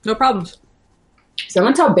 No problems.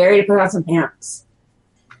 Someone tell Barry to put on some pants.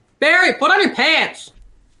 Barry, put on your pants.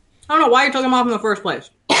 I don't know why you took them off in the first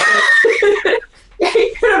place. He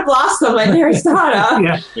could have lost them at Naristana.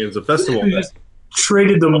 Yeah, It's a festival. you just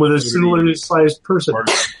traded them with a similarly sized person.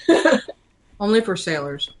 Only for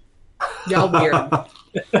sailors. Y'all weird.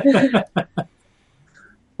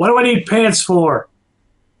 What do I need pants for?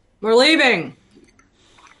 We're leaving.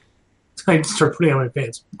 I start putting on my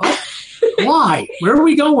pants. Oh, why? Where are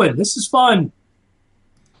we going? This is fun.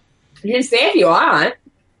 You can stay if you want.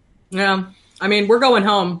 Yeah. I mean, we're going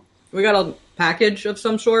home. We got a package of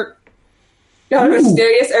some sort. Got a Ooh.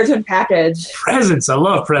 mysterious urgent package. Presents. I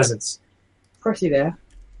love presents. Of course you do.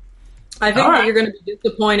 I think All that right. you're going to be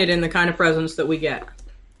disappointed in the kind of presents that we get.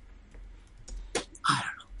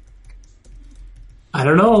 I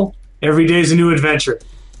don't know. Every day's a new adventure.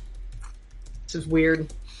 This is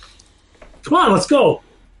weird. Come on, let's go.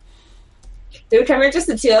 Do we come here just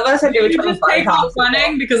the two of us, or do we You try to just find take off possible?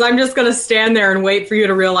 running because I'm just going to stand there and wait for you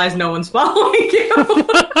to realize no one's following you.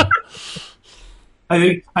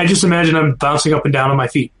 I just imagine I'm bouncing up and down on my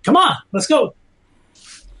feet. Come on, let's go.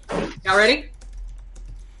 Y'all ready?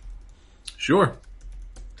 Sure.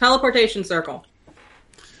 Teleportation circle.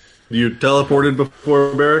 You teleported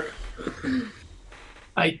before, Barrick?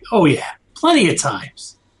 Oh yeah, plenty of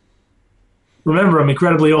times. Remember, I'm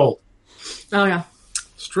incredibly old. Oh, yeah.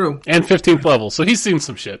 It's true. And 15th level, so he's seen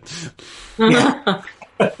some shit. All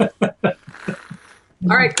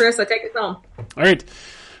right, Chris, I take us home. All right.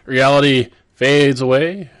 Reality fades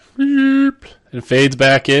away. Beep. It fades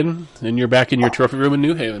back in, and you're back in your trophy room in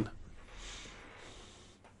New Haven.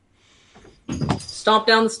 Stomp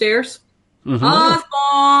down the stairs. Mm-hmm.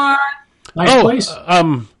 Osborne! Nice place.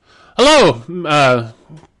 Hello,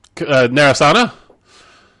 Narasana.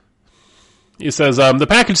 He says, the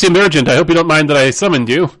package seemed urgent. I hope you don't mind that I summoned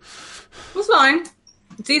you. It's fine.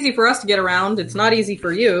 It's easy for us to get around. It's not easy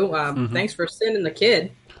for you. Thanks for sending the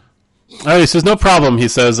kid. He says, no problem. He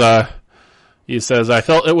says, I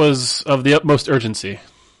felt it was of the utmost urgency.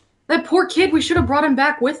 That poor kid, we should have brought him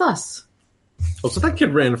back with us. Oh, so that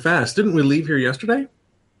kid ran fast. Didn't we leave here yesterday?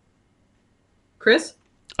 Chris?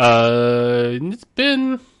 It's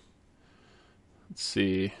been, let's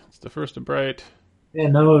see, it's the first of Bright. Yeah,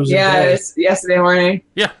 no, it was Yeah, it was yesterday morning.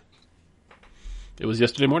 Yeah. It was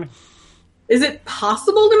yesterday morning. Is it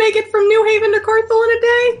possible to make it from New Haven to Carthel in a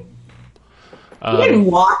day? You can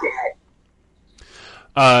walk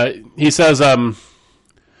it. He says, I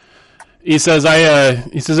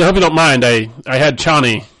hope you don't mind. I had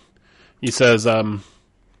Chani. He says,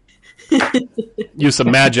 use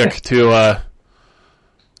some magic to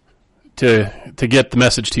get the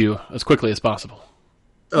message to you as quickly as possible.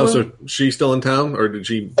 Oh, so she's still in town, or did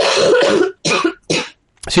she?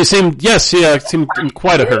 She seemed in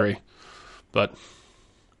quite a hurry, but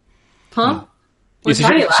Huh?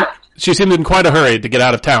 she seemed in quite a hurry to get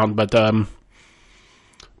out of town, but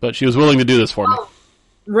she was willing to do this for me.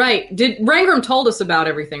 Right. Rangram told us about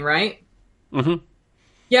everything, right? Mm-hmm.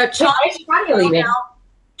 Yeah,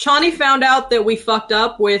 Chani found out that we fucked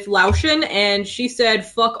up with Laoshin, and she said,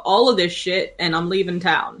 fuck all of this shit, and I'm leaving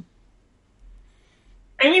town.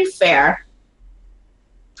 I mean, fair.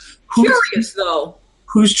 Curious, though.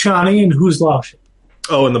 Who's Chani and who's Laoshin?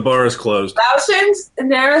 Oh, and the bar is closed. Laoshin's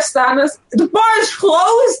and Naristana's. The bar is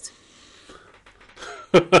closed.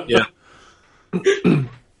 Yeah. Shouldn't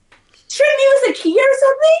use a key or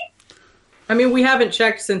something? I mean, we haven't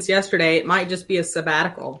checked since yesterday. It might just be a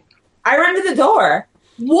sabbatical. I run to the door.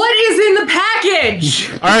 What is in the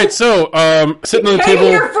package? All right, so sitting on the Came table,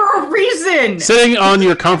 here for a reason. sitting on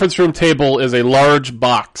your conference room table is a large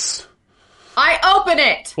box. I open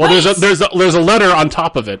it. Well, there's a letter on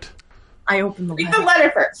top of it. I open the Read letter. the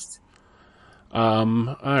letter first. All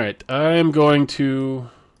right, I'm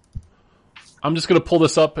just gonna pull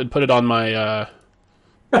this up and put it on my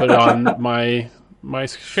my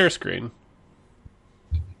share screen.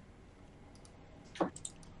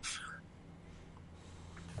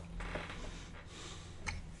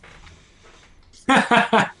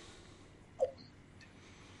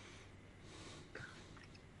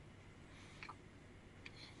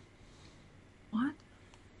 What?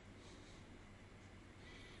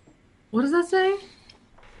 What does that say?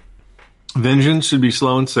 Vengeance should be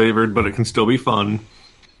slow and savored, but it can still be fun.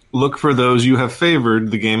 Look for those you have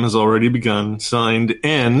favored. The game has already begun. Signed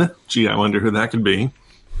N. Gee, I wonder who that could be.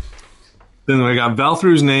 Then we got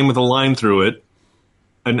Valthru's name with a line through it,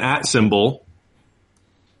 an @ symbol,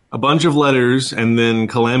 a bunch of letters, and then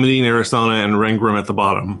Calamity, Narasana, and Rangrim at the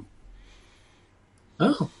bottom.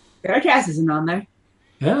 Oh, Bearcast isn't on there.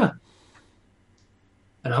 yeah.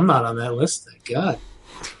 And I'm not on that list, thank God.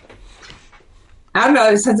 I don't know.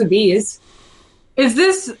 There's tons of bees. Is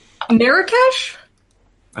this Narakesh?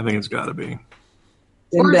 I think it's got to be.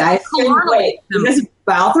 Or I is it Kalarna? wait, is this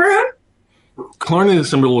Balthroon? Clarny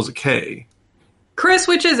symbol was a K. Chris,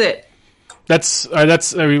 which is it? That's. I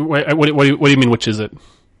mean, what do you mean? Which is it?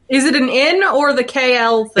 Is it an N or the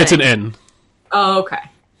KL thing? It's an N. Oh, okay.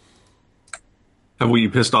 Have we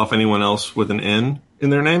pissed off anyone else with an N in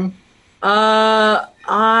their name?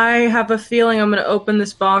 I have a feeling I'm going to open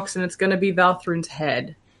this box and it's going to be Valthrune's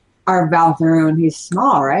head. Our Balthroon, he's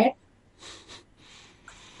small, right?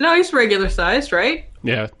 No, he's regular sized, right?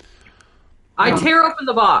 Yeah. I tear open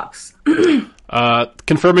the box.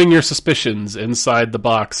 Confirming your suspicions, inside the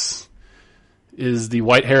box is the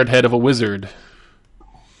white-haired head of a wizard.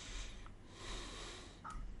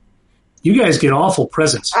 You guys get awful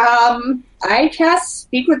presents. I cast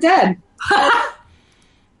Speak with Dead.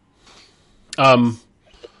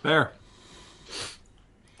 There.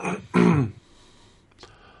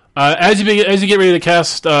 As you get ready to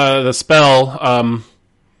cast the spell,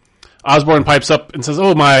 Osborne pipes up and says,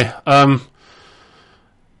 "Oh my, I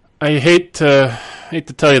hate to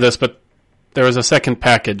tell you this, but there was a second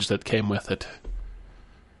package that came with it."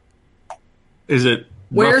 Is it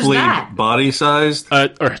Where's roughly that? body sized?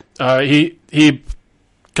 He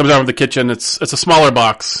comes out of the kitchen. It's a smaller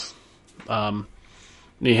box. And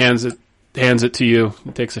he hands it to you.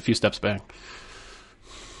 He takes a few steps back.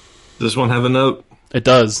 Does this one have a note? It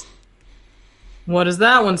does. What does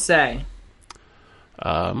that one say?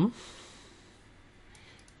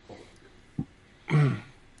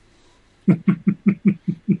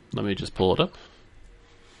 Let me just pull it up.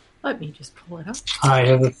 Let me just pull it up. I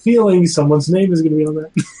have a feeling someone's name is going to be on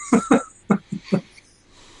that.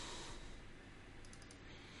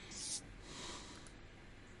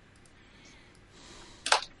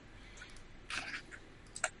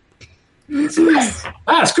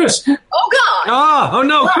 It's Chris. Oh, God! Oh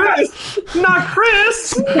no, Chris! Not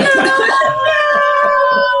Chris! No!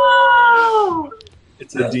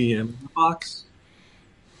 It's a DM in a box.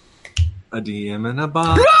 A DM in a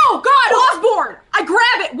box. Oh, God! Osborne! I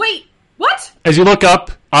grab it! Wait! What? As you look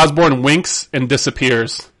up, Osborne winks and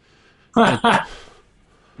disappears.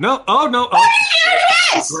 No, oh no.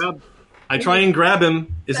 Oh. I try and grab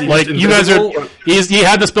him. Is he Like, just you guys invisible, are... He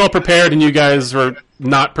had the spell prepared, and you guys were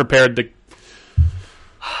not prepared to...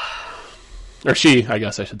 Or she, I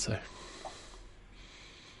guess I should say.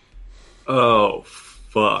 Oh,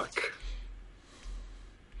 fuck.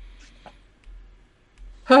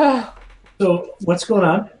 So, what's going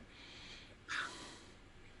on?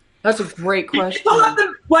 That's a great question. Pull up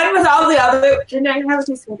the one with all the other. Can I have a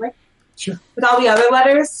piece of paper? Sure. With all the other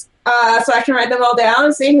letters, so I can write them all down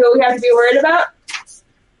and see who we have to be worried about.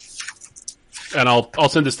 And I'll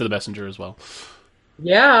send this to the messenger as well.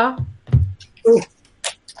 Yeah. Oh,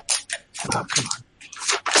 come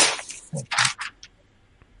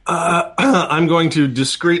on. I'm going to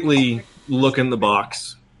discreetly look in the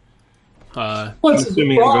box. Uh, What's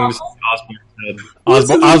Assuming I'm going to see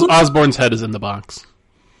Osborne's head. Osborne's head is in the box.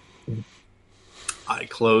 I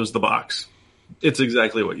close the box. It's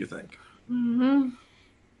exactly what you think. Mm-hmm.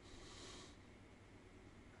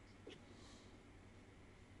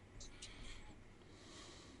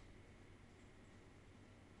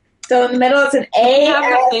 So in the middle, it's an Do A. you have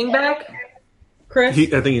your thing back, Chris? I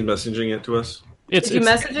think he's messaging it to us. Did you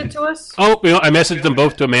message it to us? Oh, I messaged them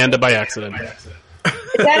both to Amanda by accident. Is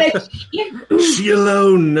that a She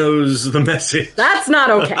alone knows the message. That's not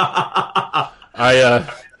okay.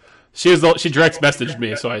 She direct messaged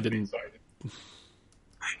me, so I didn't.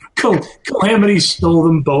 Calamity stole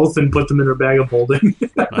them both and put them in her bag of holding.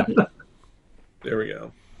 There we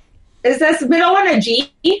go. Is this middle one a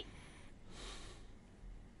G?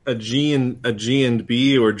 A G and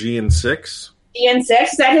B or G and 6? G and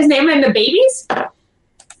 6? Is that his name and the babies?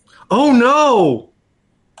 Oh no!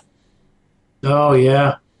 Oh,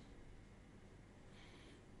 yeah.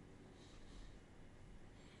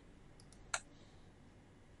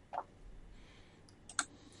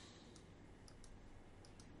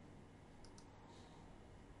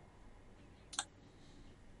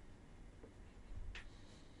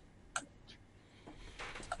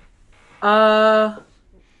 I'm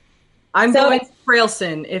So- going to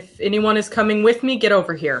Trailson. If anyone is coming with me, get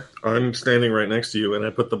over here. I'm standing right next to you, and I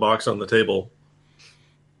put the box on the table.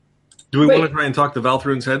 Do we Wait. want to try and talk to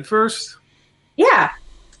Valthrune's head first? Yeah.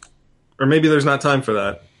 Or maybe there's not time for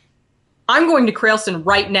that. I'm going to Trailson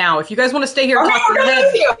right now. If you guys want to stay here and Okay, talk to we're your going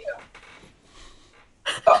head, with you.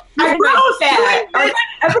 I know that.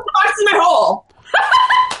 I put the box in my hole.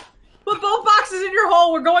 put both boxes in your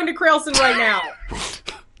hole. We're going to Trailson right now.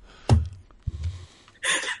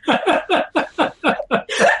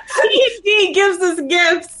 D&D gives us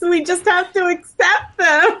gifts. We just have to accept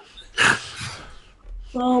them.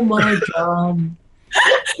 Oh my god.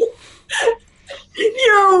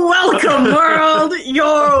 You're welcome, world.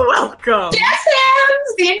 You're welcome. Jazz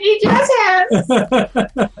hands! D&D jazz hands!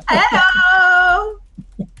 Hello.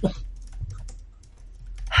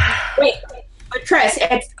 Wait, Chris,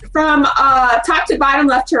 it's from top to bottom,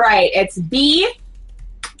 left to right. It's B-O-J-E-K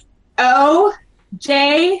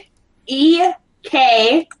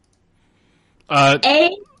A.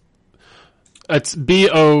 It's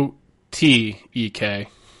BOTEK.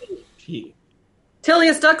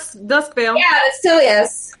 Tilius Duskvale. Yeah, that's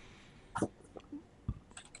Tilius.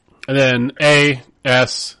 And then A,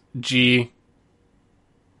 S, G,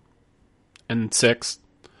 and 6.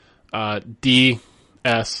 D,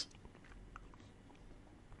 S.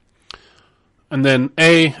 And then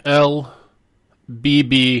A, L, B,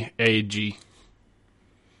 B, A, G.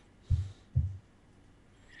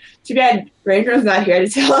 Too bad Ranger's not here to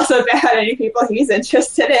tell us about any people he's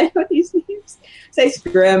interested in with these names. Say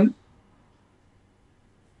Scrim.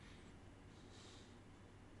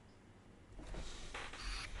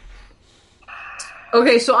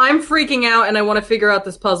 Okay, so I'm freaking out and I want to figure out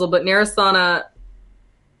this puzzle, but Narasana...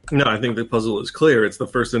 No, I think the puzzle is clear. It's the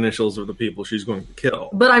first initials of the people she's going to kill.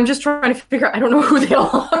 But I'm just trying to figure out... I don't know who they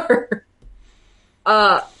are.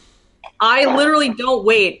 I literally don't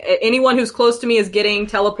wait. Anyone who's close to me is getting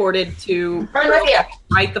teleported to... Right with you.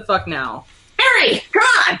 Right the fuck now. Harry, come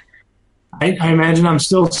on! I imagine I'm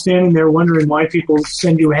still standing there wondering why people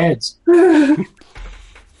send you heads.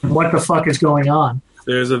 What the fuck is going on?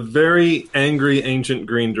 There's a very angry ancient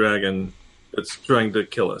green dragon that's trying to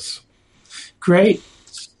kill us. Great.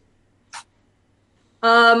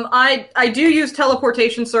 I do use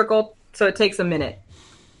teleportation circle, so it takes a minute.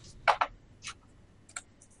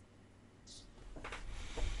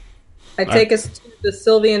 I take us to the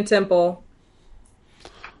Sylvian Temple.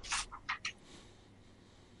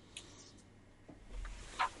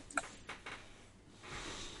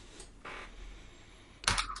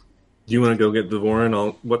 Do you want to go get Devorin?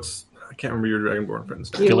 I can't remember your Dragonborn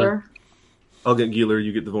friend's name. Healer. I'll get Geeler,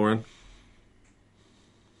 you get Devorin.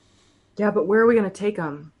 Yeah, but where are we going to take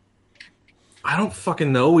them? I don't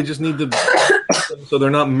fucking know. We just need to so they're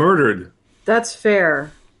not murdered. That's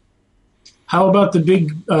fair. How about the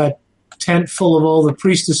big tent full of all the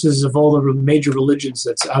priestesses of all the major religions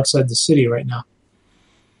that's outside the city right now?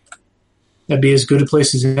 That'd be as good a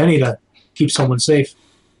place as any to keep someone safe.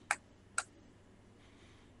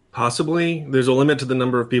 Possibly. There's a limit to the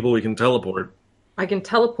number of people we can teleport. I can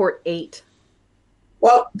teleport 8.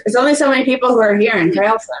 Well, there's only so many people who are here in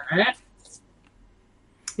Trailson, right?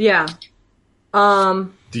 Yeah.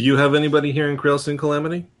 Do you have anybody here in Krailson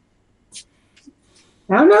Calamity?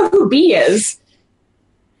 I don't know who B is.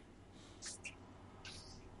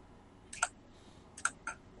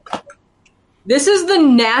 This is the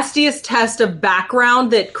nastiest test of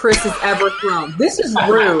background that Chris has ever thrown. This is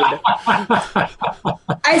rude.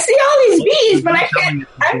 I see all these bees, but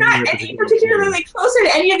I'm not any particularly closer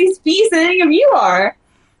to any of these bees than any of you are.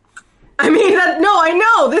 I mean, I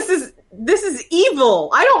know. This is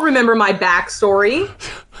evil. I don't remember my backstory.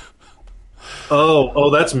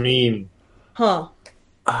 Oh, that's mean. Huh.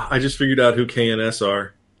 I just figured out who K and S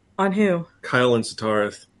are. On who? Kyle and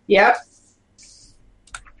Satarith. Yep.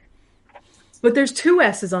 But there's 2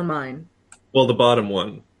 S's on mine. Well, the bottom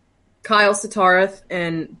one. Kyle Satarith,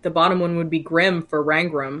 and the bottom one would be Grim for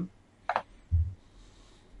Rangram.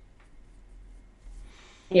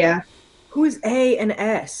 Yeah. Who is A and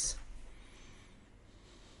S?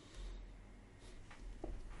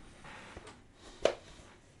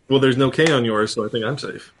 Well, there's no K on yours, so I think I'm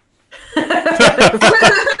safe.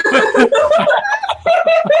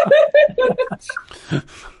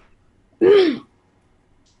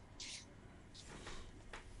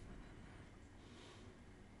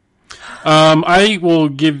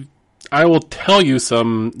 I will tell you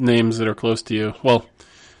some names that are close to you. Well,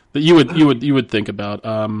 that you would think about.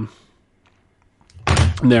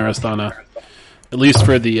 Narasthana, at least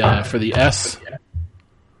for the S.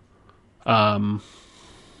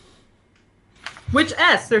 Which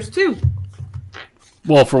S? There's 2.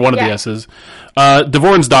 Well, for one of the Yeah. S's.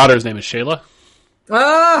 Devorn's daughter's name is Shayla.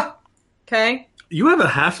 Ah, okay. You have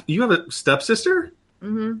a stepsister?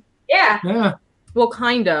 Mm-hmm. Yeah. Yeah. Well,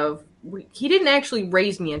 kind of. He didn't actually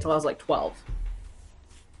raise me until I was like 12.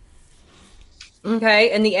 Okay,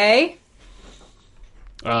 and the A?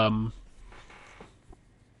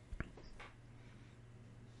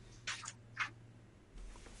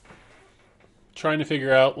 Trying to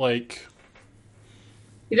figure out, like...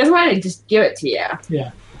 He doesn't want to just give it to you.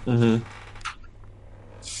 Yeah. Mm-hmm.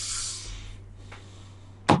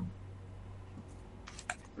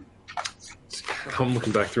 I'm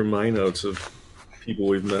looking back through my notes of people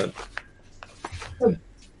we've met.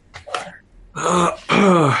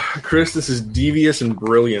 Chris, this is devious and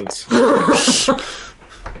brilliant. I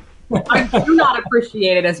do not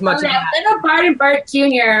appreciate it as much as that. Little Bart and Bart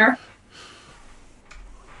Jr.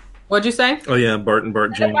 What'd you say? Oh yeah, Bart and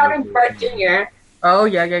Bart Jr. Little Bart and Bart Jr. Oh,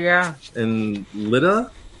 yeah. And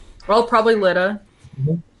Lita? Well, probably Lita.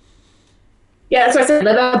 Yeah, that's what I said.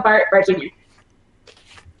 Little Bart Jr.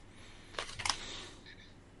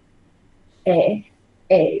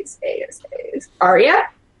 A's. Arya?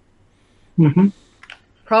 Mm-hmm.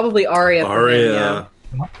 Probably Arya. for me, yeah.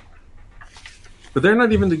 Arya. But they're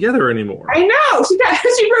not even together anymore. I know. She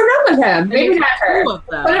broke up with him. Maybe there's not her. two of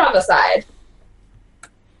them. Put it on the side.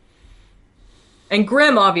 And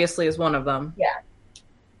Grimm, obviously, is one of them. Yeah.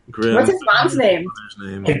 Grimm. What's his mom's name? Mother's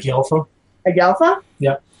name. Agelfa. Agelfa?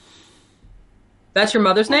 Yep. That's your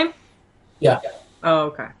mother's name? Yeah. Oh,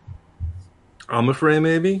 okay. Amafrey,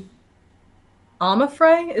 maybe?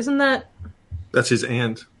 Amafrey? Isn't that... That's his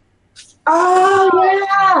aunt. Oh,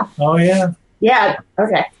 yeah. Oh, yeah. Yeah,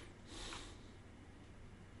 okay.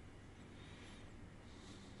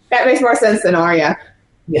 That makes more sense than Arya.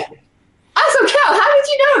 Yeah. Also, Kel, how did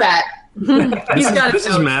you know that? This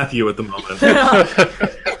is Matthew at the moment.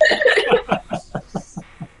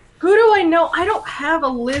 Who do I know? I don't have a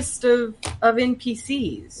list of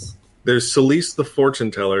NPCs. There's Celeste the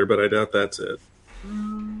fortune teller, but I doubt that's it.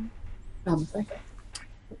 Who's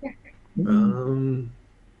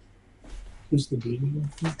the baby?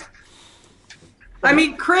 I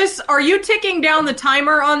mean, Chris, are you ticking down the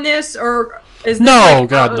timer on this, or is this No, like,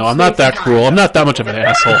 God, out no. of I'm not that space cruel. I'm not that much of an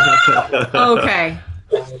asshole. time? Okay.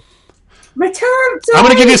 Return to I'm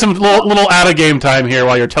going to give you some little out-of-game time here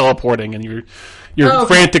while you're teleporting and you're Okay.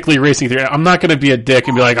 frantically racing through. I'm not going to be a dick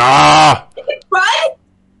and be like, ah! What?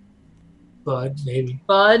 Bud, maybe.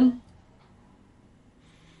 Bud.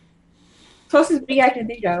 Closest bee I can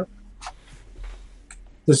think of.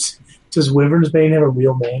 Does Wyvern's Bane have a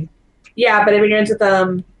real name? Yeah, but it begins with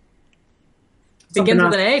Begins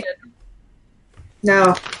with else. an A.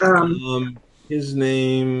 No. His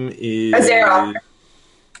name is... Azerael.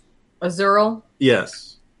 Azuriel.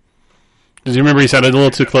 Yes. Did you remember he sounded a little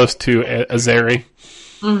too close to Azeri?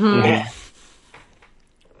 Mm-hmm.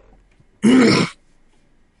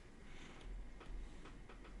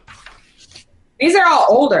 These are all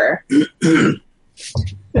older.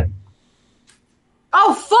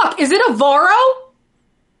 Oh, fuck! Is it Avaro?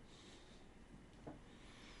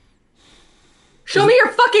 Show me your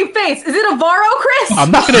fucking face! Is it Avaro, Chris? I'm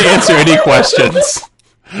not going to answer any questions. Is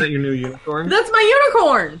that your new unicorn? That's my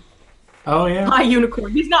unicorn! Oh, yeah. My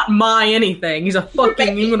unicorn. He's not my anything. He's a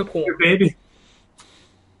fucking unicorn. Your baby.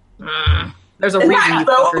 There's a It's reason not you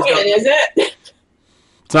fuckers Bogan, is it?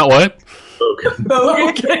 It's not what?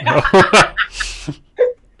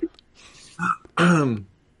 don't.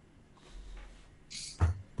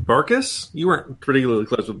 Barkus? You weren't particularly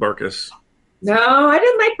close with Barkus. No, I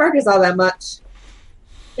didn't like Barkus all that much.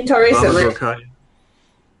 Until recently. Baba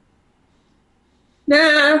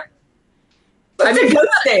Nah. That's a good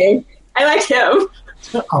thing. I like him.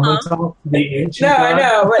 Amatal, the ancient No, I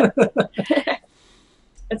god. know, but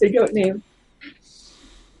that's a goat name.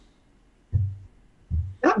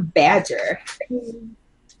 Not Badger.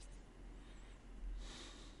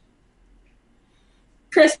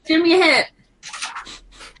 Chris, give me a hint.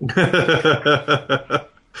 Brokai.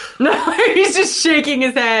 No, he's just shaking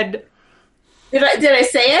his head. Did I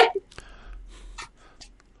say it?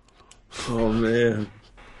 Oh, man.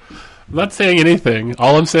 I'm not saying anything.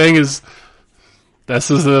 All I'm saying is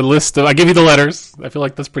this is a list of... I give you the letters. I feel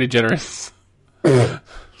like that's pretty generous. It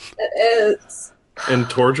is. And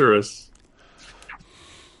torturous.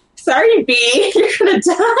 Sorry, B. You're gonna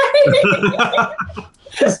die.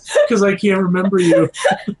 Because I can't remember you.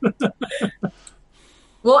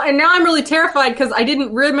 Well, and now I'm really terrified because I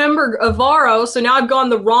didn't remember Avaro, so now I've gone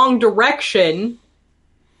the wrong direction.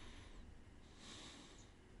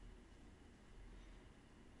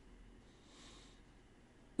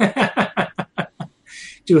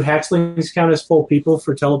 Do hatchlings count as full people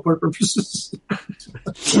for teleport purposes?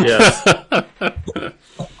 Yes.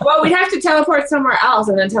 Well, we'd have to teleport somewhere else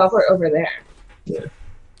and then teleport over there.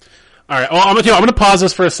 All right. Well, I'm gonna pause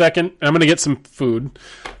this for a second. I'm gonna get some food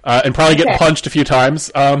and probably get punched a few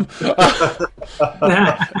times. And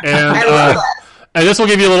this will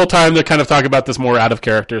give you a little time to kind of talk about this more out of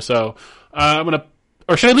character. So I'm gonna,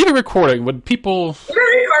 or should I leave it recording? Would people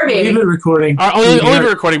Leave it recording? I'll leave it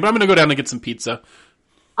recording, but I'm gonna go down and get some pizza.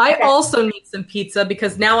 I also need some pizza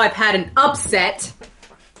because now I've had an upset.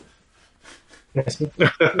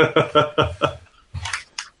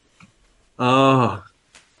 Oh.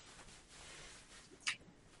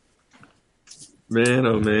 Man,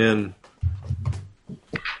 oh man.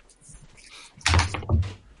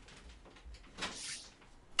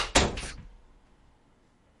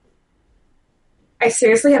 I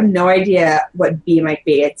seriously have no idea what B might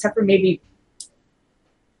be, except for maybe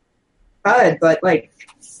Bud, but like,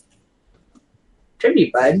 could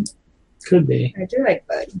be Bud. Could be. I do like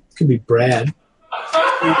Bud. Could be Brad.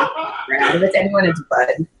 Brad, if it's anyone, it's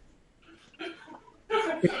Bud.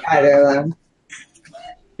 Either of them.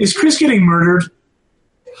 Is Chris getting murdered?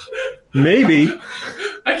 Maybe.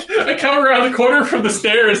 I come around the corner from the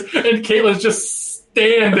stairs, and Caitlin's just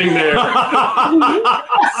standing there,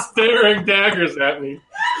 staring daggers at me.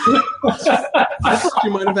 I thought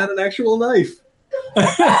you might have had an actual knife.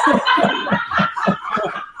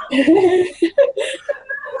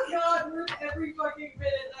 God, ruined every fucking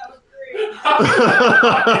minute. That was great.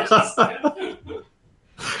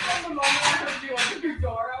 From the moment I heard you open your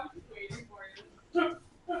door, I was just waiting for you.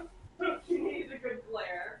 She needs a good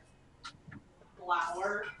glare.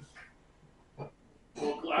 Glower.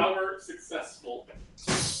 Well, Glauber successful.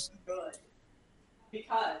 Good.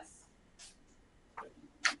 Because.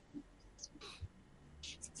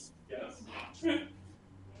 Yes.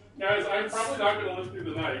 Guys, I'm probably not going to live through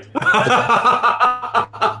the night.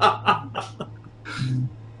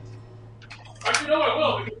 Actually, no, I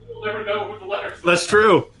will, because you'll never know what the letters are. That's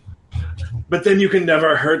true. But then you can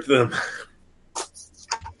never hurt them. You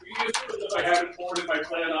just put that I haven't forwarded my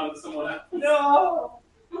plan on to someone else. No!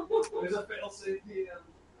 There's a fail-safe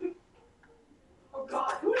DM. Oh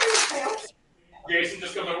god, who did you fail? Jason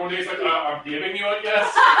just comes up one day, he's like, I'm giving you a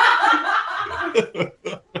yes.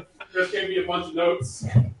 Chris gave me a bunch of notes.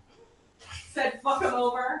 Said fuck him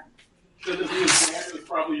over. Said that the exam was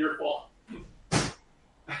probably your fault.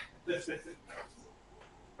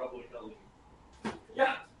 Probably Colleen.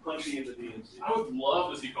 Yeah. Punching in the DMC. I would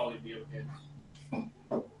love to see Colleen be okay.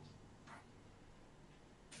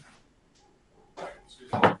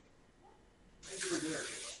 Excuse me. Thank you for dinner.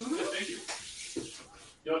 Yeah, thank you.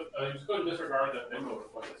 You just go to disregard that memo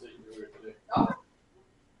request I sent you earlier today. Oh.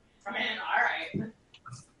 I mean, alright.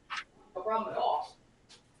 No problem at all.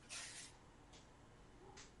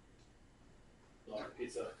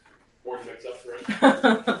 Pizza. Board mix up for it.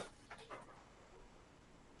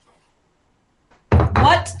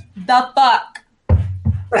 What the fuck?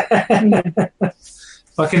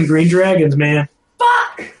 Fucking green dragons, man.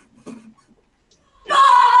 Fuck! Fuck!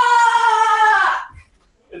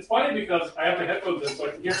 It's funny because I have my headphones in, so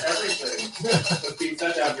I can hear everything that's being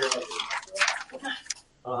said down here.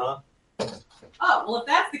 Uh-huh. Oh, well, if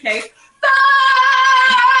that's the case, fuck!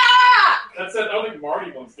 That said, I don't think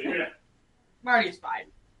Marty wants to hear it. Marty's fine.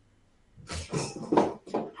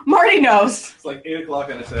 Marty knows. It's like 8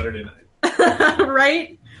 o'clock on a Saturday night.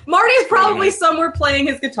 Right? Marty's probably somewhere playing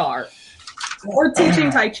his guitar. Or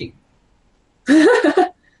teaching Tai Chi.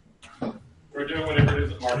 We're doing whatever it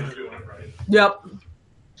is that Marty's doing, right? Yep.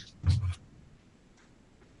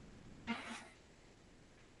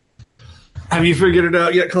 Have you figured it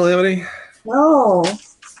out yet, Calamity? No.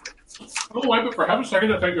 Oh, wait, but for half a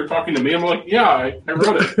second I think you're talking to me. I'm like, yeah, I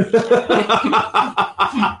wrote it.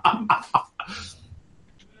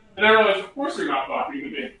 And I realized, of course you're not talking to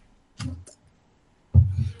me.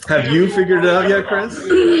 Have you figured it out yet, Chris?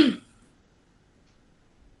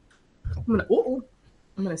 I'm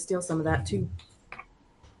gonna steal some of that too.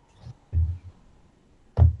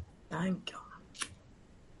 Thank you.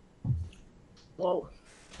 Whoa.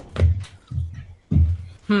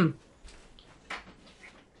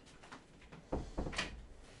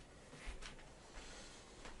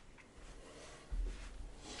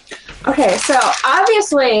 Okay, so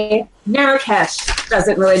obviously Narakesh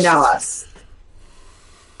doesn't really know us.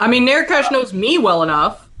 I mean, Narakesh knows me well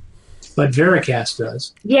enough. But Veracast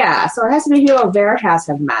does. Yeah, so it has to be who Veracast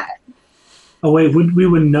have met. Oh, wait, we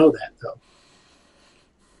wouldn't know that, though.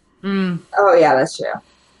 Oh, yeah, that's true.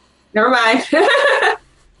 Never mind.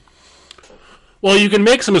 Well, you can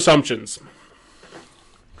make some assumptions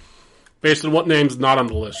based on what name's not on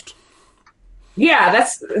the list. Yeah,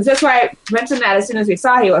 that's why I mentioned that as soon as we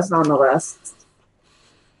saw he wasn't on the list.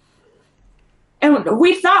 And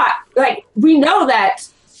we thought, like, we know that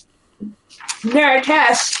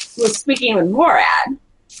Naratesh was speaking with Morad.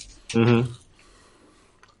 Mm-hmm.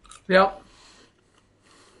 Yep.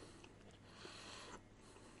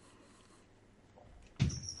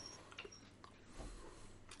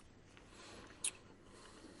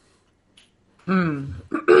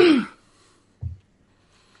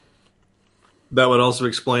 That would also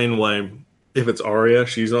explain why, if it's Arya,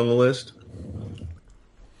 she's on the list.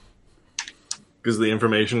 Because the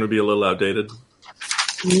information would be a little outdated.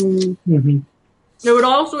 Mm-hmm. It would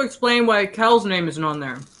also explain why Kel's name isn't on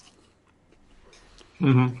there.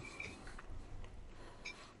 Mm-hmm.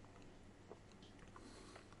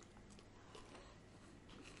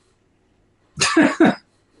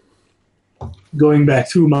 Going back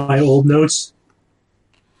through my old notes,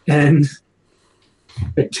 and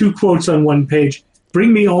 2 quotes on one page.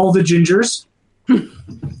 Bring me all the gingers,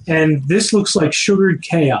 and this looks like sugared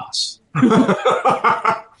chaos.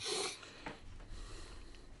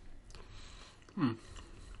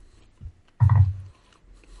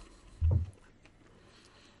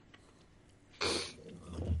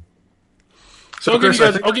 So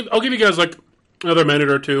I'll give you guys like another minute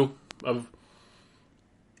or two of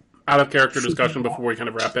out of character discussion before we kind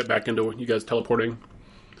of wrap it back into you guys teleporting.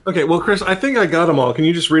 Okay, well, Chris, I think I got them all. Can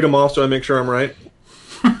you just read them off so I make sure I'm right?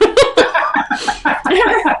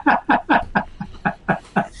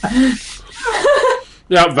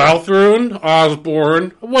 Yeah, Valthrun,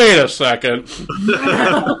 Osborne. Wait a second.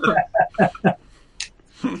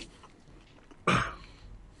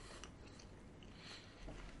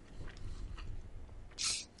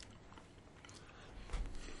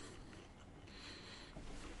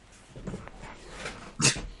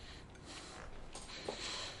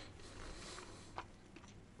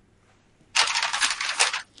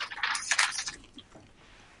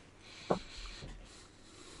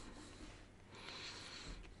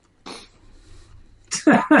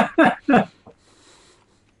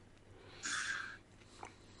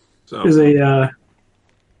 So There's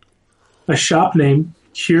a shop name,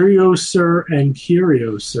 Curio Sir and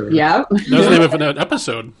Curio Sir. Yep. That was the name of an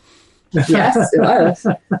episode. Yes, it was.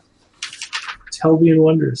 Telvian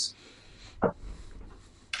Wonders.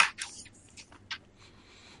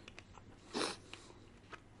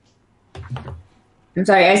 I'm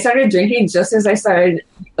sorry, I started drinking just as I started,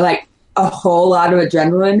 like, a whole lot of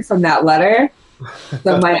adrenaline from that letter.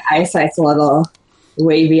 So my eyesight's a little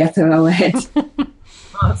wavy at the moment.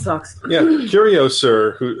 Oh, that sucks. yeah, Curio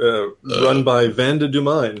Sir, who run by Vanda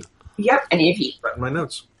Dumain. Yep, and if you... Right in my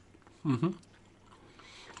notes. Mm-hmm.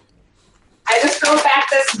 I just go back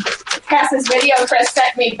past this video Chris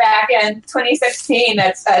sent me back in 2016.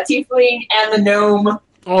 That's Tiefling and the Gnome.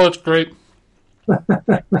 Oh, that's great.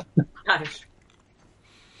 Nice.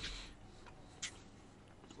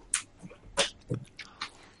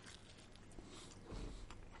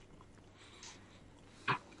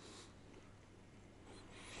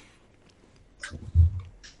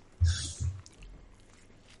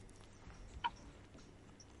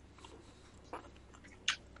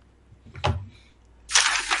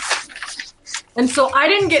 And so I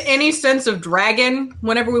didn't get any sense of dragon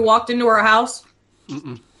whenever we walked into our house.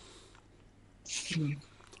 Mm-mm.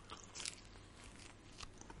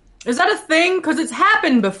 Is that a thing? Because it's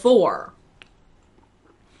happened before.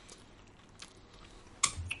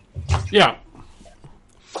 Yeah.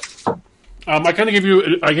 I kind of give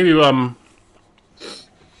you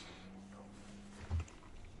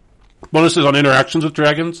bonuses on interactions with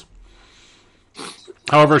dragons.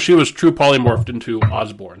 However, she was true polymorphed into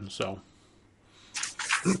Osborne, so.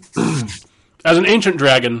 As an ancient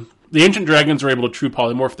dragon, the ancient dragons are able to true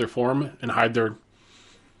polymorph their form and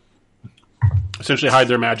essentially hide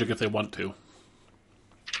their magic if they want to.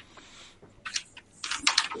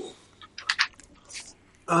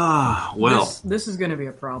 Well. This is going to be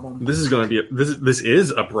a problem. This is going to be this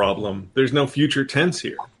is a problem. There's no future tense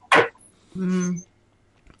here. Mm.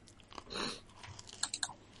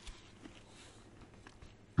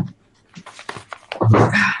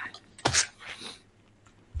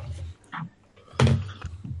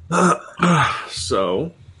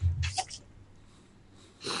 So.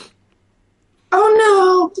 Oh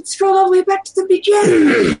no! Let's scroll all the way back to the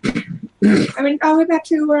beginning. I mean, all the way back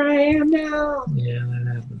to where I am now. Yeah,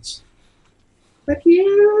 that happens. Fuck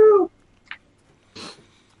you!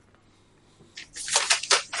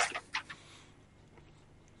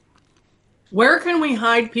 Where can we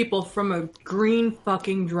hide people from a green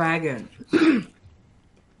fucking dragon? I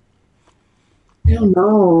don't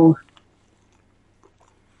know.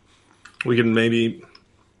 We can maybe.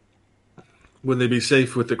 Would they be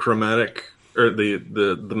safe with the chromatic or the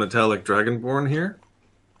metallic dragonborn here?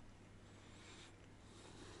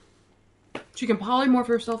 She can polymorph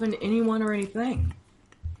herself into anyone or anything.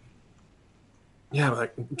 Yeah,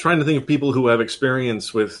 but I'm trying to think of people who have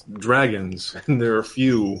experience with dragons, and there are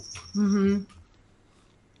few. Mm-hmm.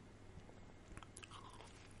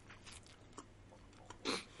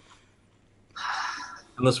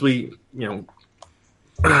 Unless we, What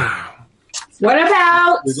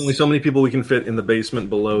about there's only so many people we can fit in the basement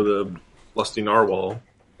below the lusty narwhal.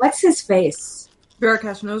 what's his face?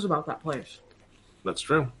 Veracast knows about that place. That's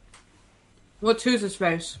true. What's his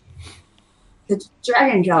face? The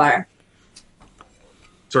dragon killer.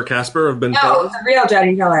 Sir Casper of Ben. No, the real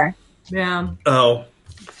dragon killer. Yeah. Oh,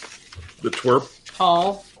 the twerp.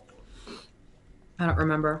 Paul. I don't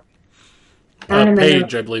remember. I don't remember.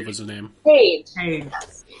 Paige, I believe, was the name. Paige. Hey.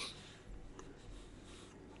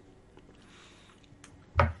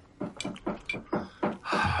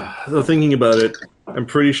 Though thinking about it, I'm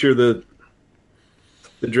pretty sure that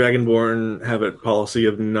the Dragonborn have a policy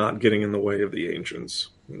of not getting in the way of the ancients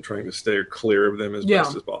and trying to stay clear of them as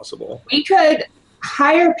best as possible. We could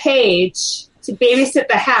hire Paige to babysit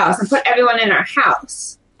the house and put everyone in our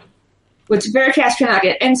house, which Veracast cannot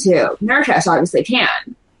get into. Nurcast obviously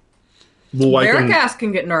can. Well, Veracast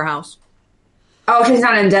can get in our house. Oh, she's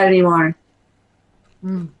not undead anymore.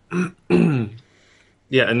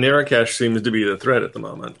 Yeah, and Narakash seems to be the threat at the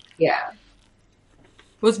moment. Yeah.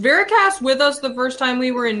 Was Veracast with us the first time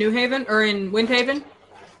we were in New Haven or in Windhaven?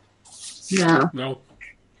 No. No.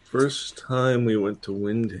 First time we went to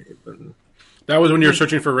Windhaven. That was when you were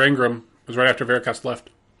searching for Rangram. It was right after Veracast left.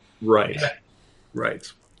 Right.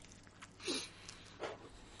 Right.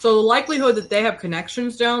 So the likelihood that they have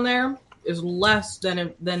connections down there is less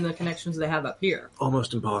than the connections they have up here.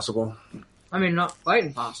 Almost impossible. I mean, not quite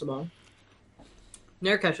impossible.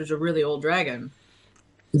 Narakash is a really old dragon.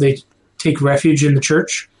 Do they take refuge in the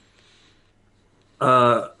church?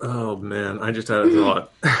 Oh man, I just had a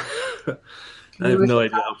thought. I have no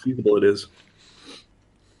idea how feasible it is.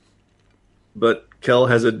 But Kel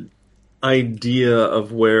has an idea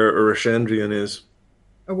of where Urashandrian is.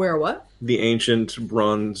 Or where what? The ancient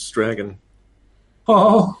bronze dragon.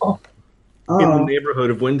 Oh, In the neighborhood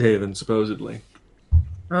of Windhaven, supposedly.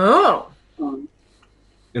 Oh.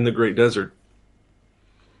 In the Great Desert.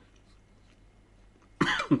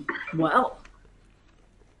 Well.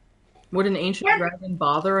 Would an ancient dragon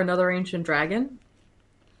bother another ancient dragon?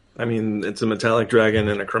 I mean, it's a metallic dragon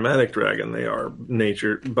and a chromatic dragon. They are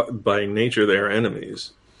by nature, they are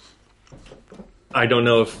enemies. I don't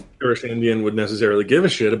know if Urashandian would necessarily give a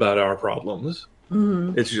shit about our problems.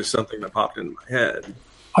 Mm-hmm. It's just something that popped into my head.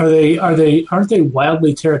 Aren't they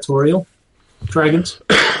wildly territorial dragons?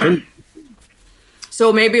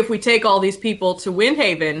 So maybe if we take all these people to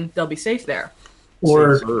Windhaven, they'll be safe there.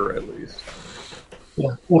 Or Safer, at least.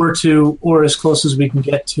 Yeah, or as close as we can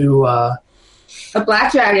get to. A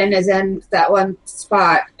black dragon is in that one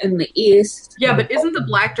spot in the east. Yeah, but isn't the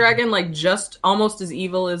black dragon like just almost as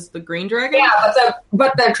evil as the green dragon? Yeah,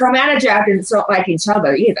 but the chromatic dragons don't like each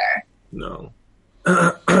other either. No.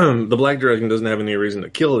 The black dragon doesn't have any reason to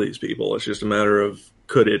kill these people. It's just a matter of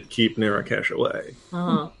could it keep Narakash away.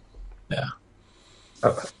 Uh-huh. Yeah.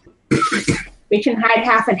 We can hide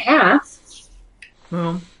half and half.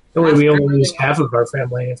 Well, That way we only lose half of our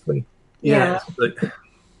family if we. Yeah. But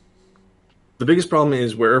the biggest problem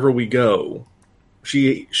is wherever we go,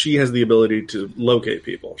 she has the ability to locate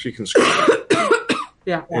people. She can scream.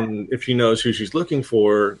 yeah. And if she knows who she's looking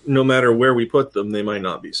for, no matter where we put them, they might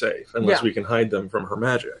not be safe unless we can hide them from her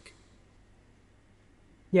magic.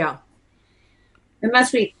 Yeah.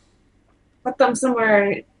 Unless we put them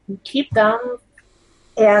somewhere and keep them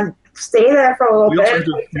and stay there for a little bit.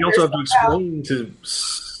 We also have to explain to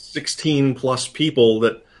 16 plus people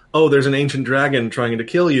that, oh, there's an ancient dragon trying to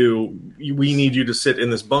kill you. We need you to sit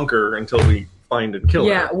in this bunker until we find and kill her.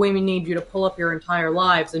 Yeah, we need you to pull up your entire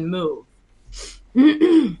lives and move.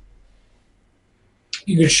 You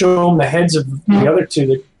could show them the heads of the other two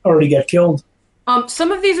that already got killed.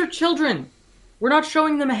 Some of these are children. We're not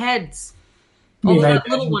showing them heads. mean, Although I that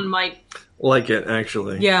little imagine- one might. Like it,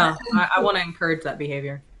 actually. Yeah, I want to encourage that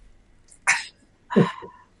behavior. I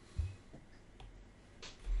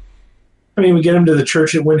mean, we get them to the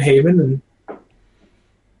church at Windhaven,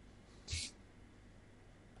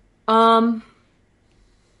 and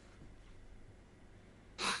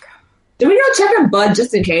Do we go check on Bud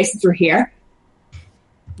just in case since we're here?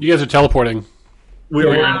 You guys are teleporting. We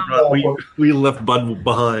left Bud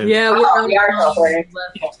behind. Yeah, We are teleporting.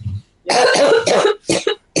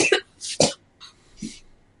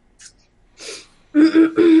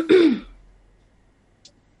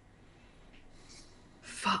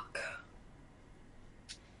 Fuck.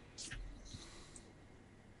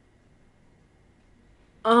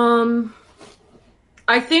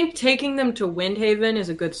 I think taking them to Windhaven is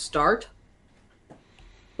a good start.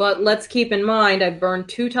 But let's keep in mind, I've burned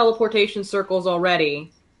 2 teleportation circles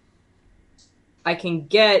already. I can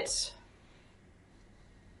get...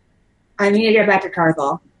 I need to get back to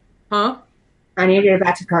Carthel. Huh? I need to get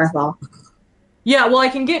back to Carthel. Yeah, well, I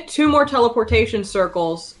can get 2 more teleportation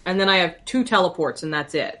circles, and then I have 2 teleports, and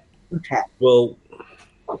that's it. Okay. Well,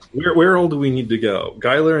 where all do we need to go?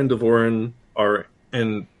 Guyler and Devorin are,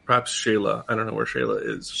 and perhaps Shayla. I don't know where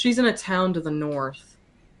Shayla is. She's in a town to the north.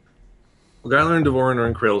 Well, Guyler and Devorin are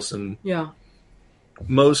in Krailson. Yeah.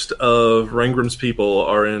 Most of Rangrim's people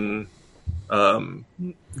are in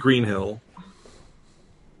Green Hill.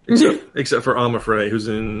 Except for Amafrey, who's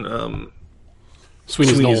in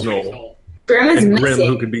Sweeney's Knoll. Knoll. Grim is And Grim, missing.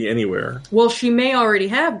 who could be anywhere. Well, she may already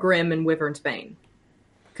have Grim and Wyvernsbane.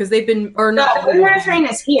 Because they've been... Or No, not... Wyvernsbane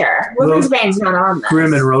is here. Wyvernsbane's not on this.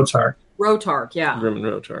 Grim and Rotark. Rotark, yeah. Grim and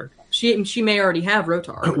Rotark. She may already have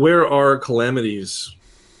Rotark. Where are Calamity's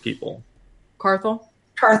people? Carthel?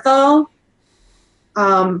 Carthel,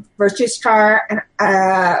 Virtue's Car, and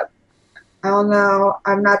I don't know.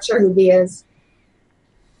 I'm not sure who he is.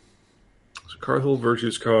 So Carthel,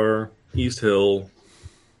 Virtue's Car, East Hill,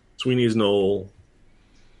 Sweeney's Knoll.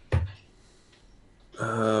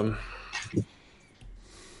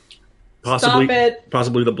 Possibly, Stop it.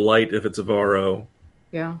 possibly the Blight if it's Avaro.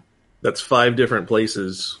 Yeah. That's 5 different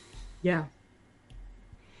places. Yeah.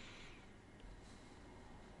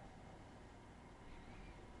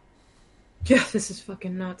 Yeah, this is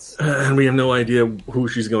fucking nuts. And we have no idea who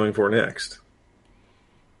she's going for next.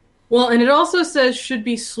 Well, and it also says should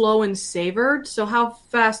be slow and savored, so how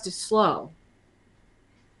fast is slow?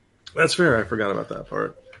 That's fair. I forgot about that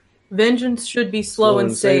part. Vengeance should be slow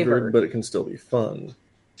and savored. but it can still be fun.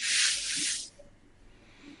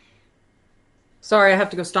 Sorry, I have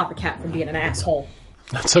to go stop a cat from being an asshole.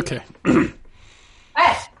 That's okay. Hey!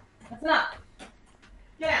 That's enough.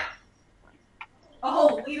 Get out.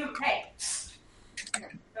 Oh, leave him. Hey!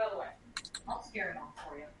 Go away. I'll scare him off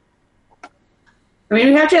for you. I mean,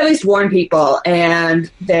 we have to at least warn people,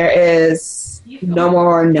 and there is no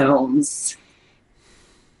more gnomes.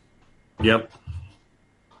 Yep.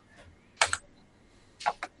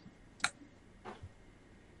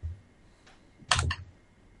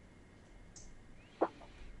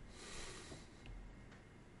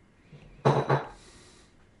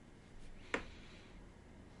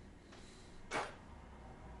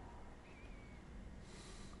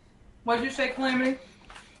 What did you say, Calamity?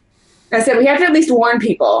 I said we have to at least warn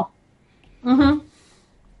people. Mm-hmm.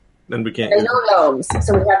 Then we can't. There's no gnomes,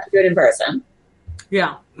 so we have to do it in person.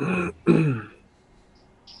 Yeah.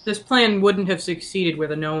 This plan wouldn't have succeeded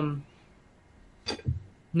with a gnome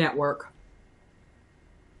network.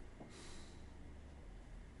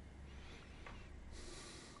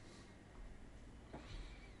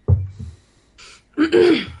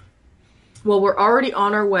 Well, we're already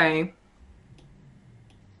on our way.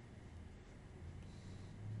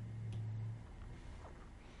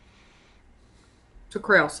 To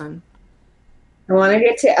Krailson. I want to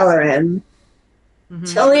get to Ellerin. Mm-hmm.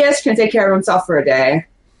 Tilius can take care of himself for a day.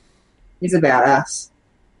 He's a badass.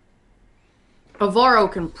 Avaro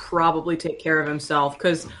can probably take care of himself,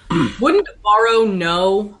 because wouldn't Avaro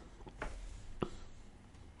know?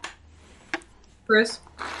 Chris?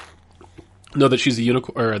 Know that she's a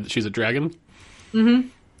unicorn or that she's a dragon? Mm-hmm.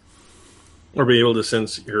 Or be able to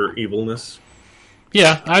sense her evilness.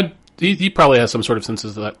 Yeah, he probably has some sort of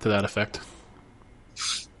senses to that effect.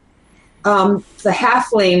 The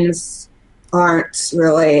halflings aren't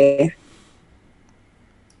really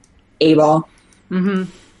able. Mm-hmm.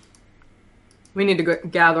 We need to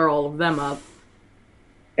gather all of them up.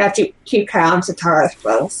 You have to keep count to Tara's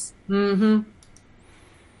close. Mm-hmm.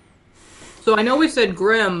 So I know we said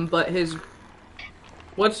Grim, but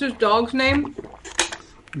what's his dog's name?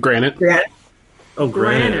 Granite. Granite. Oh,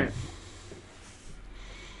 Granite.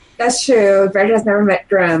 That's true. Greg has never met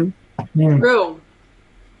Grim. True.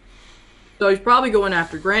 So he's probably going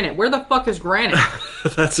after Granite. Where the fuck is Granite?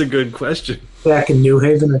 That's a good question. Back in New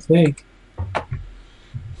Haven, I think.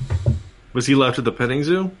 Was he left at the petting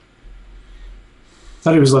zoo?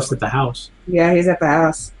 Thought he was left at the house. Yeah, he's at the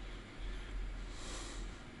house.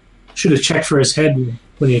 Should have checked for his head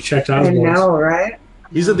when he checked I Oswald's. know, right?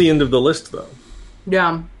 He's at the end of the list, though.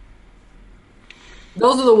 Yeah.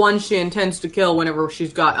 Those are the ones she intends to kill whenever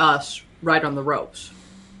she's got us right on the ropes.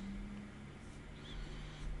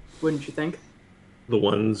 Wouldn't you think? The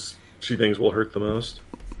ones she thinks will hurt the most.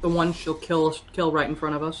 The ones she'll kill right in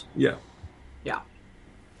front of us? Yeah. Yeah.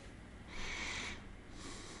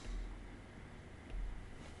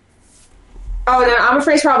 Oh, no, I'm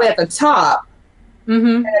afraid he's probably at the top.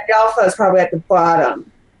 Mm-hmm. And Adelpha is probably at the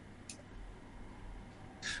bottom.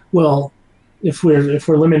 Well, if we're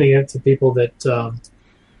limiting it to people that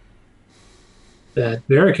that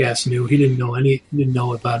Veracast knew, he didn't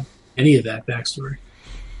know about any of that backstory.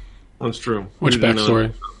 That's true. Which We didn't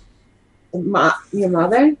know backstory? Your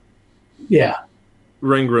mother? Yeah.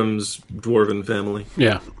 Rangram's dwarven family.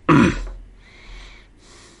 Yeah.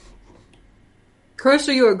 Chris,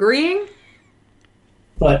 are you agreeing?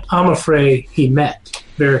 But Amafrey,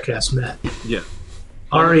 Veracast met. Yeah.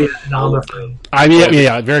 Arya and Amafrey.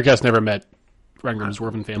 Yeah. Veracast never met Rangram's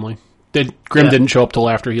dwarven family. Grim didn't show up till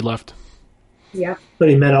after he left. Yeah. But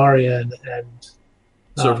he met Arya and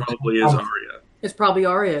So it probably is Arya. It's probably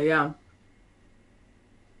Arya, yeah.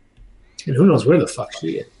 and who knows where the fuck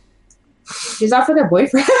she is. She's out for their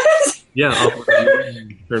boyfriend. Yeah,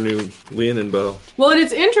 her new Leonin bow. Well,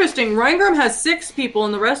 it's interesting. Rangram has 6 people,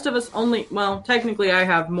 and the rest of us only... Well, technically I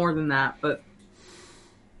have more than that, but...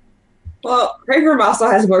 Well, Rangram also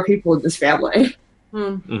has more people in this family.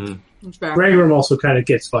 Mm-hmm. That's fair. Rangram also kind of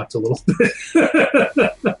gets fucked a little bit.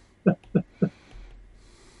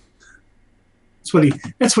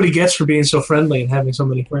 That's what he gets for being so friendly and having so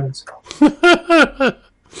many friends.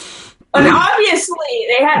 And obviously,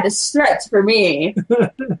 they had to stretch for me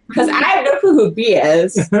because I have no clue who B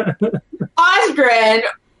is. Osgren,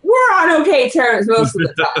 we're on okay terms most of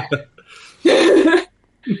the time.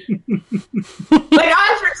 Like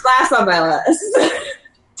Osgren's last on my list.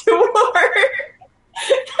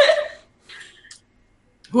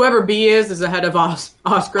 Whoever B is ahead of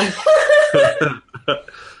Oscar.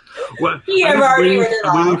 What? I'm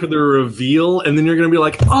waiting for the reveal, and then you're going to be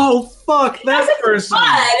like, "Oh fuck, that person!" Bud,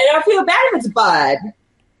 and I feel bad if it's Bud.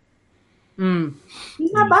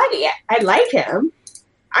 He's my buddy. I like him.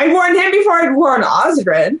 I warned him before I warned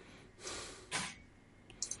Osgren.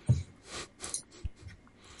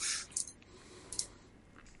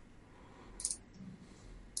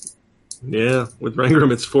 Yeah, with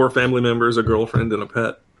Rangram, it's 4 family members, a girlfriend, and a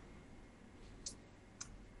pet.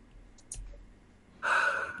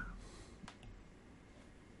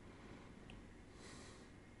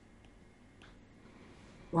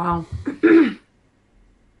 Wow. Did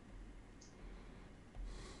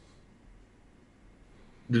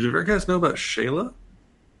you guys know about Shayla?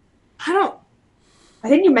 I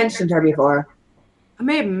think you mentioned her before. I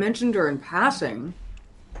may have mentioned her in passing.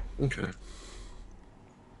 Okay.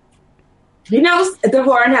 He knows the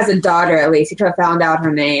Warren has a daughter, at least. He could have found out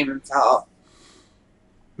her name himself.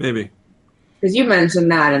 Maybe. Because you mentioned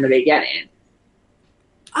that in the beginning.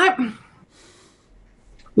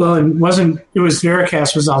 Well, it was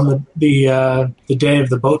Veracast was on the day of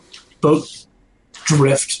the boat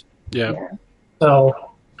drift. Yeah.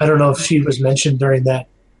 So I don't know if she was mentioned during that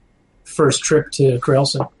first trip to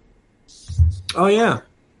Krelson. Oh yeah,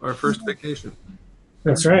 our first vacation.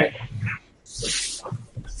 That's right.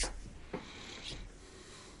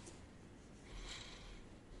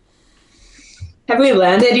 Have we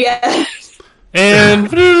landed yet? And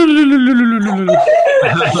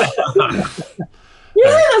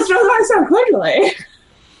Usually those go by so quickly.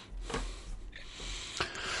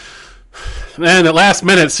 man, the last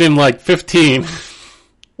minute seemed like 15.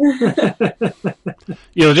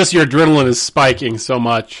 Just your adrenaline is spiking so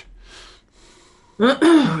much.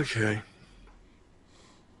 Okay.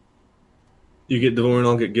 You get Devorin,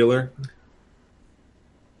 I'll get Giller.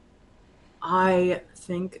 I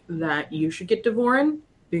think that you should get Devorin,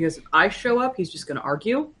 because if I show up, he's just going to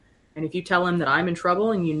argue. And if you tell him that I'm in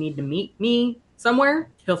trouble and you need to meet me somewhere,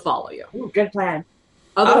 he'll follow you. Ooh, good plan.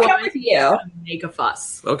 Otherwise, I'll come with you. make a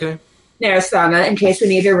fuss. Okay. Narasana, in case we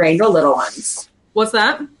need to wrangle little ones. What's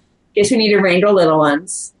that? In case we need to wrangle little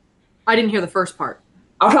ones. I didn't hear the first part.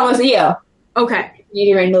 I'll come with you. Okay. You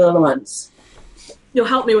need to wrangle little ones. You'll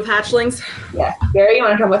help me with hatchlings? Yeah. Barry, you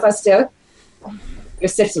want to come with us too?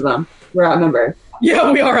 There's 6 of them. We're outnumbered.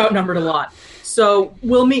 Yeah, we are outnumbered a lot. So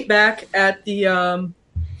we'll meet back at the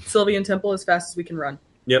Sylvian Temple as fast as we can run.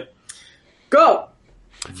 Yep. Go!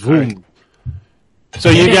 Boom. So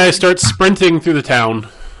you guys start sprinting through the town,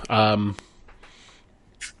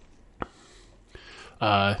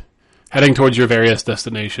 heading towards your various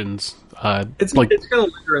destinations. It's kind of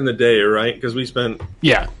later in the day, right? Because we spent...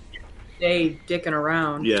 Yeah. Day dicking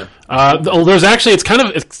around. Yeah. There's actually,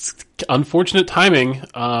 it's unfortunate timing.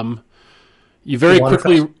 You very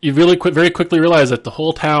quickly realize that the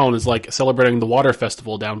whole town is like celebrating the water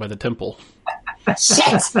festival down by the temple.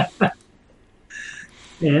 Shit!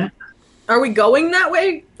 Yeah. Are we going that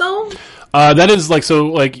way, though? That is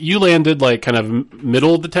you landed like kind of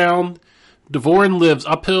middle of the town. Devorin lives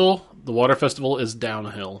uphill. The water festival is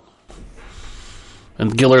downhill.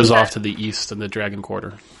 And Giller's off to the east in the Dragon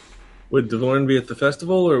Quarter. Would Devorn be at the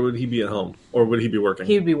festival, or would he be at home, or would he be working?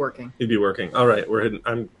 He'd be working. He'd be working. All right, we're heading.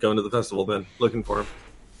 I'm going to the festival then, looking for him.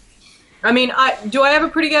 I mean, I have a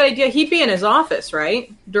pretty good idea. He'd be in his office,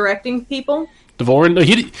 right? Directing people? Devorn,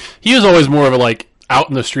 he was always more of a, like, out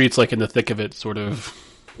in the streets, like, in the thick of it, sort of.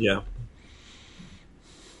 Yeah.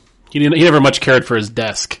 He never much cared for his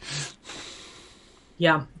desk.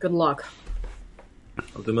 Yeah, good luck.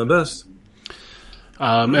 I'll do my best.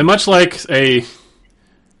 And much like an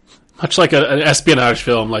espionage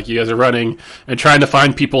film, like you guys are running and trying to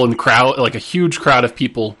find people in the crowd, like a huge crowd of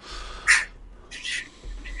people.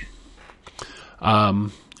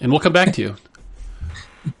 And we'll come back to you.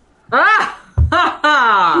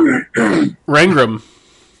 Rangram.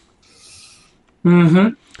 Mm-hmm.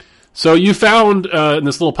 So you found in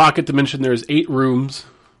this little pocket dimension there's 8 rooms.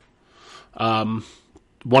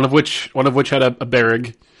 One of which had a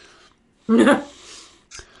barrack. And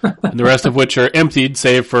the rest of which are emptied,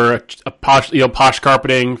 save for a posh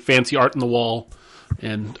carpeting, fancy art in the wall,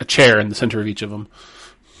 and a chair in the center of each of them.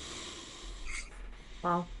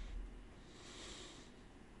 Wow.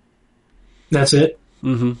 That's it.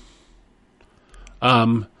 Mm-hmm.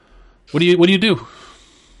 What do you do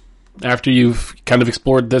after you've kind of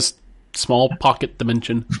explored this small pocket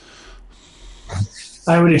dimension?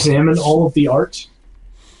 I would examine all of the art.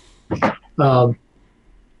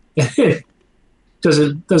 Does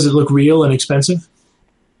it look real and expensive?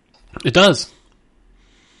 It does.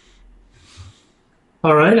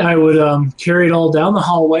 All right, I would carry it all down the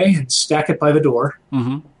hallway and stack it by the door.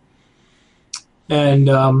 Mm-hmm.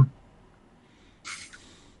 And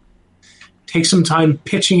take some time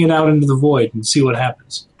pitching it out into the void and see what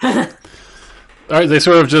happens. All right, they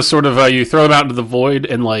sort of you throw them out into the void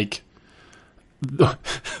and like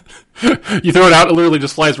you throw it out, it literally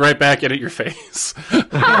just flies right back in at your face.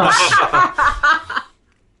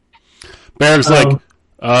 Barrack's like,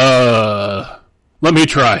 let me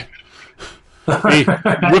try. He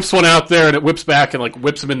whips one out there and it whips back and like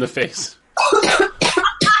whips him in the face.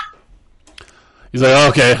 He's like,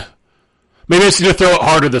 okay, maybe I should just throw it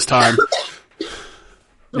harder this time.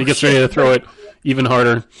 And he gets ready to throw it even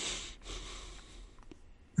harder.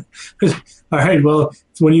 All right, well,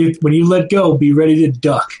 when you let go, be ready to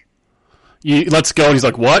duck. He lets go and he's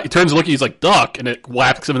like, what? He turns to look, he's like, duck, and it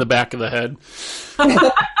whacks him in the back of the head.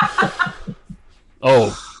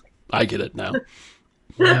 Oh, I get it now.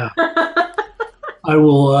 Yeah. I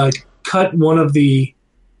will cut one of the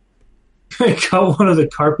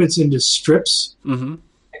carpets into strips, Mm-hmm.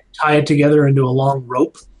 tie it together into a long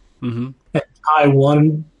rope, Mm-hmm. and tie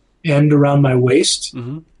one end around my waist,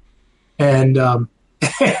 Mm-hmm. and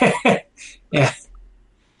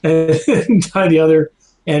and tie the other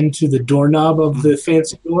end to the doorknob of the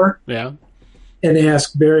fancy door, Yeah. and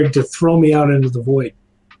ask Barrick to throw me out into the void.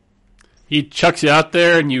 He chucks you out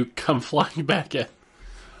there and you come flying back in.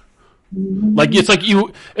 Like it's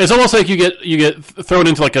almost like you get thrown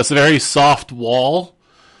into like a very soft wall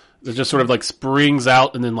that just sort of like springs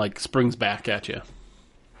out and then like springs back at you.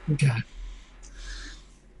 Okay.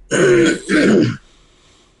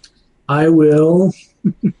 I will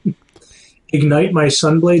ignite my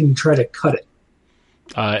sunblade and try to cut it.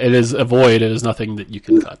 It is a void. It is nothing that you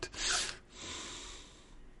can cut.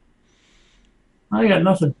 I got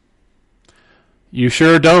nothing. You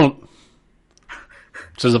sure don't,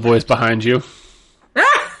 says a voice behind you.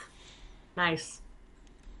 Nice.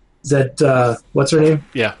 Is that, what's her name?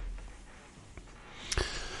 Yeah.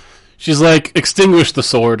 She's like, extinguish the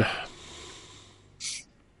sword.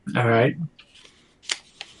 All right.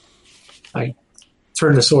 I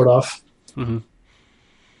turn the sword off. Mm-hmm.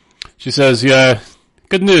 She says, yeah,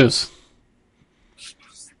 good news.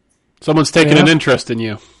 Someone's taken an interest in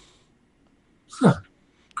you. Huh.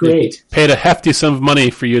 Great. They paid a hefty sum of money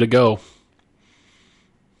for you to go.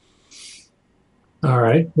 All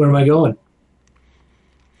right. Where am I going?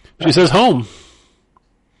 She says, home.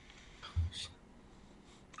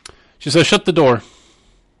 She says, shut the door.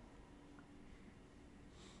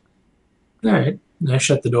 All right. And I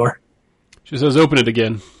shut the door. She says, open it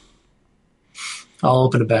again. I'll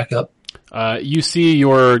open it back up. You see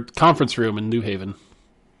your conference room in New Haven.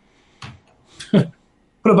 What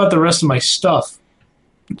about the rest of my stuff?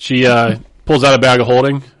 She pulls out a bag of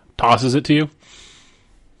holding, tosses it to you. All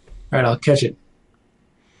right, I'll catch it.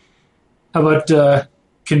 How about,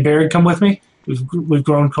 can Barry come with me? We've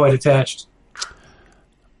grown quite attached.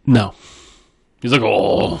 No. He's like,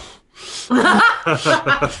 oh.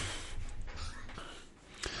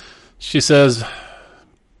 She says,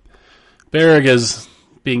 Barrick is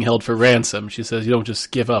being held for ransom. She says, you don't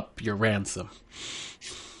just give up your ransom.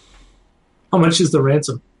 How much is the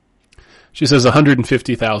ransom? She says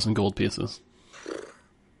 150,000 gold pieces.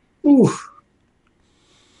 Ooh.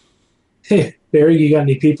 Hey, Barry, you got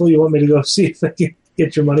any people you want me to go see if they can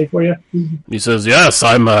get your money for you? He says, yes,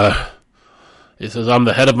 he says, I'm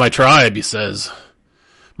the head of my tribe, he says.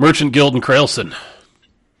 Merchant Guild in Krailson.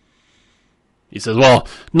 He says, well,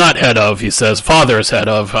 not head of, he says. Father is head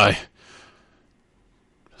of.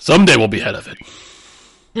 Someday we'll be head of it.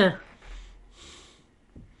 Yeah.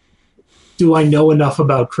 Do I know enough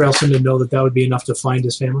about Krailson to know that would be enough to find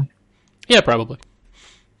his family? Yeah, probably.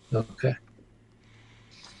 Okay.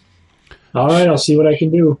 All right, I'll see what I can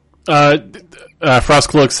do.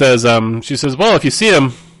 Frostcloak says, she says, well, if you see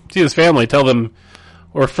his family, tell them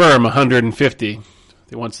we're firm 150.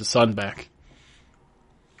 He wants his son back.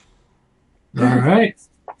 All right.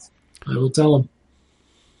 I will tell him.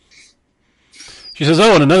 She says,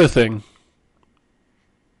 oh, and another thing.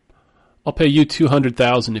 I'll pay you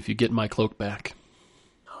 200,000 if you get my cloak back.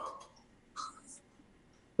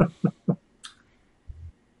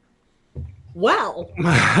 Well.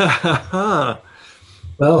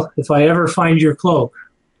 Well, if I ever find your cloak.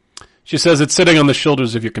 She says it's sitting on the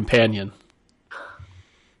shoulders of your companion.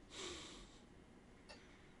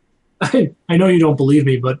 I know you don't believe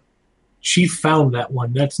me, but she found that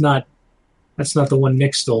one. That's not the one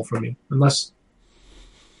Nick stole from me. Unless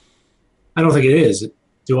I don't think it is.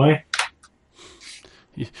 Do I?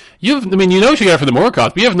 You know she got it for the Morkoth,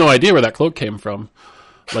 but you have no idea where that cloak came from.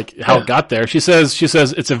 Like how it got there. She says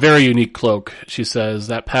it's a very unique cloak. She says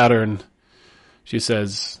that pattern. She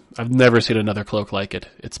says I've never seen another cloak like it.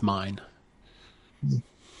 It's mine. Yeah,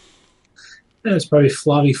 it's probably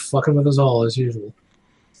Flavi fucking with us all as usual.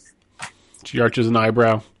 She arches an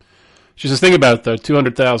eyebrow. She says, think about it though,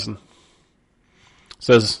 200,000.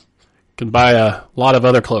 Says can buy a lot of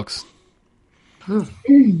other cloaks.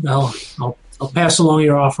 I'll pass along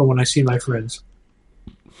your offer when I see my friends.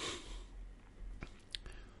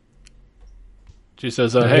 She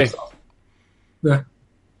says, hey, Yeah.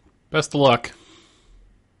 best of luck.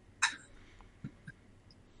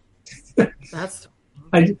 That's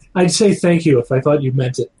I'd say thank you if I thought you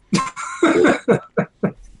meant it.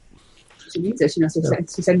 She means it. She knows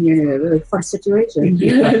she said you're in a really fun situation.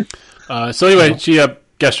 So anyway, she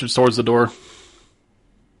gestures towards the door.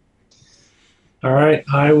 All right,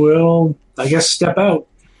 I will, I guess, step out.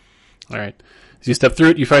 All right. As you step through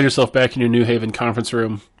it, you find yourself back in your New Haven conference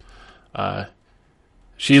room.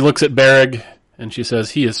 She looks at Berrig, and she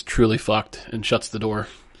says, he is truly fucked, and shuts the door.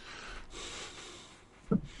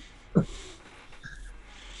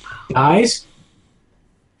 Guys?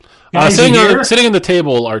 Sitting on the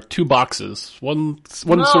table are two boxes. One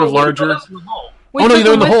sort of larger. Oh, no,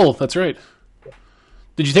 they're in the hole. That's right.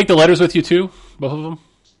 Did you take the letters with you, too? Both of them?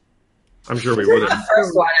 I'm sure we would have. The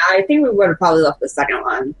first one. I think we would have probably left the second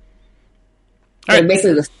one. All right.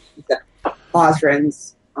 Basically, the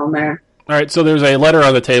Austrians on there. All right, so there's a letter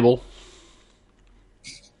on the table.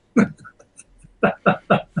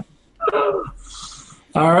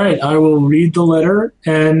 All right, I will read the letter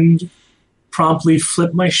and promptly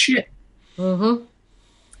flip my shit. Mm-hmm.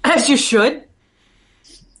 As you should.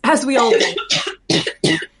 As we all do.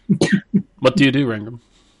 What do you do, Rangram?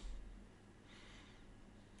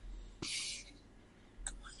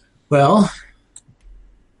 Well,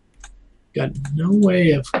 got no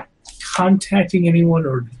way of contacting anyone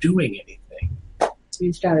or doing anything. So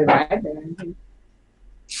you started right there.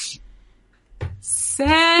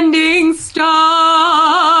 Sending stones.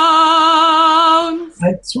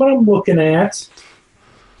 That's what I'm looking at.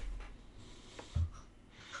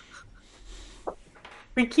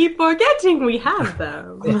 We keep forgetting we have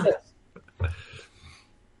them.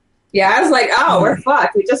 Yeah, I was like, oh, we're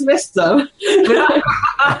fucked. We just missed them.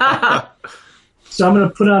 So I'm going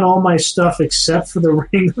to put on all my stuff except for the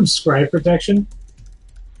ring of scry protection.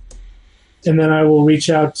 And then I will reach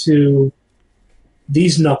out to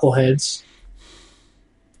these knuckleheads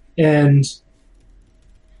and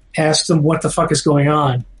ask them what the fuck is going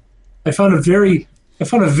on. I found a very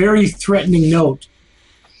threatening note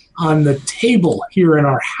on the table here in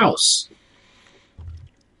our house.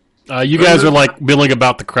 You guys are like milling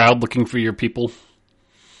about the crowd looking for your people.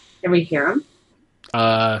 Can we hear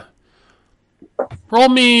them? Roll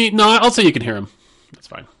me. No, I'll say you can hear him. That's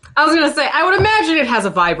fine. I was going to say, I would imagine it has a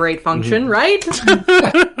vibrate function, right? CD!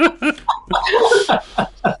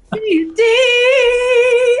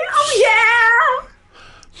 Oh,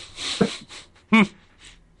 yeah!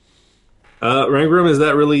 Rangram, is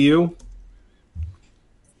that really you?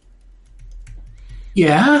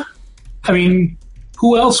 Yeah? I mean,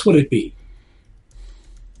 who else would it be?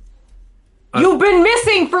 You've been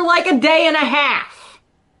missing for like a day and a half.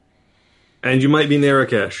 And you might be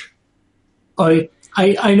Narakesh.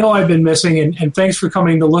 I know I've been missing, and thanks for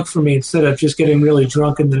coming to look for me instead of just getting really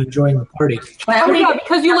drunk and then enjoying the party. Well, Oh, yeah,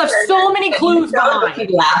 because you left so many clues behind. He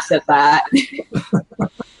laughs at that.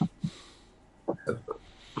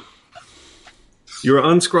 You're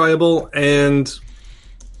unscribable and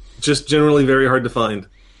just generally very hard to find.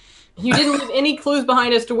 You didn't leave any clues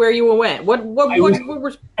behind as to where you went. What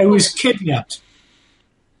were... I was kidnapped.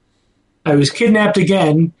 I was kidnapped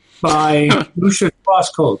again by Lucius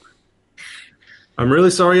Frostcloak. I'm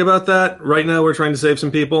really sorry about that. Right now we're trying to save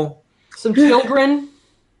some people. Some children.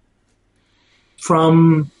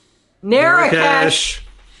 From Narakesh.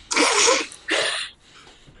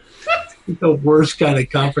 the worst kind of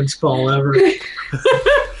conference call ever.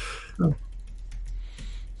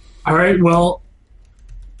 All right, well,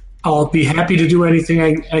 I'll be happy to do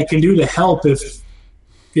anything I can do to help if,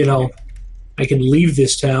 I can leave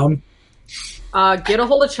this town. Get a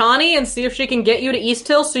hold of Chani and see if she can get you to East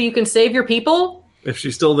Hill so you can save your people. If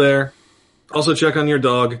she's still there. Also check on your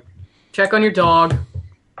dog. Check on your dog.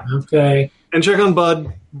 Okay. And check on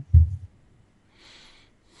Bud.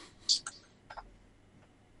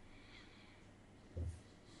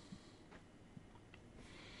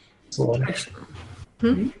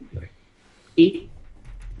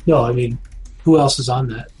 No, I mean, who else is on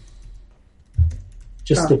that?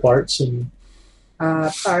 Just the Barts and...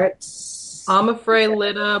 Parts. Amafrey,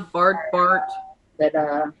 Lida, Bart,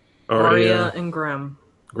 That, Arya, and Grim.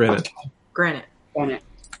 Granite. Granite.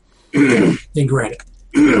 and Granite.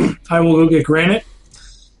 I will go get Granite,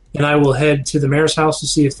 and I will head to the mayor's house to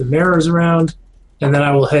see if the mayor is around, and then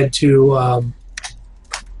I will head to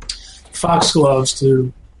Foxgloves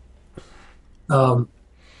to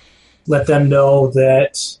let them know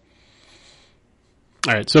that...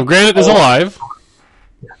 All right, so Granite is alive.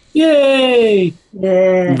 Yay!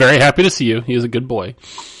 Yeah. I'm very happy to see you. He is a good boy.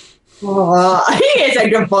 Oh, he is a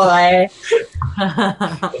good boy.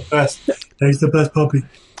 Best. He's the best puppy.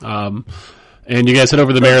 And you guys head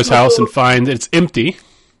over to the mayor's house and find it's empty.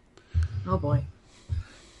 Oh, boy.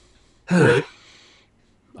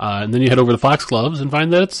 And then you head over to Foxgloves and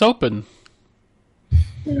find that it's open.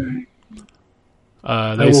 They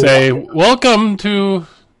say, welcome to...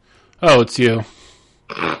 Oh, it's you.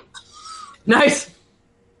 Nice.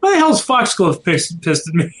 Why the hell's Foxglove pissed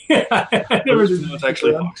at me? I never did. It's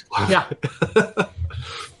actually Foxglove. Yeah.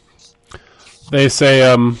 They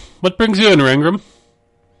say, what brings you in, Rangram?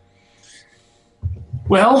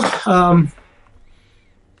 Well, I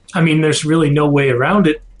mean, there's really no way around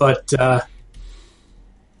it, but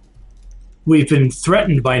we've been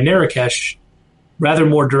threatened by Narakesh rather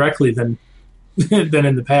more directly than than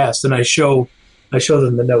in the past, and I show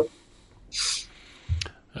them the note.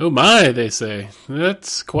 Oh my, they say.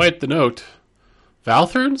 That's quite the note.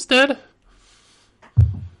 Valthern's dead?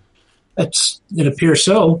 It appears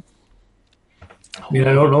so. I mean,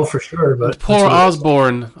 I don't know for sure, but... Poor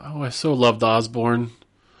Osborne. Oh, I so loved Osborne.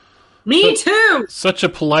 Me too! Such a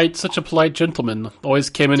polite gentleman. Always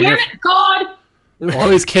came in here. Damn it, God!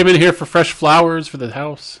 Always came in here for fresh flowers for the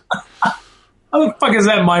house. How the fuck is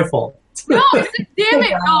that my fault? No, I said, damn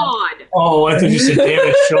it, God! Oh, I thought you said, damn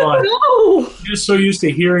it, Sean. No! I'm just so used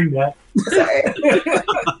to hearing that. Sorry.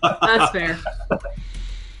 That's fair.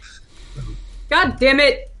 God damn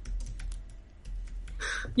it!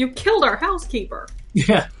 You killed our housekeeper.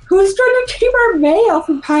 Yeah. Who's trying to keep our mail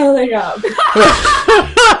from piling up?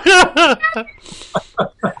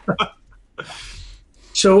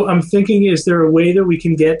 So I'm thinking, is there a way that we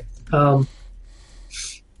can get... I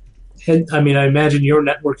imagine your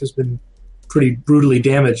network has been pretty brutally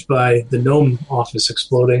damaged by the gnome office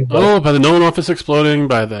exploding. By the gnome office exploding,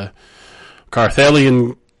 by the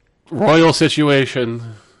Carthalian royal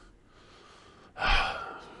situation.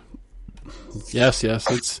 Yes,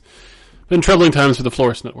 it's been troubling times for the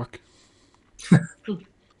Florist Network.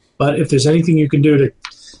 But if there's anything you can do to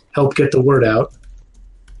help get the word out,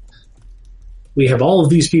 we have all of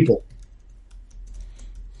these people.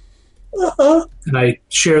 And I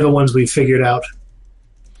share the ones we figured out.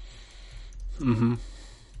 Mm-hmm.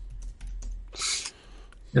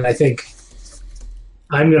 And I think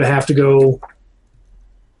I'm going to have to go,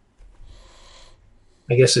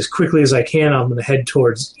 I guess, as quickly as I can. I'm going to head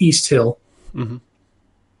towards East Hill. Mm-hmm.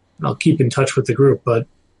 And I'll keep in touch with the group, but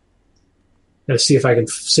I'll see if I can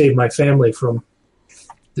save my family from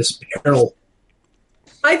this peril.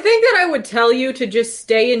 I think that I would tell you to just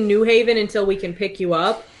stay in New Haven until we can pick you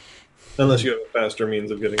up. Unless you have a faster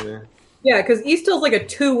means of getting there. Yeah, because East Hill's like a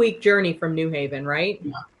 2-week journey from New Haven, right?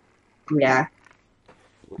 Yeah.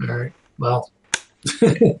 All right. Well,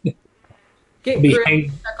 Get I'll be Grim, hang-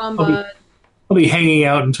 check on I'll be- Bud. I'll be hanging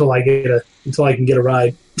out until I can get a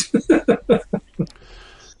ride.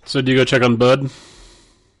 So do you go check on Bud?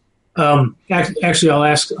 Actually, I'll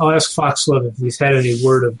ask Foxglove if he's had any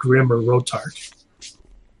word of Grim or Rotart.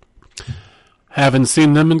 Haven't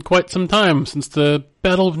seen them in quite some time, since the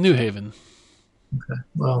Battle of New Haven. Okay.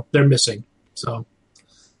 Well, they're missing, so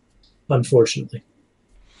unfortunately.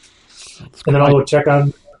 And then I'll go check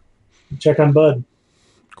on Bud.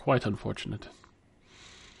 Quite unfortunate.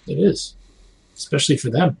 It is, especially for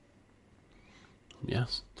them.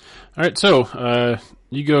 Yes. All right, so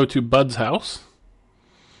you go to Bud's house.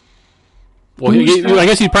 Well, I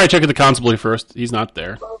guess you'd probably check at the constabulary first. He's not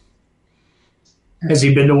there. Has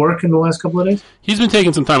he been to work in the last couple of days? He's been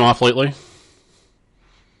taking some time off lately.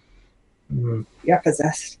 Yeah,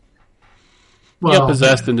 possessed. Well,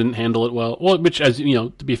 possessed and didn't handle it well. Well, which, as you know,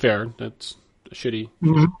 to be fair, that's a shitty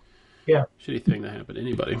thing that happened to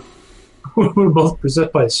anybody. We're both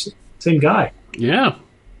possessed by the same guy. Yeah.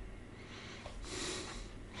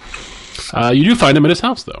 You do find him at his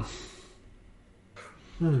house, though.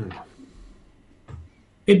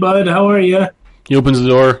 Hey, Bud, how are you? He opens the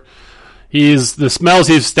door. The smells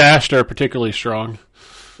he's stashed are particularly strong.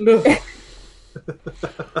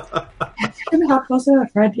 How close a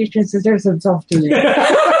friend he considers himself to me.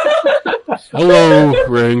 Hello,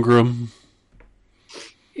 Rangram.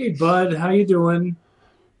 Hey, Bud, how you doing?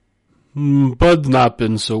 Bud's not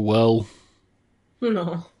been so well.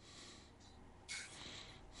 No.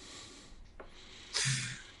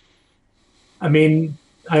 I mean,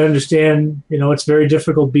 I understand, it's very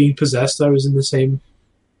difficult being possessed. I was in the same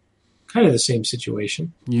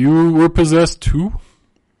situation. You were possessed too?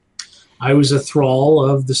 I was a thrall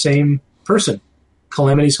of the same person,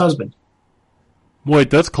 Calamity's husband.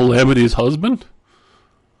 Wait, that's Calamity's husband?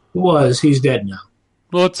 He's dead now.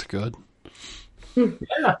 Well, that's good. Yeah,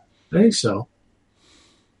 I think so.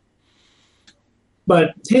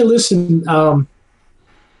 But, hey, listen, I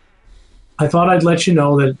thought I'd let you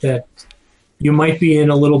know that you might be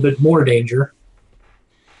in a little bit more danger.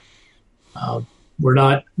 We're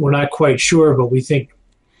not quite sure, but we think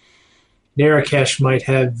Narakesh might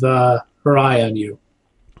have her eye on you.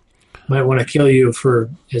 Might want to kill you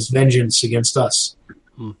as vengeance against us.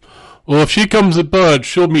 Well, if she comes at Bud,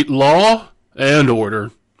 she'll meet law and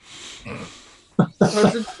order.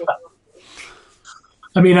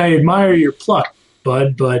 I mean, I admire your pluck,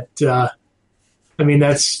 Bud, but I mean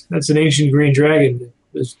that's an ancient green dragon.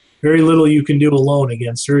 There's very little you can do alone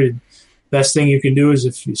against her. The best thing you can do is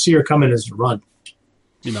if you see her coming is to run.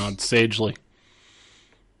 You nod sagely.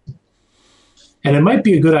 And it might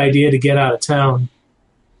be a good idea to get out of town.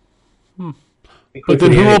 But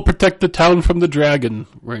then who will protect the town from the dragon,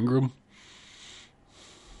 Rangram?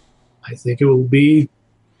 I think it will be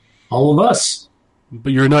all of us.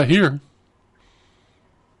 But you're not here.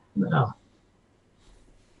 No.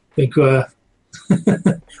 I think we're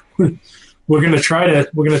gonna try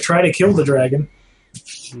to kill the dragon.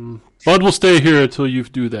 Bud will stay here until you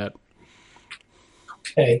do that.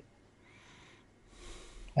 Okay.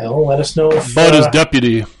 Well, let us know if Bud is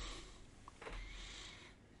deputy.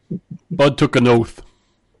 Bud took an oath.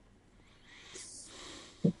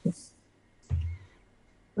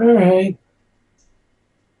 All right.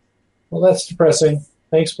 Well, that's depressing.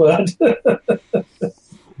 Thanks, Bud.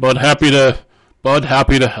 Bud happy to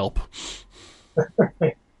help.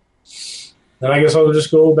 Then I guess I'll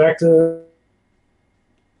just go back to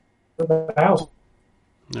the house.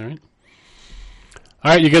 All right.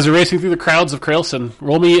 All right, you guys are racing through the crowds of Krailson.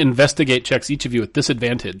 Roll me investigate checks, each of you, at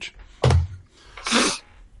disadvantage.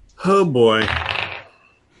 Oh boy.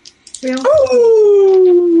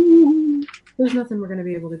 There's nothing we're going to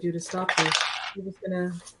be able to do to stop this. We're just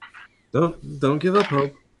going to... Don't give up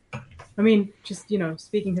hope. I mean, just,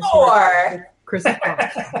 speaking Or- historically, Chris is fine.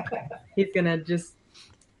 He's going to just...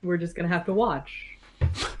 We're just going to have to watch.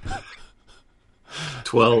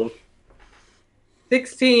 12.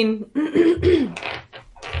 16.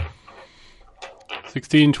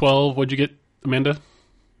 16, 12. What'd you get, Amanda?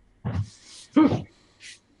 4.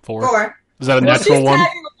 4. Is that a Well, natural she's one?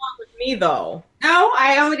 tagging along with me, though. No,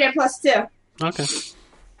 I only get +2. Okay.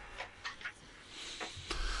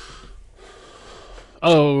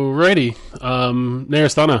 Alrighty.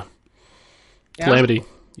 Narasana. Yeah. Calamity.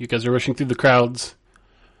 You guys are rushing through the crowds,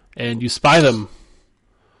 and you spy them.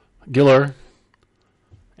 Giller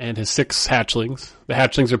and his 6 hatchlings. The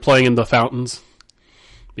hatchlings are playing in the fountains,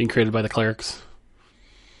 being created by the clerics.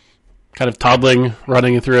 Kind of toddling,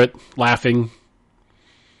 running through it, laughing.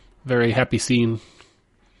 Very happy scene.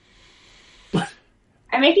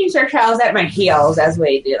 I'm making sure Charles at my heels as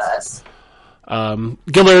we do this.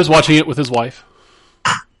 Giller is watching it with his wife.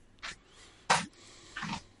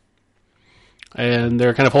 And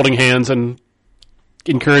they're kind of holding hands and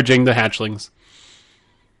encouraging the hatchlings.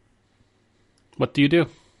 What do you do?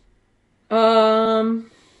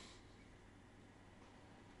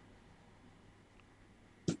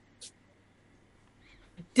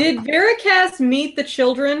 Did Veracast meet the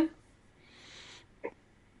children?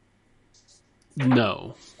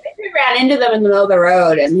 No. We ran into them in the middle of the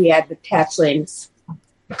road, and he had the hatchlings.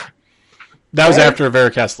 That was after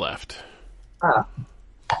Veracast left. Oh.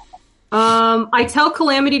 I tell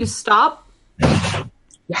Calamity to stop.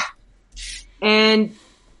 Yeah. And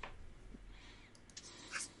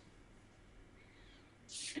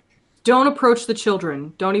don't approach the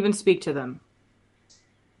children. Don't even speak to them.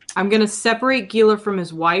 I'm going to separate Gila from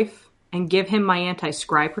his wife and give him my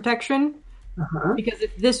anti-scry protection. Because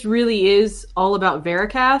if this really is all about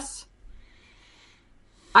Veracast,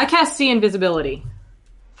 I cast see invisibility.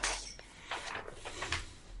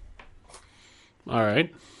 All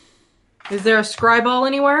right. Is there a scry ball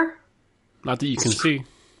anywhere? Not that you can see.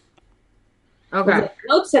 Okay. The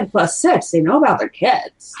note said +6. They know about their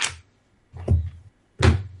kids.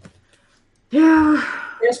 Yeah.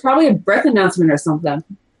 There's probably a birth announcement or something.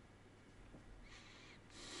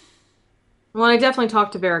 Well, I definitely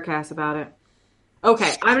talked to Veracast about it.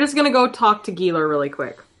 Okay, I'm just going to go talk to Gila really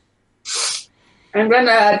quick. I'm going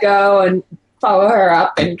to go and follow her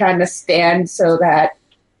up and kind of stand so that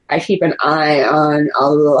I keep an eye on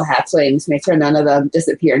all the little hatchlings, make sure none of them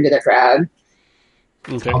disappear into the crowd.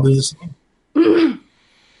 Okay. I'll do the same.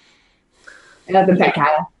 And I've been pet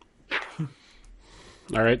Kaya.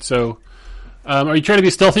 All right. So, are you trying to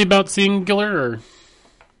be stealthy about seeing Giller, or?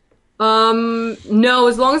 No,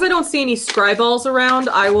 as long as I don't see any scry balls around,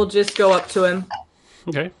 I will just go up to him.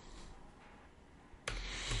 Okay.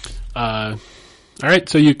 All right.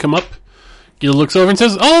 So you come up. Gil looks over and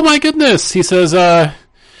says, "Oh my goodness!" He says,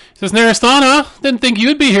 "Naristana, didn't think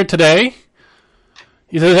you'd be here today."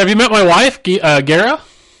 He says, "Have you met my wife, Gara?"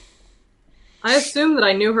 I assume that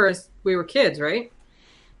I knew her as we were kids, right?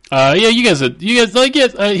 Yeah, you guys like,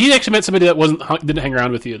 yes. He actually met somebody that didn't hang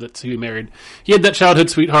around with you. That's who he married. He had that childhood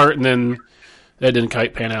sweetheart, and then that didn't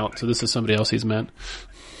quite pan out. So this is somebody else he's met.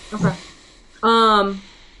 Okay.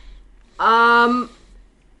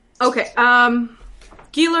 Okay.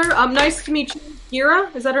 Geeler, nice to meet you.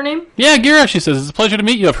 Gira, is that her name? Yeah, Gira, she says, "It's a pleasure to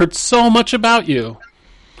meet you. I've heard so much about you."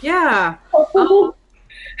 Yeah.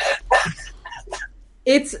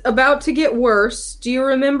 It's about to get worse. Do you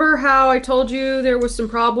remember how I told you there was some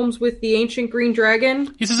problems with the ancient green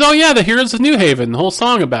dragon? He says, "Oh yeah, the Heroes of New Haven, the whole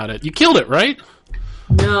song about it. You killed it, right?"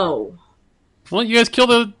 No. Well, you guys killed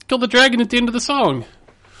the dragon at the end of the song.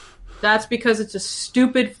 That's because it's a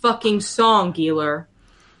stupid fucking song, Geeler.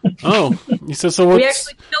 Oh, he says, "So what's..." We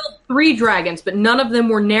actually killed 3 dragons, but none of them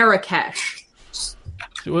were Narakesh.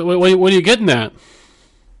 What are you getting at?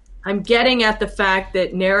 I'm getting at the fact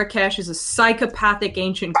that Narakesh is a psychopathic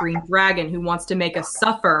ancient green dragon who wants to make us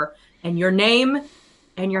suffer, and your name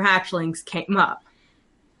and your hatchlings came up.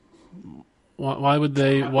 Why would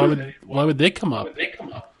they come up?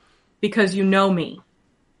 Because you know me.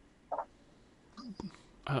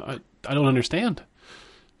 I don't understand.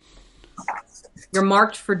 You're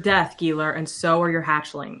marked for death, Geeler, and so are your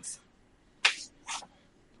hatchlings.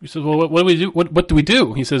 He says, "Well, what do we do? What do we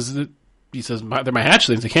do?" He says, "They're my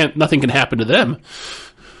hatchlings. Nothing can happen to them."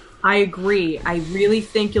 I agree. I really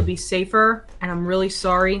think you'll be safer, and I'm really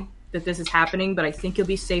sorry that this is happening, but I think you'll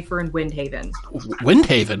be safer in Windhaven.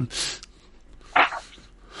 Windhaven?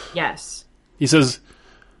 Yes. He says,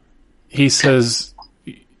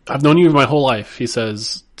 "I've known you my whole life." He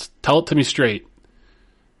says, "Tell it to me straight."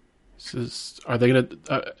 He says, "Are they gonna?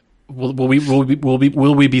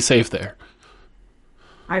 Will we be safe there?"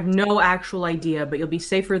 I have no actual idea, but you'll be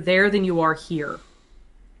safer there than you are here.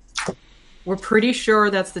 We're pretty sure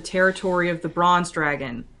that's the territory of the Bronze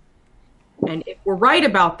Dragon. And if we're right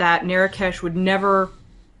about that, Narakesh would never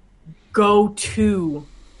go to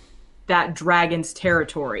that dragon's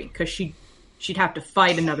territory, because she'd have to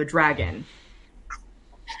fight another dragon.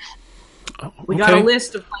 We got a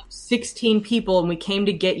list of like 16 people, and we came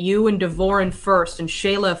to get you and Devorin first, and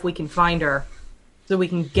Shayla if we can find her, so we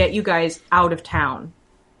can get you guys out of town.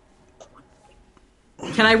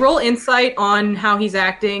 Can I roll insight on how he's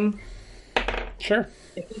acting? Sure.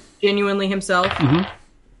 If he's genuinely himself? Mm-hmm.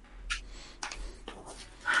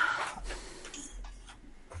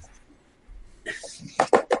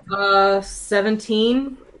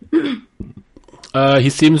 17. He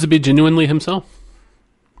seems to be genuinely himself.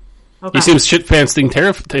 Okay. He seems shit-fancing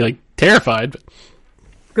terrified. But...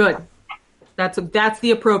 Good. That's the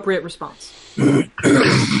appropriate response. He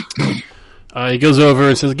goes over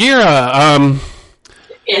and says, "Gira,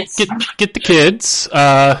 get the kids.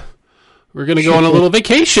 We're going to go on a little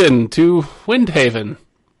vacation to Windhaven."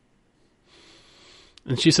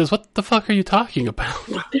 And she says, "What the fuck are you talking about?"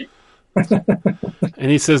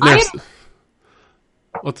 And he says,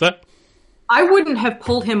 "What's that?" I wouldn't have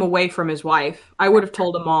pulled him away from his wife. I would have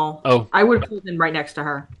told him all. Oh. I would have pulled him right next to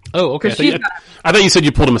her. Oh, okay. 'Cause she's got- I thought you said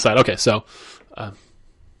you pulled him aside. Okay, so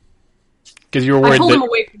because you were I worried pulled that. him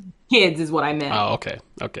away from kids, is what I meant. Oh, okay.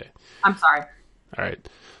 I'm sorry. All right.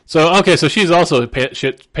 So she's also pants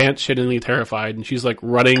shittingly terrified, and she's like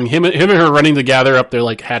running. Him and her running to gather up their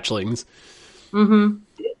like hatchlings. Mm-hmm.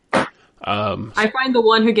 I find the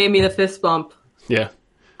one who gave me the fist bump. Yeah.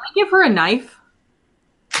 I give her a knife.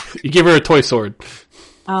 You give her a toy sword.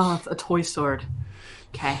 Oh, it's a toy sword.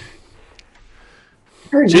 Okay.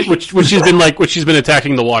 Which she's been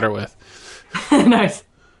attacking the water with. Nice.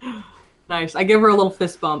 I give her a little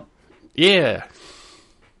fist bump. Yeah.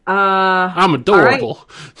 I'm adorable.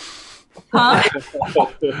 Right. Huh?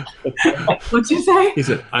 What'd you say? He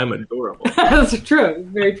said, "I'm adorable." That's true.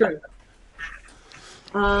 Very true.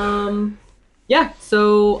 Yeah.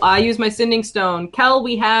 So I use my sending stone. Kel,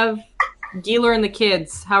 we have Geeler and the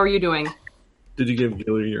kids. How are you doing? Did you give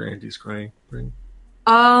Gilly your anti-scrying ring?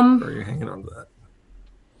 Or are you hanging on to that?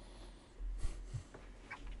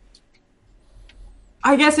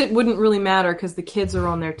 I guess it wouldn't really matter because the kids are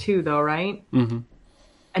on there too, though, right? Mm-hmm.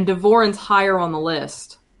 And Devoran's higher on the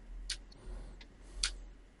list.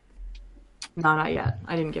 No, not yet.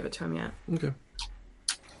 I didn't give it to him yet. Okay.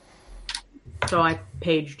 So I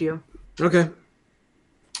paged you. Okay.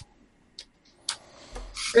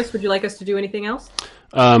 Chris, would you like us to do anything else?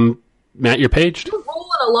 Matt, you're paged. You're rolling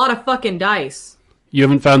a lot of fucking dice. You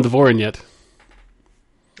haven't found Devoran yet.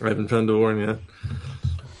 I haven't found Devoran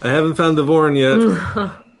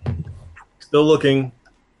yet. Still looking.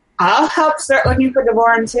 I'll help start looking for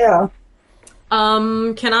Devoran too.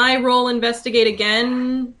 Can I roll investigate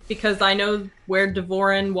again? Because I know where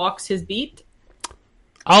Devoran walks his beat.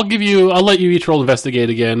 I'll let you each roll investigate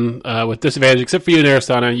again, with disadvantage, except for you and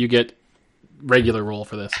Aristana, you get regular roll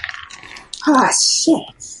for this. Oh,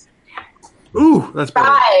 shit. Ooh, that's better.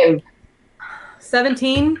 5.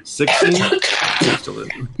 17? 16? Still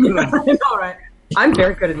in. All right. I'm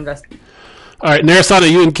very good at investigating. All right,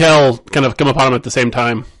 Narasana, you and Kel kind of come upon him at the same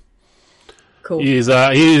time. Cool. He's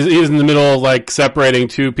in the middle of like separating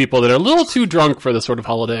two people that are a little too drunk for this sort of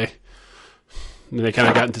holiday. And they kind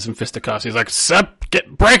of got into some fisticuffs. He's like,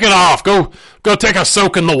 break it off. Go take a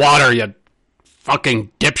soak in the water, you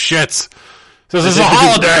fucking dipshits. He says, it's a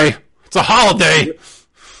holiday. It's a holiday.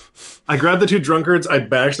 I grabbed the two drunkards, I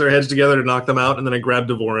bashed their heads together to knock them out, and then I grabbed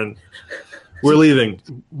Devoran. We're leaving.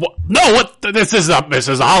 What? No, what? This is a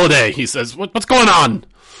holiday. He says, what's going on?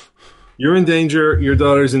 You're in danger. Your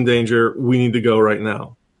daughter's in danger. We need to go right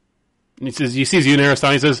now. And he sees you,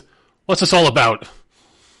 Narasana. He says, what's this all about?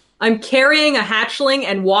 I'm carrying a hatchling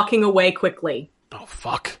and walking away quickly. Oh,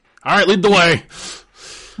 fuck. All right, lead the way.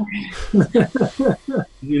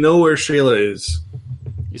 You know where Shayla is.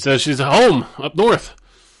 He says she's at home, up north.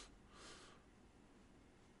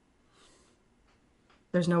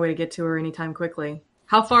 There's no way to get to her anytime quickly.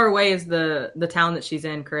 How far away is the town that she's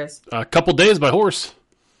in, Chris? A couple days by horse.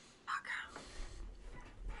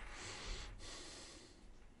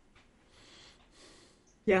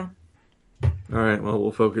 Yeah. All right, well,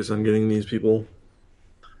 we'll focus on getting these people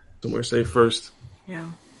somewhere safe first.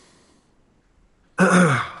 Yeah.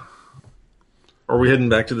 Are we heading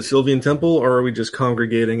back to the Sylvian Temple, or are we just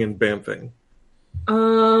congregating and bamfing?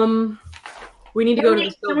 We need to go to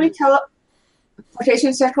the Can we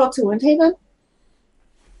teleportation circle to Windhaven?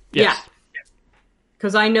 Yes. Yeah.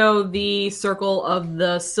 Because I know the circle of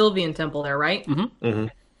the Sylvian Temple there, right? Mm-hmm. Mm-hmm.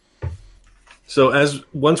 So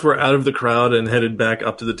once we're out of the crowd and headed back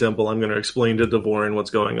up to the temple, I'm going to explain to Devoran what's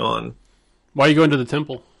going on. Why are you going to the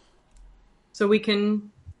temple? So we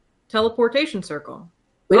can teleportation circle.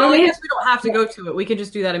 We don't I need guess we don't have to go to it. We can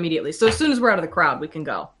just do that immediately. So as soon as we're out of the crowd, we can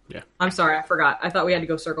go. Yeah. I'm sorry, I forgot. I thought we had to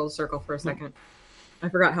go circle to circle for a second. I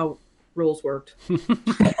forgot how rules worked. So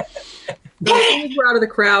as soon as we're out of the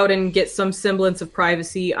crowd and get some semblance of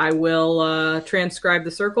privacy, I will transcribe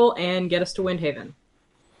the circle and get us to Windhaven.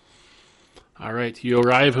 All right, you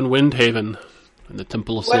arrive in Windhaven, in the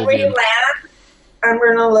Temple of When we Sylvian. land, I'm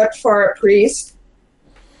going to look for a priest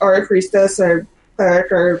or a priestess or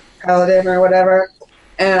cleric or paladin or whatever,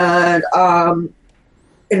 and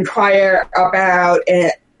inquire about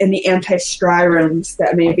it in the anti-scry rooms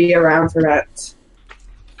that may be around for that.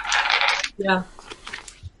 Yeah.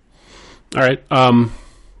 All right.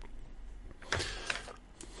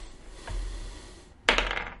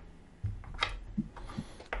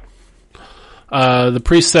 The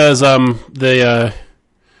priest says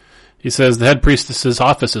he says the head priestess's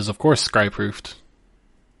office is of course scry-proofed.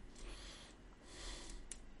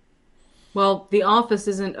 Well, the office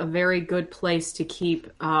isn't a very good place to keep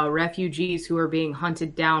refugees who are being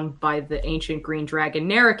hunted down by the ancient green dragon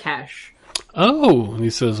Narakesh. Oh, and he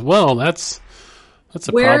says, well, that's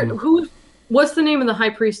a problem. What's the name of the high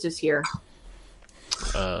priestess here?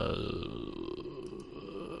 It's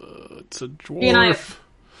a And dwarf.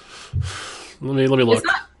 Let me look.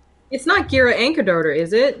 It's not Gira Ankadorter,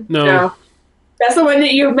 is it? No. That's the one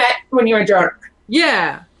that you met when you were drunk.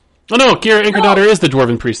 Yeah. Oh no, Gira Ankadorter is the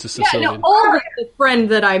dwarven priestess. Yeah, no, Olga's the friend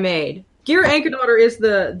that I made. Gira Ankadorter is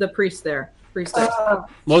the priest there. Priestess.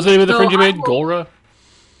 What was the name of the friend you made? Golra?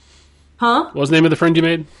 Huh? What was the name of the friend you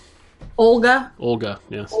made? Olga. Olga,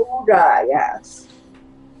 yes. Olga, yes.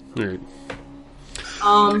 All right.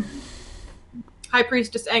 High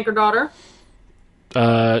priestess Ankadorter.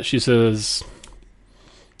 She says,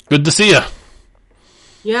 good to see ya.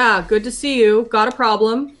 Yeah, good to see you. Got a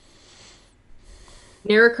problem.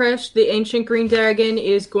 Narakesh, the ancient green dragon,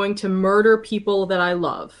 is going to murder people that I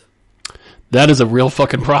love. That is a real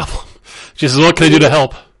fucking problem. She says, what can I do to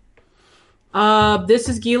help? This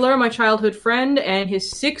is Gilar, my childhood friend, and his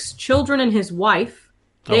 6 children and his wife.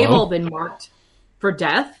 They've all been marked for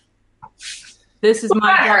death. This is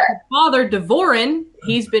my adopted father, Devorin.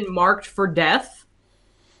 He's been marked for death.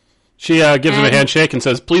 She gives him a handshake and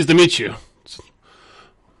says, pleased to meet you.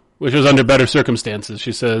 Which was under better circumstances.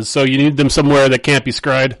 She says, so you need them somewhere that can't be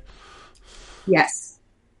scryed? Yes.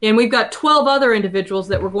 And we've got 12 other individuals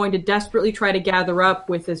that we're going to desperately try to gather up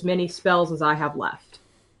with as many spells as I have left.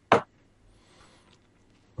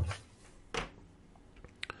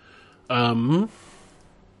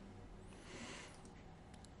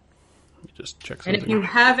 Just check something. And if you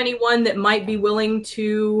have anyone that might be willing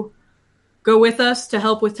to go with us to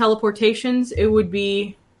help with teleportations, it would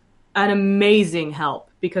be an amazing help.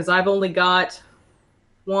 Because I've only got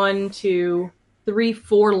 1, 2, 3,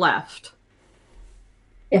 4 left.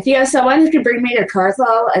 If you have someone who can bring me to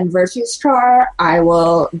Carthel and Virtue's Tar, I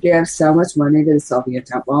will give so much money to the Sylvia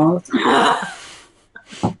Temple.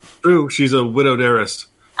 True, she's a widowed heiress.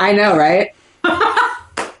 I know, right?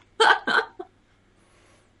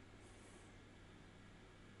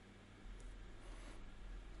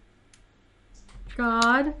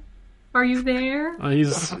 God, are you there?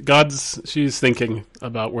 She's thinking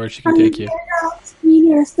about where she can take you. It's me,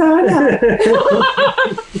 Aristana.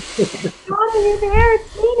 God, are you there?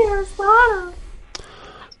 It's me, Aristana.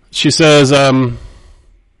 She says,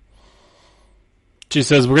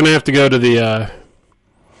 we're going to have to go to there's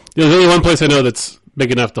only one place I know that's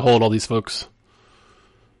big enough to hold all these folks.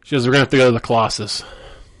 She says, we're going to have to go to the Colossus.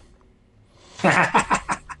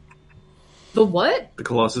 The what? The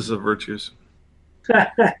Colossus of Virtues.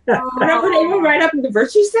 Remember they were right up in the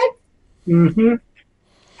Virtue set? Mm-hmm.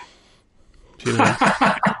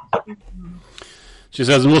 She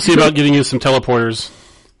says, and we'll see about getting you some teleporters.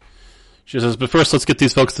 She says, but first let's get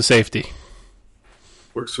these folks to safety.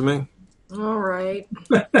 Works for me. All right.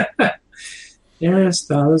 Yes,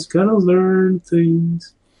 I was gonna learn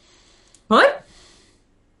things. What?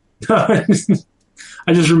 I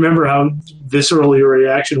just remember how visceral your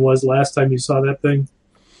reaction was last time you saw that thing.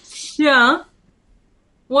 Yeah.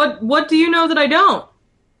 What do you know that I don't?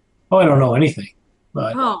 Oh, I don't know anything.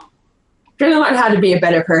 But Oh. Gonna learn how to be a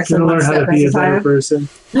better person. gonna learn how to be a better person.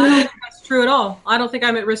 I don't think that's true at all. I don't think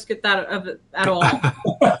I'm at risk at all.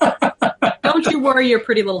 Don't you worry your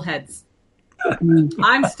pretty little heads.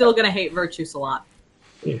 I'm still going to hate Virtues a lot.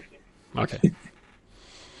 Okay.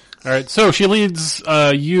 All right. So she leads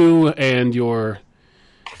you and your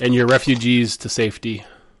refugees to safety.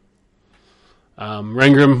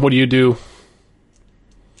 Rangram, what do you do?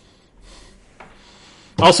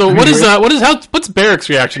 Also, what's Barrick's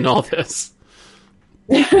reaction to all this?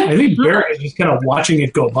 I think Barrick is just kind of watching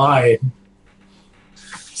it go by, and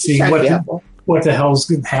seeing what the hell's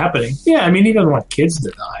happening. Yeah, I mean, he doesn't want kids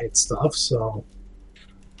to die and stuff, so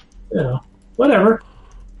whatever.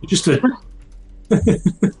 Just a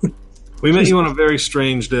We met you on a very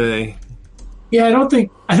strange day. yeah. I don't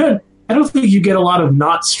think you get a lot of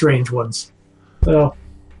not strange ones. So,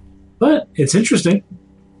 but it's interesting.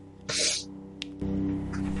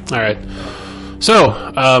 All right. So,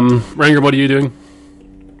 Rangram, what are you doing?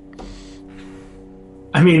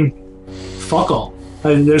 I mean, fuck all.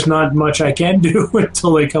 There's not much I can do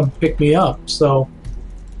until they come pick me up. So,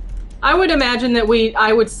 I would imagine that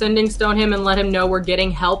I would sending stone him and let him know we're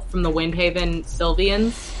getting help from the Windhaven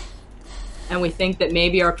Sylvians. And we think that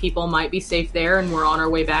maybe our people might be safe there and we're on our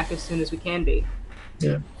way back as soon as we can be.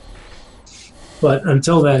 yeah. But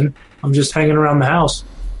until then, I'm just hanging around the house.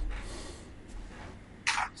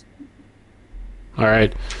 All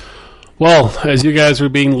right. Well, as you guys were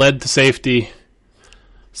being led to safety,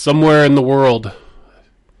 somewhere in the world,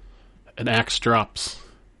 an axe drops.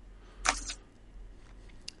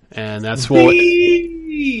 And that's where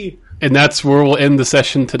we'll end the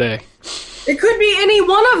session today. It could be any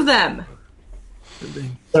one of them.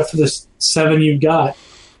 Except for the 7 you've got.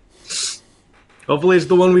 Hopefully it's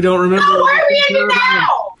the one we don't remember. No, why are we ending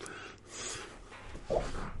now?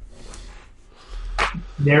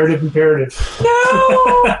 Narrative imperative. No!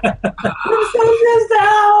 I'm so stressed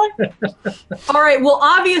out. All right, well,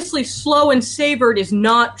 obviously slow and savored is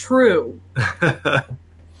not true.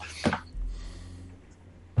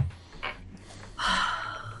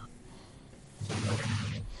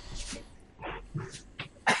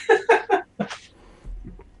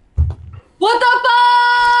 What the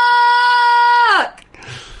fuck?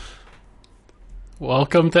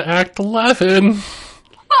 Welcome to Act 11.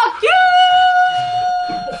 Fuck you!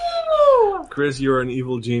 Chris, you're an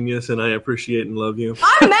evil genius, and I appreciate and love you.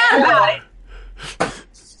 I'm mad about it.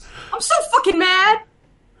 I'm so fucking mad.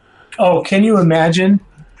 Oh, can you imagine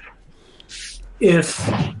if...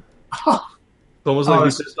 It's almost like we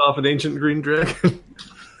pissed off an ancient green dragon.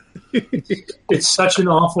 It's such an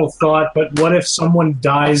awful thought, but what if someone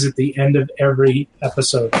dies at the end of every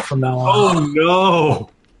episode from now on? Oh,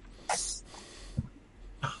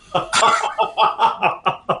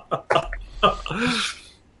 no.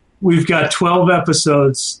 We've got 12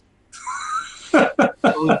 episodes. Only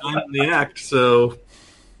 9 in the act, so...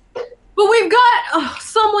 But we've got...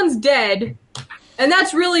 someone's dead, and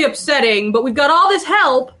that's really upsetting, but we've got all this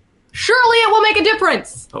help. Surely it will make a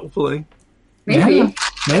difference. Hopefully. Maybe. Yeah,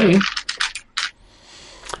 maybe.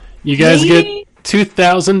 You guys Maybe. get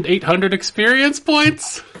 2,800 experience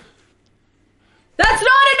points. That's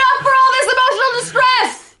not enough for all this emotional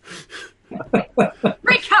distress!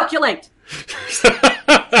 Recalculate!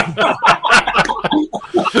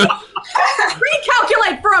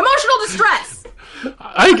 Recalculate for emotional distress!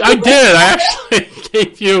 I did. I actually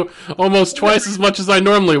gave you almost twice as much as I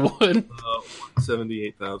normally would.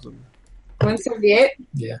 78,000. 178?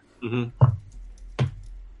 Yeah. Mm-hmm.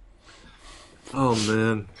 Oh,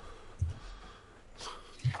 man.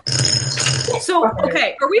 So,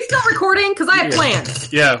 okay, are we still recording? Because I have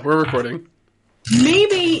plans. Yeah, we're recording.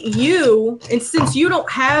 Maybe you, and since you don't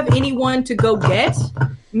have anyone to go get,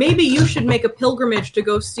 maybe you should make a pilgrimage to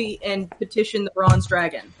go see and petition the bronze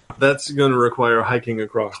dragon. That's going to require hiking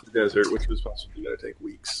across the desert, which was possibly going to take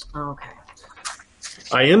weeks. Okay.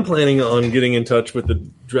 I am planning on getting in touch with the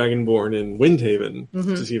Dragonborn in Windhaven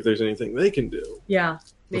to see if there's anything they can do Yeah.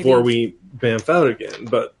 Maybe. before we bamf out again.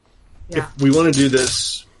 But Yeah. if we want to do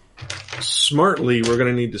this smartly, we're going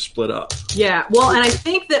to need to split up. Yeah, well, and I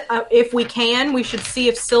think that if we can, we should see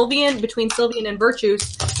if between Sylvian and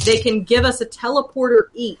Virtues, they can give us a teleporter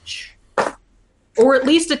each. Or at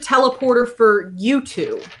least a teleporter for you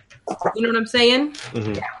two. You know what I'm saying?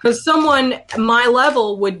 Because someone my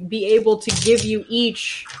level would be able to give you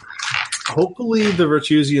each. Hopefully the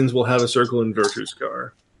Virtusians will have a circle in Virtue's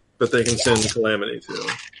car that they can send Calamity to.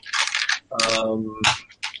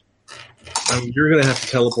 You're going to have to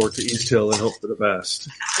teleport to East Hill and hope for the best.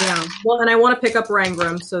 Yeah, well, and I want to pick up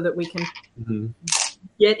Rangram so that we can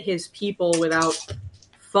get his people without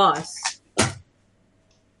fuss.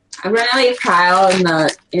 I'm going to leave Kyle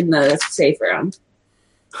in the safe room.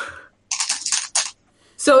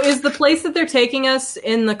 So is the place that they're taking us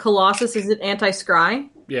in the Colossus, is it anti-scry?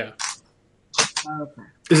 Yeah. Okay.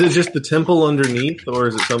 Is it just the temple underneath, or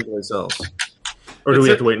is it someplace else? Or do we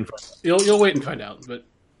have to wait and find out? You'll wait and find out, but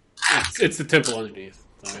it's the temple underneath.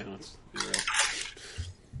 Sorry,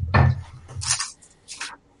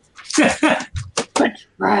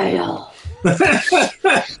 Betrayal.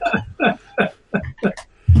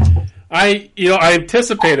 I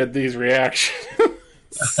anticipated these reactions.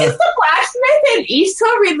 Is the blacksmith in East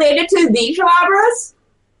Hill related to the Calabras?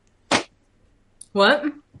 What?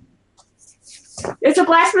 There's a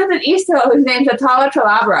blacksmith in East Hill whose name's Atala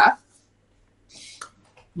Calabra.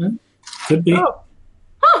 Could be. Oh.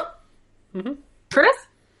 Huh. Chris?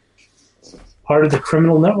 Part of the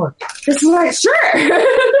criminal network. It's like, sure.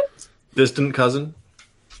 Distant cousin?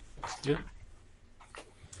 Yeah.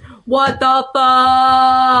 What the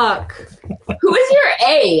fuck? Who is your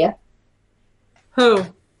A? Who?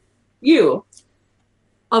 You.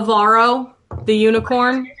 Avaro, the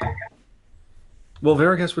unicorn? Well,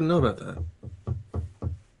 Veracast wouldn't know about that.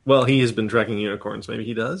 Well, he has been tracking unicorns. Maybe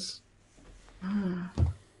he does?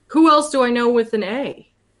 Who else do I know with an A?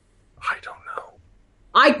 I don't know.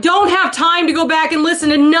 I don't have time to go back and listen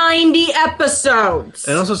to 90 episodes.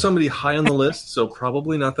 And also somebody high on the list, so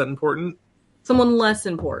probably not that important. Someone less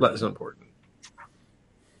important. Less important.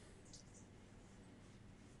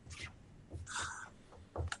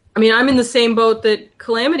 I mean, I'm in the same boat that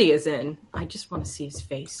Calamity is in. I just want to see his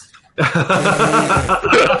face.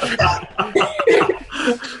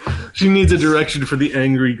 She needs a direction for the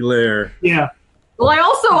angry glare. Yeah.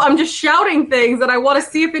 Well, I'm just shouting things, and I want to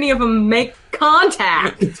see if any of them make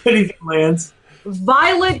contact. If anything lands.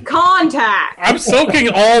 Violent contact. I'm soaking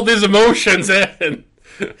all these emotions in.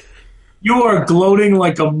 You are gloating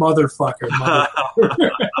like a motherfucker.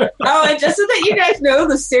 Oh, and just so that you guys know,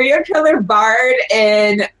 the serial killer bard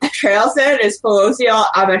in Trailset is Pelosial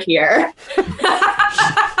Amateur.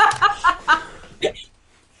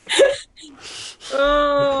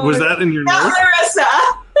 Oh, Was that in your Not notes? Larissa.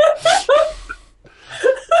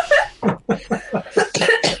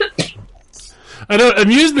 I know, it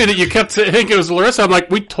amused me that you kept thinking it was Larissa. I'm like,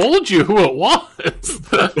 we told you who it was.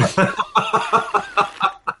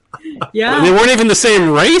 yeah. They weren't even the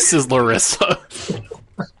same race as Larissa.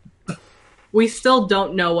 We still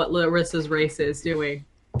don't know what Larissa's race is, do we?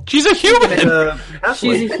 She's a human.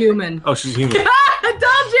 She's a human. Oh, she's human. I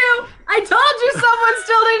told you! Someone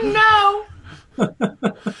still didn't know!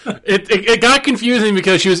 It got confusing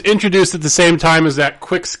because she was introduced at the same time as that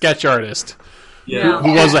quick sketch artist Yeah.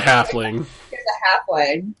 who was a halfling. Here's a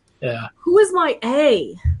halfway. Yeah. Who is my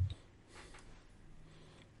A?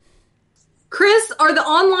 Chris, are the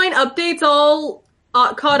online updates all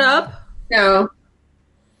caught up? No.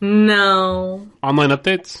 No. Online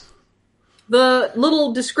updates? The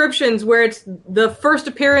little descriptions where it's the first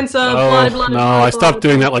appearance of Oh, blah, blah, no, blah, I blah, stopped blah.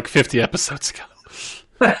 doing that like 50 episodes ago.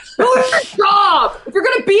 Do your job! If you're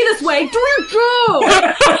gonna be this way, do your job!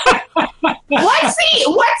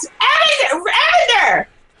 What's Evander?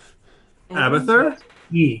 Abathur?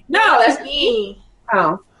 E. No, that's me.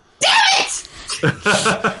 Oh. Damn it!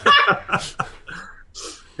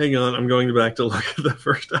 Hang on, I'm going back to look at the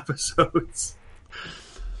first episodes.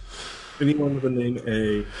 Anyone with the name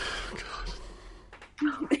A.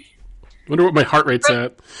 Wonder what my heart rate's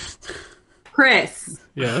at. Chris,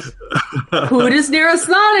 Yes. who does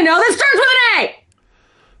Narasana know that starts with an A?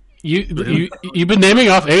 You've been naming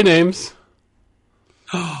off A names.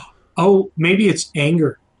 Oh, maybe it's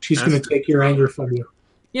anger. She's going to take your anger from you.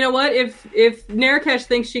 You know what? If Narakesh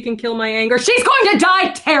thinks she can kill my anger, she's going to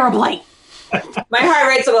die terribly! My heart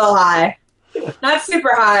rate's a little high. Not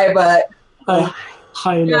super high, but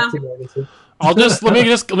High enough to know anything.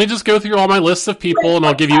 Let me just go through all my lists of people, and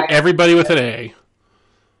I'll give you everybody with an A.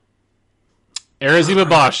 Arizima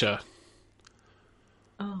Basha.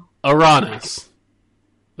 Oh. Aranis.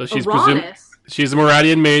 So she's Uranus? she's a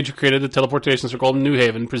Moradian mage who created the teleportation circle in New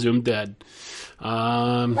Haven, presumed dead. Who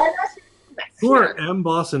are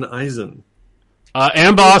Amboss and Eisen?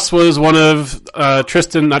 Amboss was one of not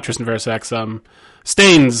Tristan Verisak's,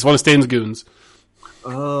 Staines, one of Staines' goons.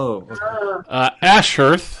 Oh, okay.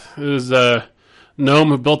 Ashurth is a gnome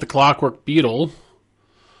who built the clockwork beetle.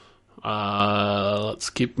 Let's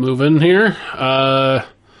keep moving here. Alora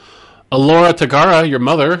Tagara, your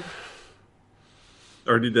mother.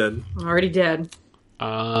 Already dead. Already dead.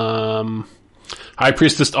 High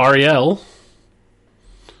Priestess Ariel.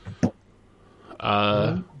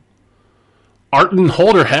 Arten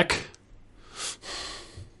Holderheck.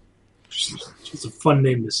 It's a fun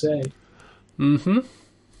name to say. Mm-hmm.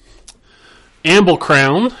 Amble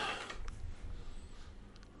Crown.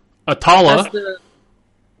 Atala. That's the...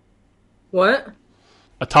 What?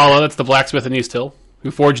 Atala, that's the blacksmith in East Hill,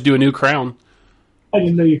 who forged you a new crown. I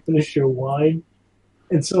didn't know you finished your wine.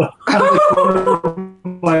 And so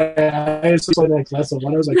my eyes saw that glass of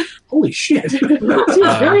wine. I was like, holy shit.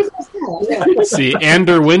 Let's see,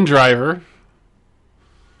 Ander Windriver.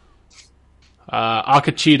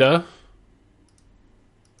 Akachita.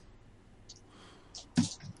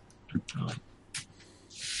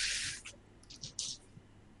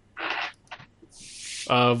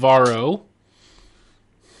 Varro.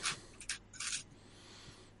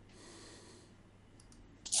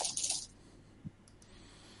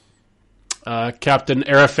 Captain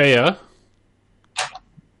Arafea.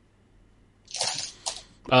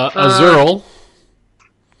 Azurl.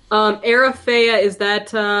 Arafea, is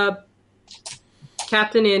that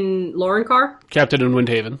captain in Lorencar? Captain in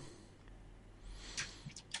Windhaven.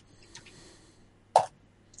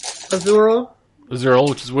 Azurl? Azurl,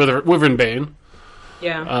 which is Wyvernbane.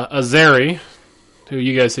 Yeah. Azeri, who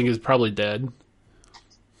you guys think is probably dead.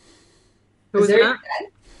 Who was that?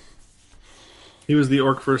 He was the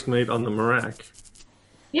orc first mate on the Marak.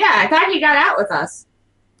 Yeah, I thought he got out with us.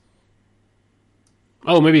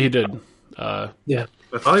 Oh, maybe he did. Yeah.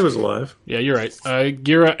 I thought he was alive. Yeah, you're right.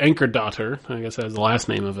 Gira Anchordaughter. I guess that's the last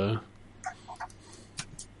name of a...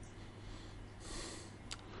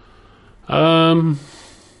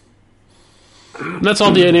 That's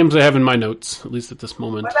all the names I have in my notes, at least at this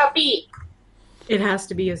moment. What about B? It has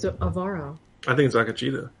to be Avaro. I think it's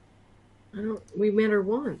Akachita. We met her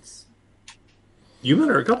once. You met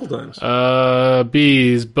her a couple times.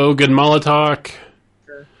 Bees, Bogan Molotok,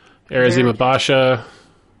 Arizima Basha,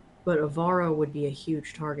 But Avaro would be a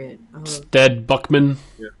huge target. Stead Buckman,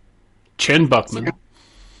 Chen Buckman,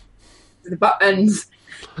 The buttons.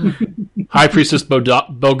 High Priestess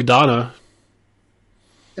Bogdana.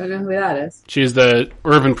 Don't know who that is. She's the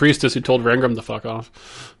Irvin priestess who told Rangram to fuck off.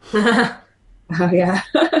 Oh, yeah.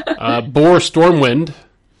 Boar Stormwind.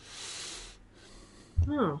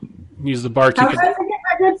 Oh. He's the How barkeeper. did I forget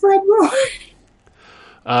my good friend Roy?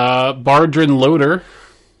 Bardrin Loader.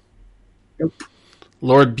 Nope.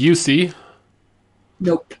 Lord Busey.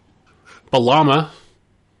 Nope. Balama.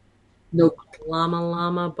 Nope.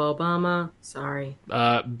 Llama, Bobama. Sorry.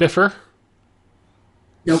 Biffer.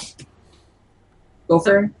 Nope.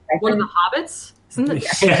 Gopher. One of the hobbits? Isn't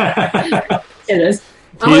it? Yeah. It is.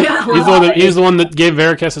 Oh, yeah. He's the one that gave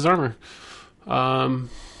Veracast his armor.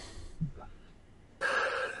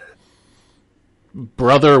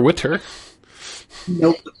 Brother Witter.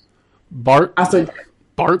 Nope. Bart. I said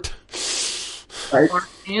Bart. Bart. Bart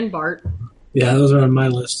and Bart. Yeah, those are on my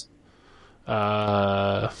list.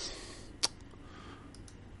 And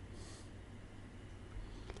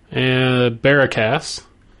Barracast.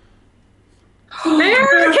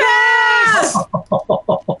 Bearcast!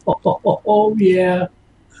 Oh, yeah.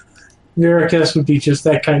 Veracast would be just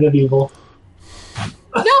that kind of evil.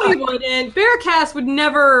 No, he wouldn't. Veracast would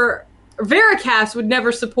never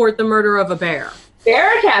support the murder of a bear.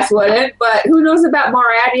 Veracast wouldn't, but who knows about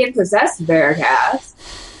Moradian possessed Veracast?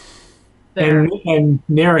 There. And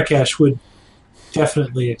Narakash would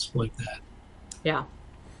definitely exploit that. Yeah.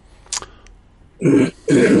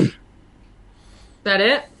 That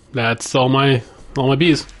it? That's all my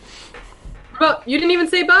bees. But you didn't even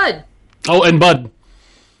say Bud. Oh, and Bud.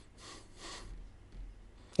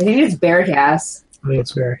 I think it's Veracast. I think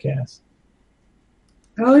it's Veracast.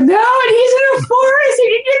 Oh no, and he's in a forest and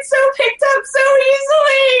he gets so picked up so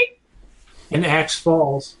easily! And Axe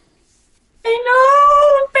Falls.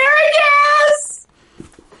 I know! Veracast!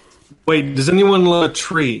 Wait, does anyone love a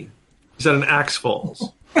tree? Is that an axe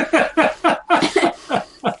falls?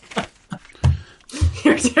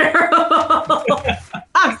 You're terrible.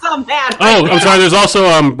 I'm so mad. Oh, I'm sorry. There's also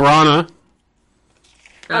Brana.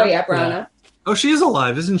 Oh yeah, Brana. Oh, she is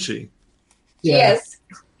alive, isn't she? Yeah. Yes.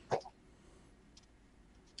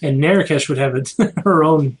 And Narakash would have her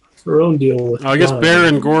own deal with. Oh, I guess Brana.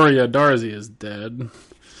 Baron Goria Darzi is dead.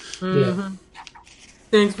 Mm-hmm.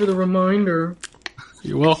 Thanks for the reminder.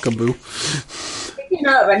 You're welcome, boo. Speaking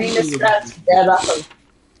of, I need to scratch that off of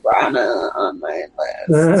Brana on my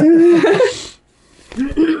list.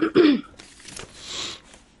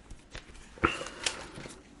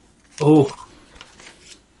 Oh.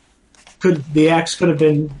 The axe could have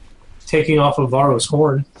been taking off of Varro's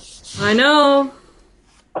horn. I know.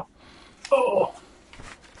 Oh.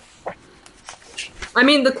 I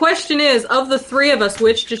mean, the question is, of the three of us,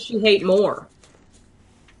 which does she hate more?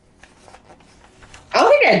 I don't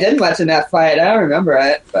think I did much in that fight. I don't remember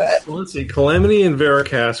it, but Well, let's see. Calamity and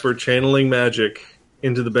Veracast were channeling magic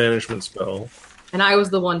into the banishment spell. And I was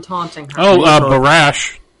the one taunting her. Oh,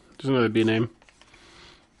 Barash. Doesn't really be a name.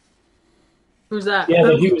 Who's that? Yeah,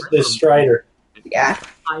 but he was the Strider. yeah,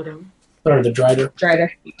 Item. Or the Drider. Drider.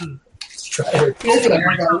 Strider. He's the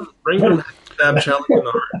Argo. Bring him stab challenge in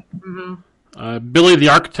the heart. Mm-hmm. Billy the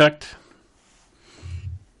Architect.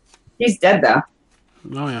 He's dead though.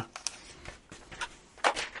 Oh, yeah.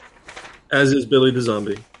 As is Billy the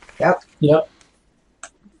zombie. Yep. Yep.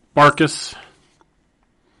 Barkus.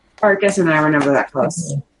 Arcus and I were never that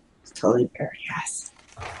close. It's totally Veracast.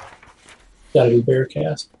 Gotta be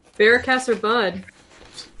Bearcast. Veracast or Bud?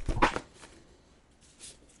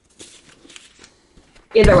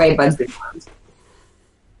 Either way, Bud's been fun.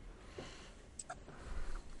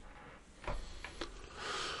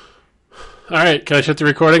 All right, can I shut the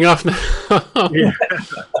recording off now? Yeah.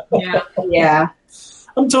 Yeah. Yeah.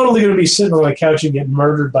 I'm totally going to be sitting on my couch and get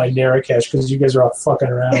murdered by Narakash because you guys are all fucking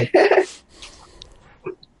around.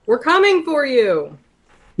 We're coming for you.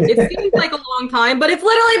 It seems like a long time, but it's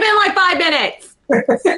literally been like 5 minutes.